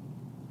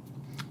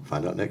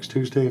 Find out next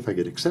Tuesday if I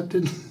get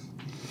accepted.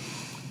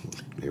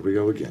 Here we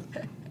go again.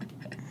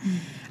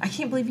 I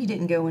can't believe you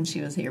didn't go when she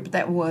was here, but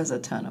that was a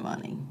ton of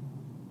money.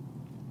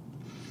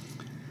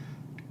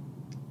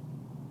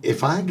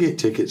 If I get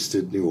tickets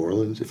to New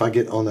Orleans, if I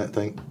get on that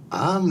thing,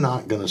 I'm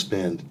not going to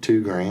spend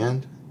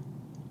 $2,000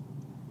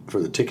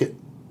 for the ticket,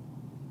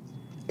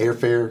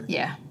 airfare,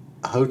 Yeah.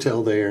 a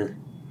hotel there,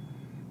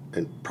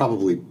 and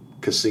probably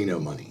casino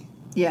money.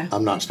 Yeah.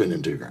 I'm not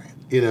spending $2,000.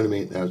 You know what I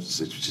mean? It's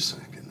just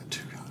like getting the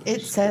 $2,000.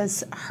 It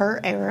says her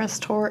Eras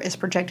tour is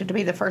projected to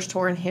be the first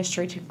tour in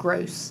history to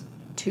gross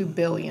 $2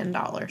 billion.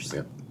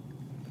 Yep.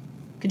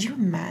 Could you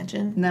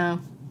imagine? No,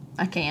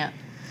 I can't.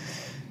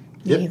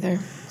 Yep. Neither.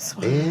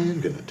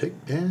 And gonna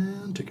take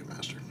down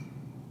Ticketmaster.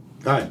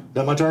 All right,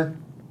 that my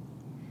turn?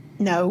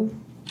 No.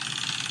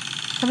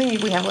 How many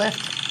do we have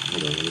left?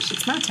 Hold on, let me see.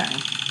 It's my turn.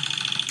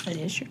 It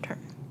is your turn.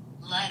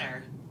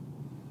 Letter.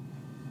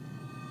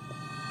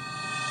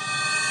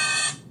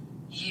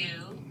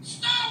 You.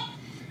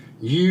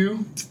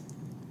 You.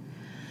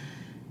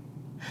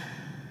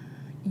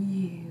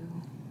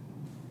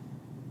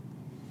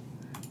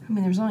 I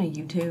mean, there's only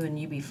U2 and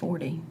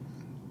UB40.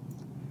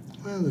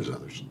 Well, there's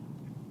others.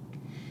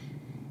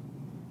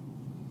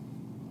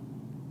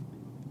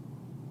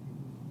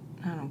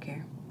 I don't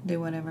care. Do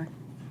whatever.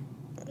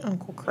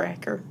 Uncle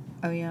Cracker.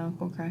 Oh, yeah,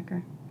 Uncle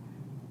Cracker.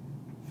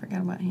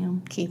 Forgot about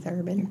him. Keith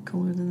Urban. You're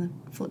cooler than the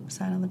flip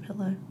side of the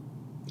pillow.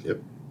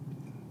 Yep.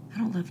 I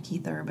don't love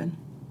Keith Urban.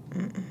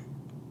 Mm-mm.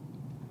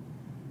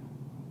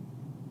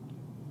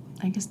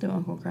 I guess do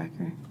Uncle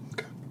Cracker.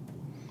 Okay.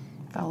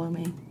 Follow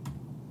me.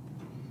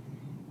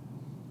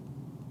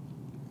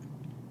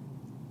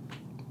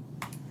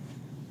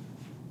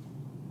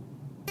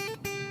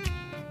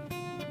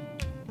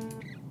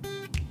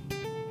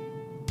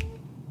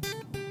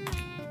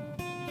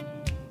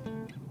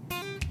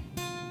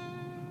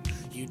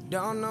 You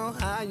don't know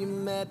how you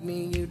met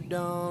me, you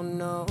don't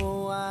know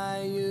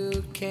why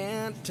you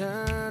can't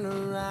turn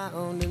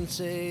around and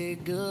say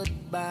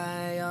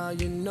goodbye. All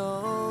you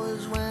know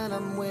is when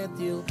I'm with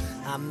you,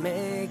 I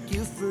make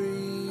you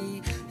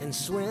free and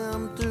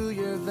swim through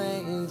your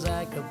veins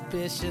like a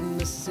fish in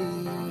the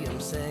sea. I'm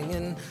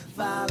singing,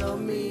 follow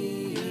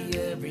me,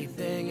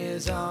 everything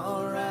is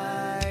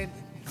alright.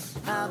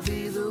 I'll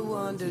be the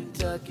one to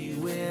tuck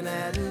you in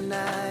at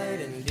night.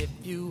 And if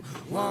you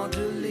want to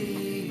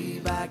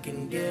leave, I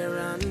can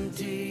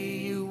guarantee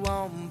you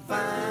won't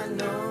find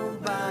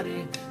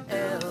nobody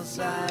else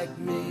like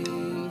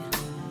me.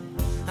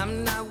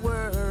 I'm not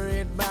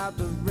worried about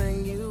the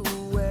ring you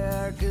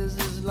wear, 'cause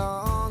as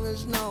long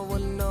as no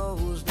one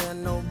knows,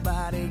 then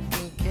nobody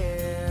can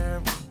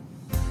care.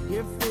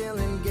 You're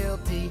feeling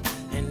guilty,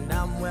 and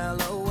I'm well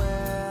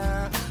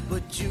aware,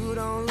 but you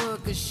don't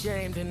look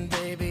ashamed, and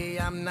baby,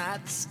 I'm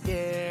not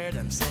scared.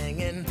 I'm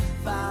singing,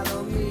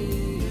 follow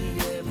me,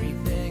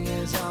 everything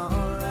is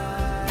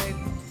alright.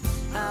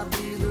 I'll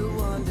be the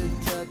one to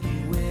tuck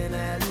you in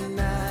at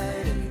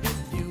night. And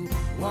if you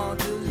want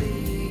to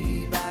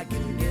leave, I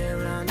can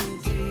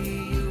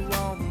guarantee you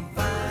won't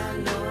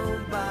find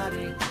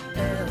nobody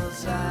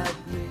else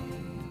like me.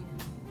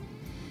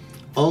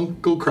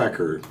 Uncle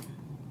Cracker.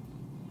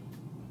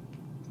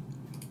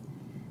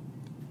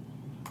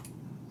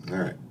 All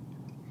right.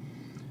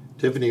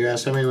 Tiffany, you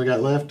asked how many we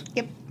got left?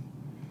 Yep.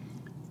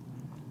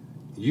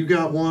 You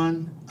got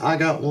one. I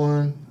got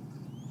one.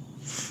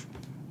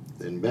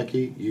 Then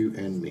Becky, you,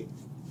 and me.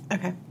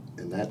 Okay.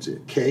 And that's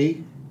it.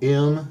 KMNGZ.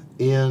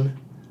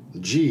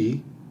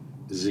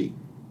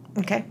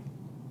 Okay.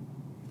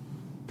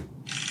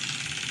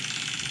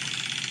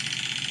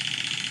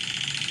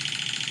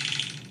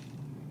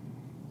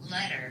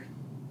 Letter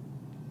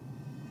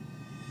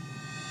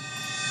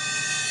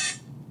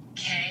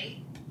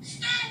K.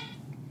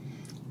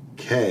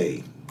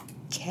 K.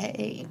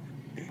 K.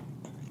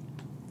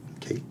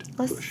 Kate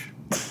Let's- Bush.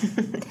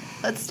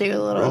 Let's do a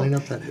little Running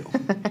up that hill.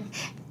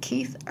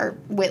 Keith or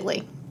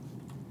Whitley.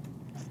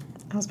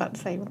 I was about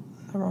to say the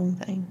wrong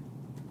thing.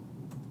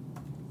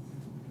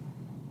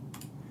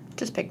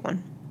 Just pick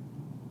one.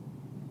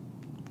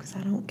 Because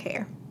I don't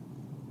care.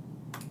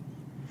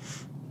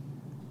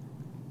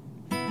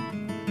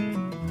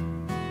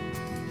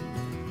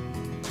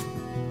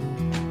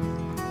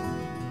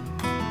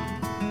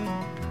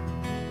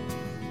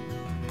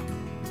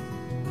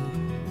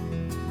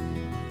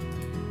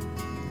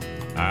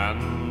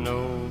 I'm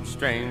no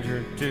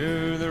stranger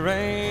to the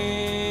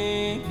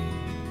rain.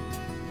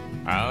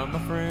 I'm a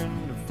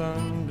friend of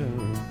thunder.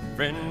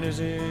 Friend, is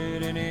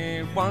it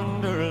any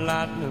wonder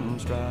lightning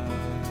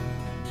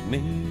strikes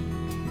me?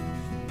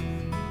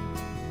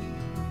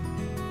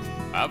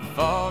 I've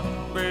fought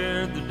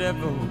with the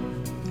devil,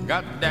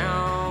 got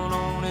down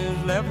on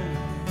his level,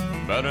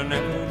 but I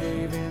never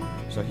gave in,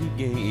 so he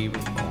gave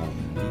it on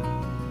me.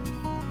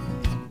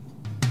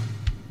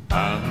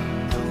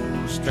 I'm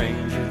no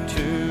stranger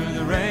to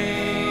the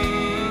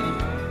rain.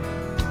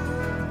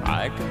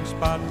 I can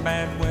spot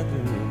bad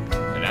weather,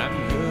 and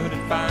I'm good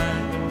at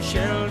finding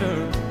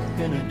shelter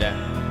in a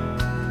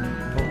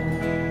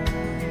downpour.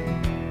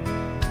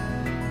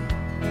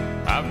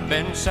 I've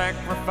been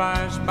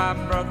sacrificed by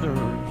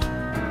brothers,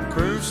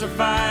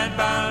 crucified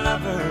by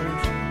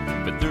lovers,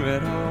 but through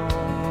it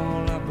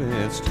all I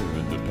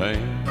withstood the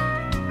pain.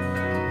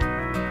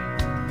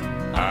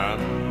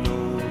 I'm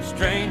no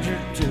stranger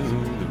to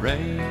the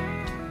rain.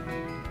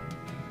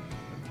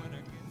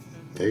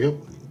 There you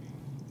go.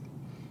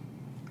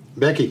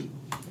 Becky.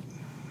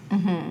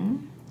 Mm-hmm.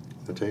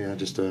 I tell you, I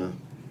just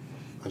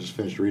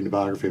finished reading a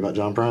biography about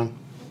John Prine.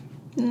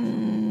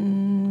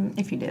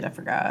 If you did, I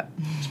forgot.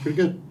 It's pretty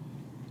good.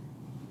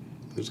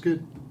 It was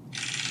good.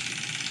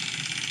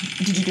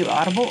 Did you do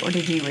Audible or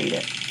did you read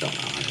it? No, I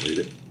can't read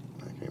it.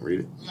 I can't read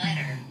it.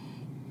 Letter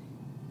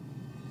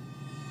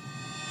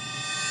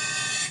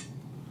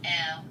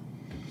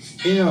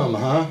M,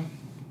 huh?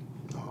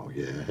 Oh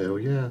yeah, hell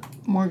yeah.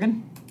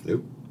 Morgan?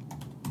 Nope.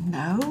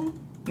 No?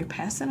 You're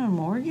passing on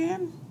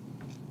Morgan?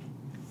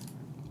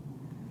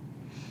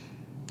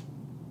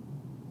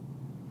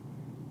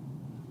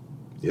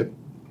 Yep.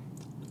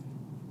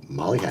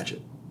 Molly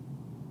Hatchet.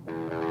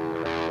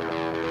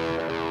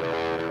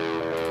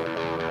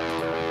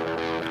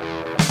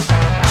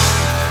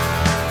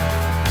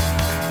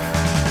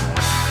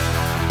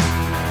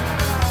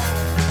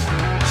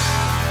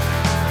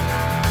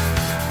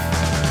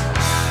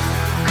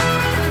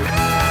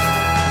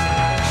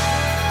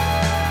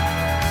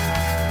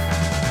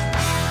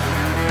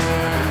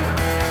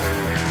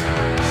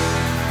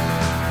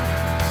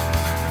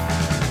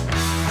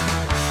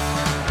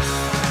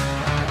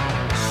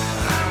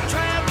 I'm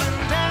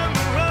traveling down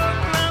the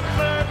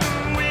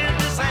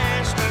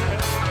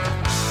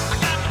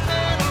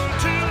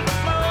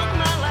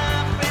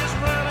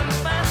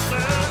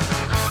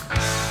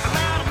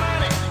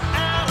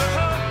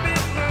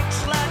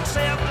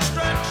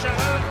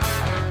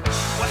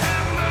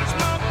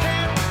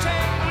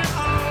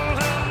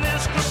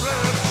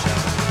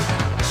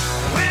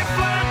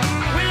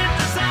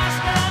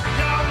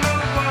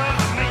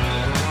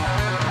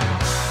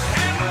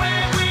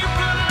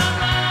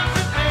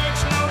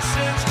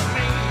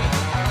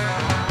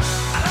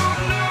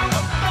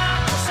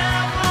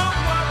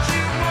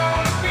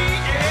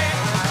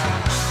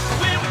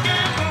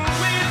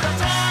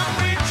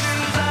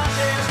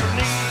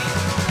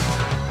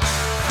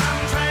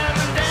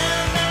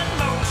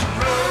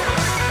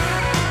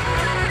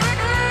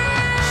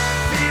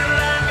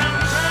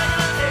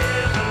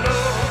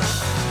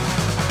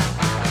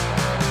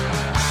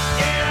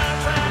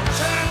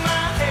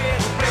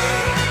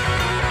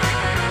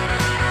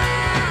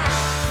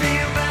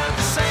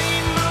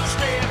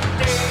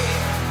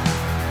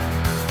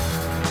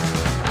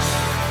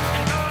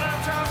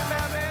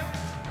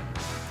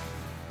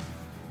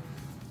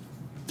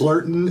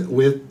Flirting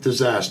with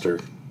Disaster.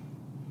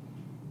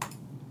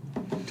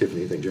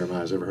 Tiffany, you think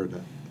Jeremiah's ever heard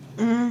that?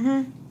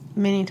 Mm-hmm.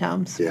 Many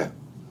times. Yeah.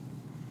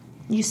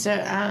 Used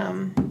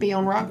to be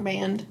on Rock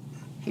Band.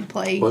 He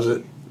played. Was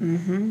it?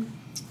 Mm-hmm.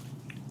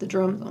 The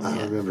drums on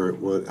I it. remember it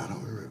was, I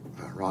don't remember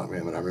Rock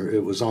Band, but I remember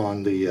it was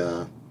on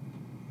the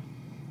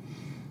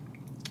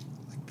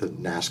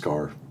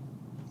NASCAR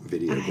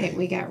video I hate game.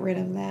 we got rid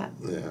of that.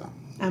 Yeah.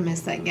 I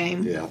missed that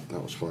game. Yeah,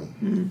 that was fun.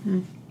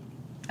 Mm-hmm.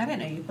 I didn't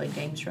know you played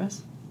games,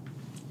 Russ.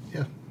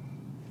 Yeah.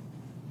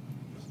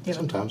 Yeah.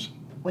 Sometimes.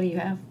 What do you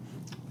have?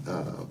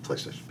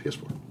 PlayStation,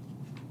 PS4.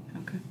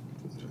 Okay.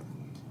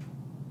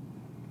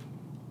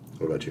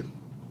 What about you?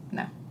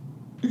 No.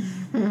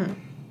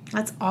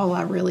 That's all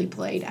I really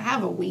played. I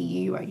have a Wii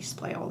U I used to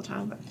play all the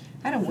time. But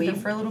I had a Wii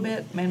for a little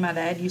bit. Me and my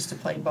dad used to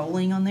play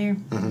bowling on there.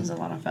 Mm-hmm. It was a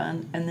lot of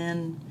fun. And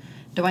then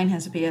Dwayne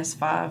has a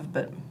PS5,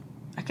 but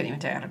I couldn't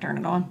even tell you how to turn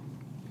it on.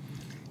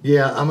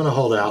 Yeah, I'm going to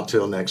hold out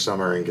till next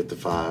summer and get the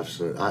 5.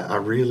 So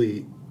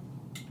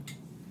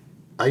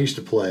I used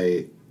to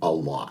play a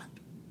lot,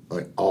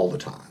 like all the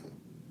time.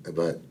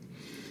 But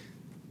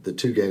the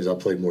 2 games I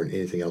played more than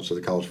anything else are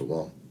the college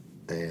football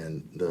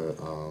and the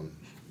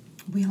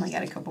We only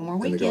got a couple more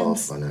and the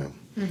weekends. golf. I know.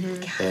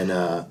 Mm-hmm. And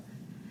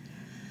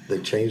they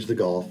changed the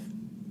golf,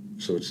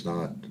 so it's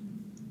not.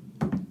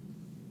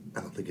 I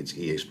don't think it's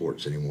EA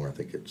Sports anymore. I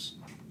think it's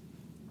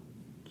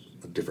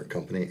a different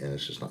company, and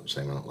it's just not the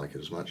same. I don't like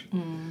it as much.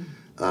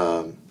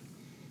 But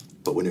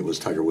when it was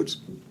Tiger Woods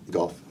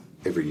golf,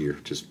 every year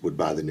just would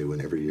buy the new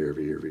one every year.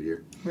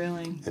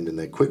 Really? And then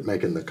they quit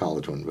making the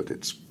college one, but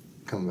it's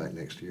coming back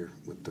next year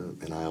with the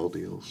NIL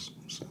deals.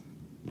 So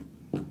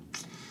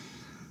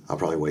I'll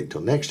probably wait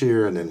until next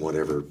year, and then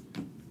whatever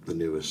the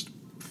newest,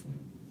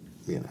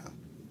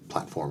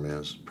 platform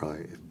is,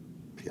 probably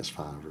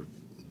PS5 or.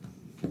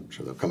 I'm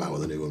sure they'll come out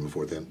with a new one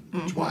before then,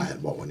 which is why I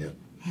hadn't bought one yet.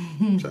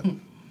 So,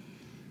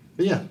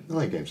 but yeah, I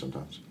like games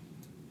sometimes.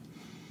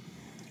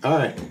 All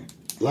right,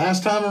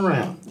 last time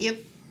around. Yep.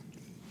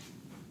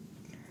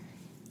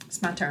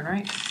 It's my turn,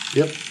 right?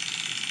 Yep.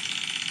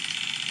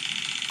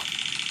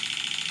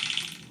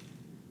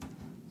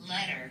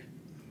 Letter.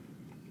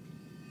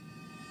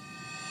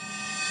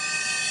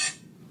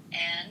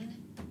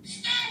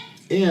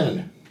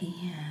 N.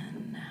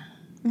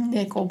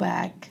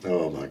 Nickelback.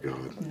 Oh my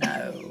God.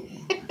 No.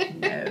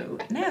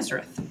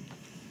 Nazareth.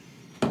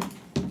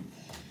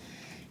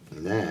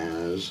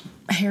 Naz.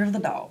 Hair of the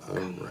dog.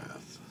 Wrath.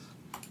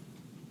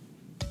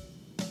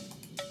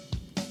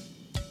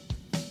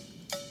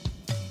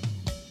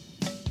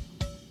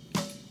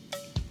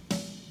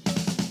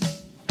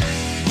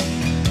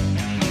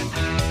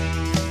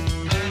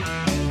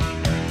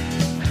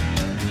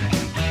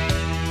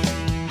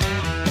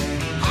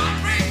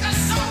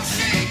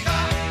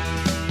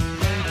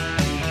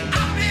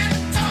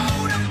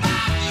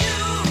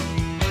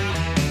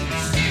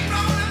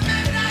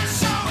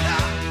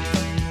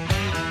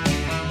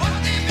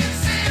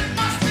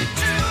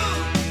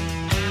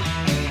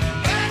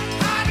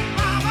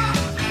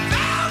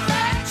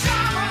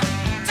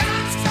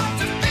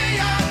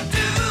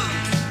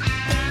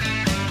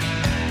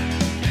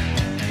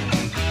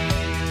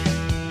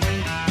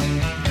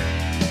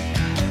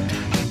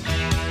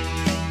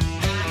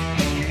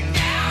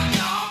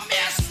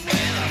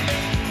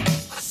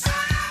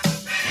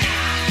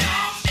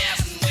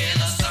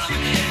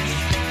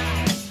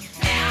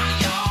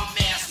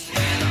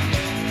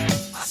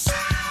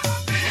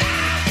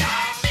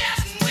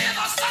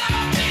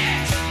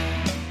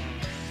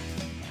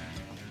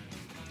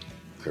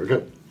 There we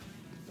go.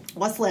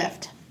 What's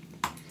left?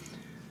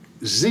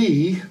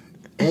 Z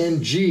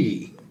and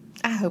G.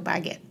 I hope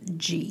I get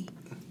G.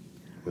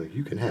 Well,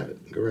 you can have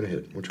it. Go right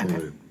ahead. Which one do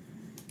you?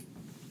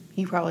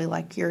 You probably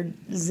like your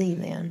Z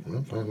then.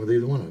 Well, fine with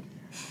either one of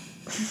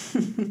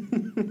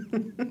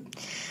them.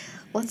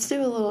 Let's do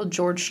a little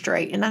George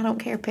Strait, and I don't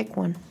care. Pick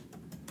one.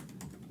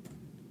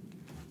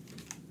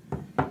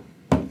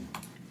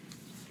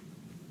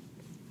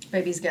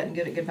 Baby's Gotten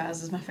Good at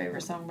Goodbyes is my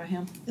favorite song by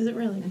him. Is it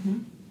really? Mm-hmm.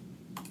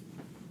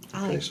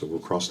 Okay, so we'll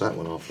cross that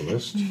one off the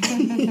list.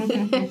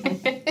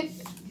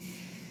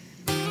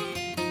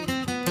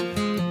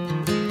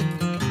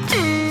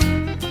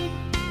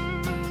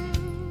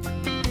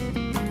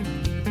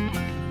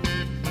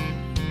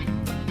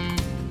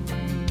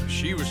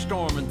 She was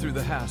storming through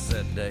the house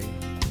that day,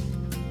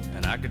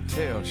 and I could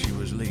tell she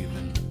was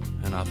leaving.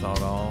 And I thought,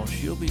 oh,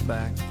 she'll be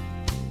back.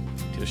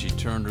 Till she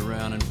turned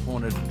around and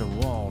pointed at the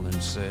wall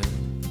and said,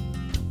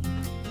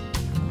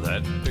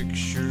 that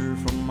picture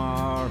from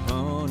our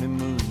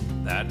honeymoon,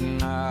 that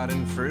night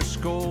in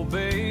Frisco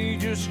Bay,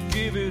 just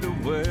give it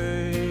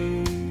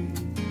away.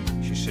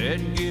 She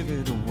said, give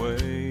it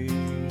away.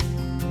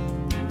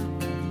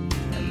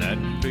 And that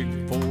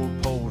big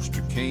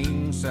four-poster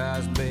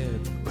king-size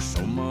bed where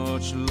so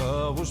much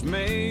love was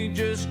made,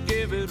 just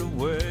give it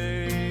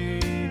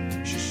away.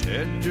 She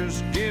said,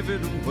 just give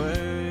it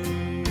away.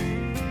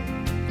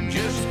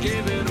 Just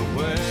give it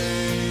away.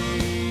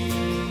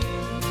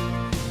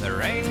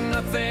 There ain't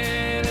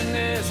nothing in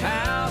this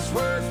house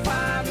worth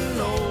fighting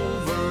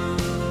over.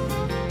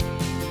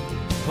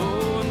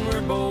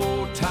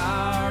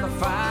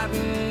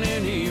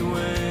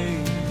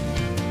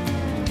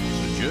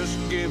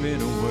 give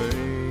it away.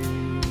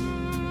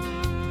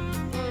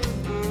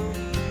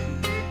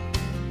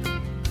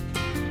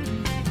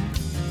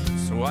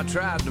 So I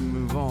tried to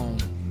move on,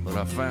 but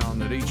I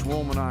found that each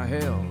woman I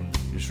held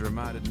just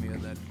reminded me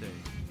of that day.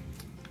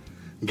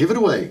 Give It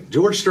Away,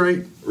 George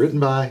Strait, written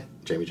by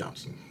Jamie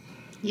Johnson.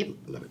 Yep.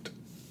 Love it.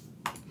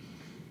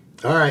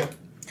 All right.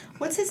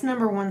 What's his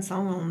number one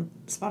song on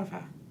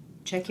Spotify?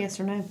 Check Yes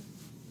or No.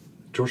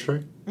 George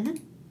Strait? Mm-hmm.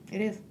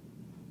 It is.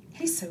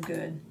 He's so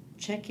good.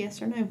 Check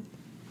Yes or No.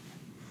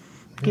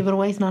 Give It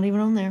Away's not even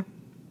on there.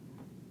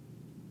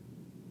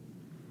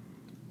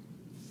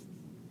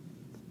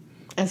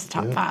 It's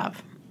top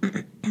 5.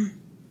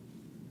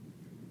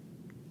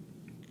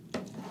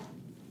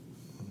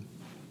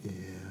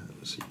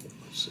 Let's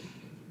see.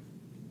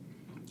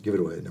 Give It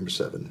Away, number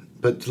 7.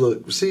 But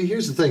look, see,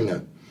 here's the thing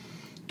though.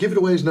 Give It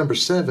Away is number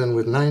 7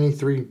 with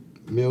 93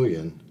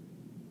 million.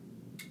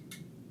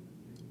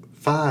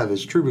 5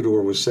 is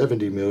Troubadour with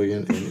 70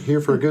 million, and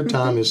Here for a Good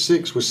Time is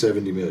 6 with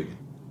 70 million.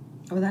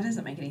 Oh, that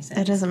doesn't make any sense.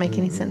 That doesn't make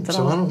any sense at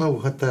So all. I don't know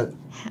what that.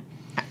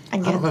 I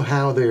don't know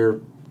how they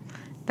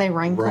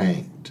rank them.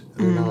 ranked.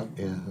 They're not.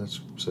 Yeah,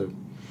 that's so. I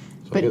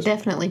But guess-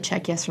 definitely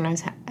Check Yes or No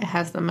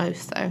has the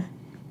most though.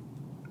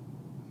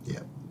 Yeah.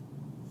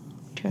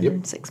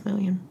 206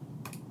 million.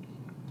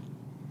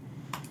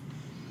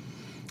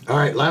 All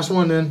right, last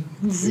one then.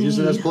 Z. Use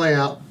it as play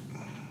out.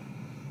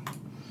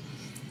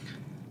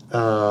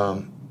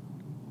 I'm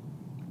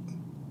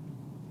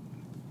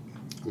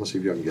gonna see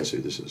if you can guess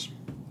who this is.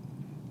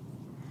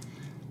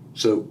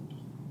 So,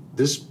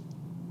 this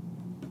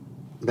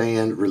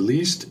band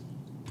released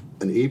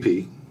an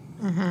EP,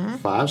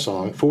 5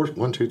 songs,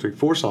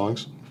 4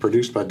 songs,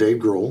 produced by Dave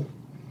Grohl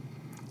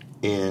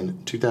in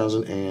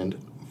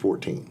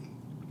 2014.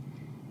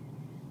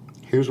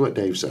 Here's what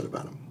Dave said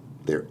about them.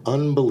 They're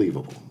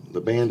unbelievable.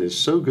 The band is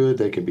so good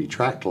they can be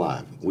tracked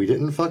live. We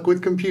didn't fuck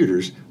with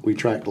computers, we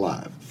tracked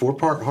live.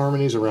 4-part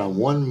harmonies around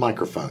 1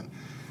 microphone.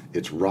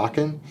 It's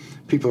rockin'.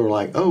 People are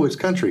like, oh, it's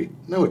country.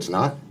 No, it's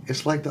not.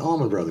 It's like the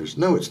Allman Brothers.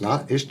 No, it's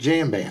not. It's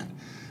jam band.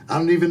 I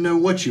don't even know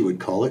what you would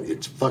call it.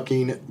 It's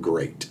fucking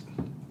great.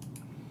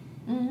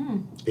 Mm-hmm.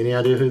 Any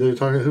idea who they're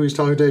talking? Who he's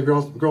talking? Dave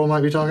Grohl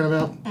might be talking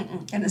about?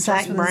 And it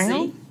Zach starts with a Brown?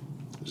 Z?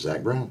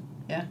 Zach Brown.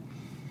 Yeah.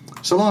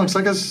 So long,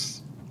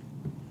 suckers.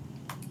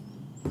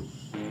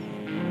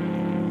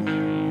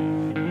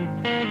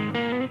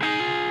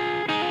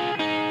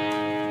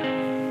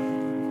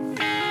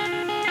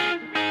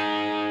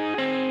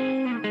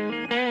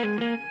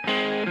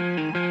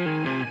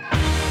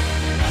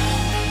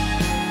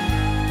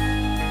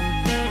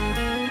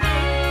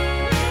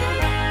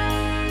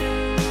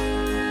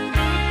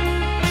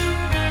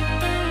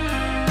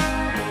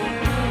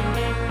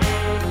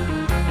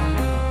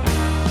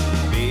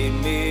 Made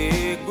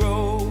me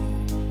grow,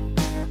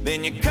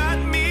 then you cut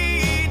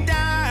me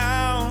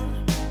down.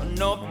 A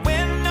north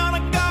wind on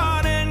a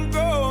garden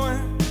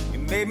growing. You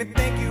made me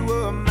think you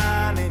were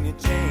mine, and you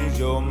changed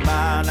your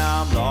mind.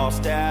 I'm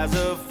lost as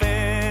a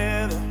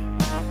feather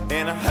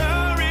in a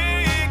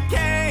hurricane.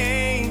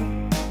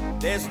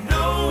 There's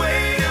no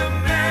way to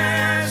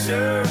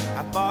measure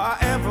how far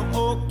I am from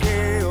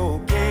okay,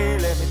 okay.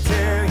 Let me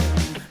tell you,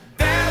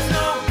 there's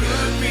no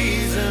good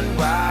reason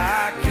why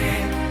I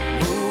can't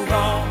move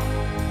on.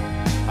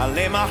 I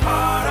lay my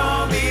heart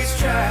on these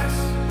tracks,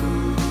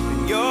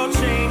 and your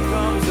chain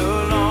comes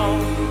along,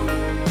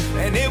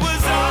 and it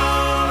was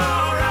all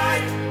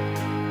alright.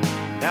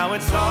 Now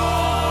it's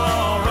all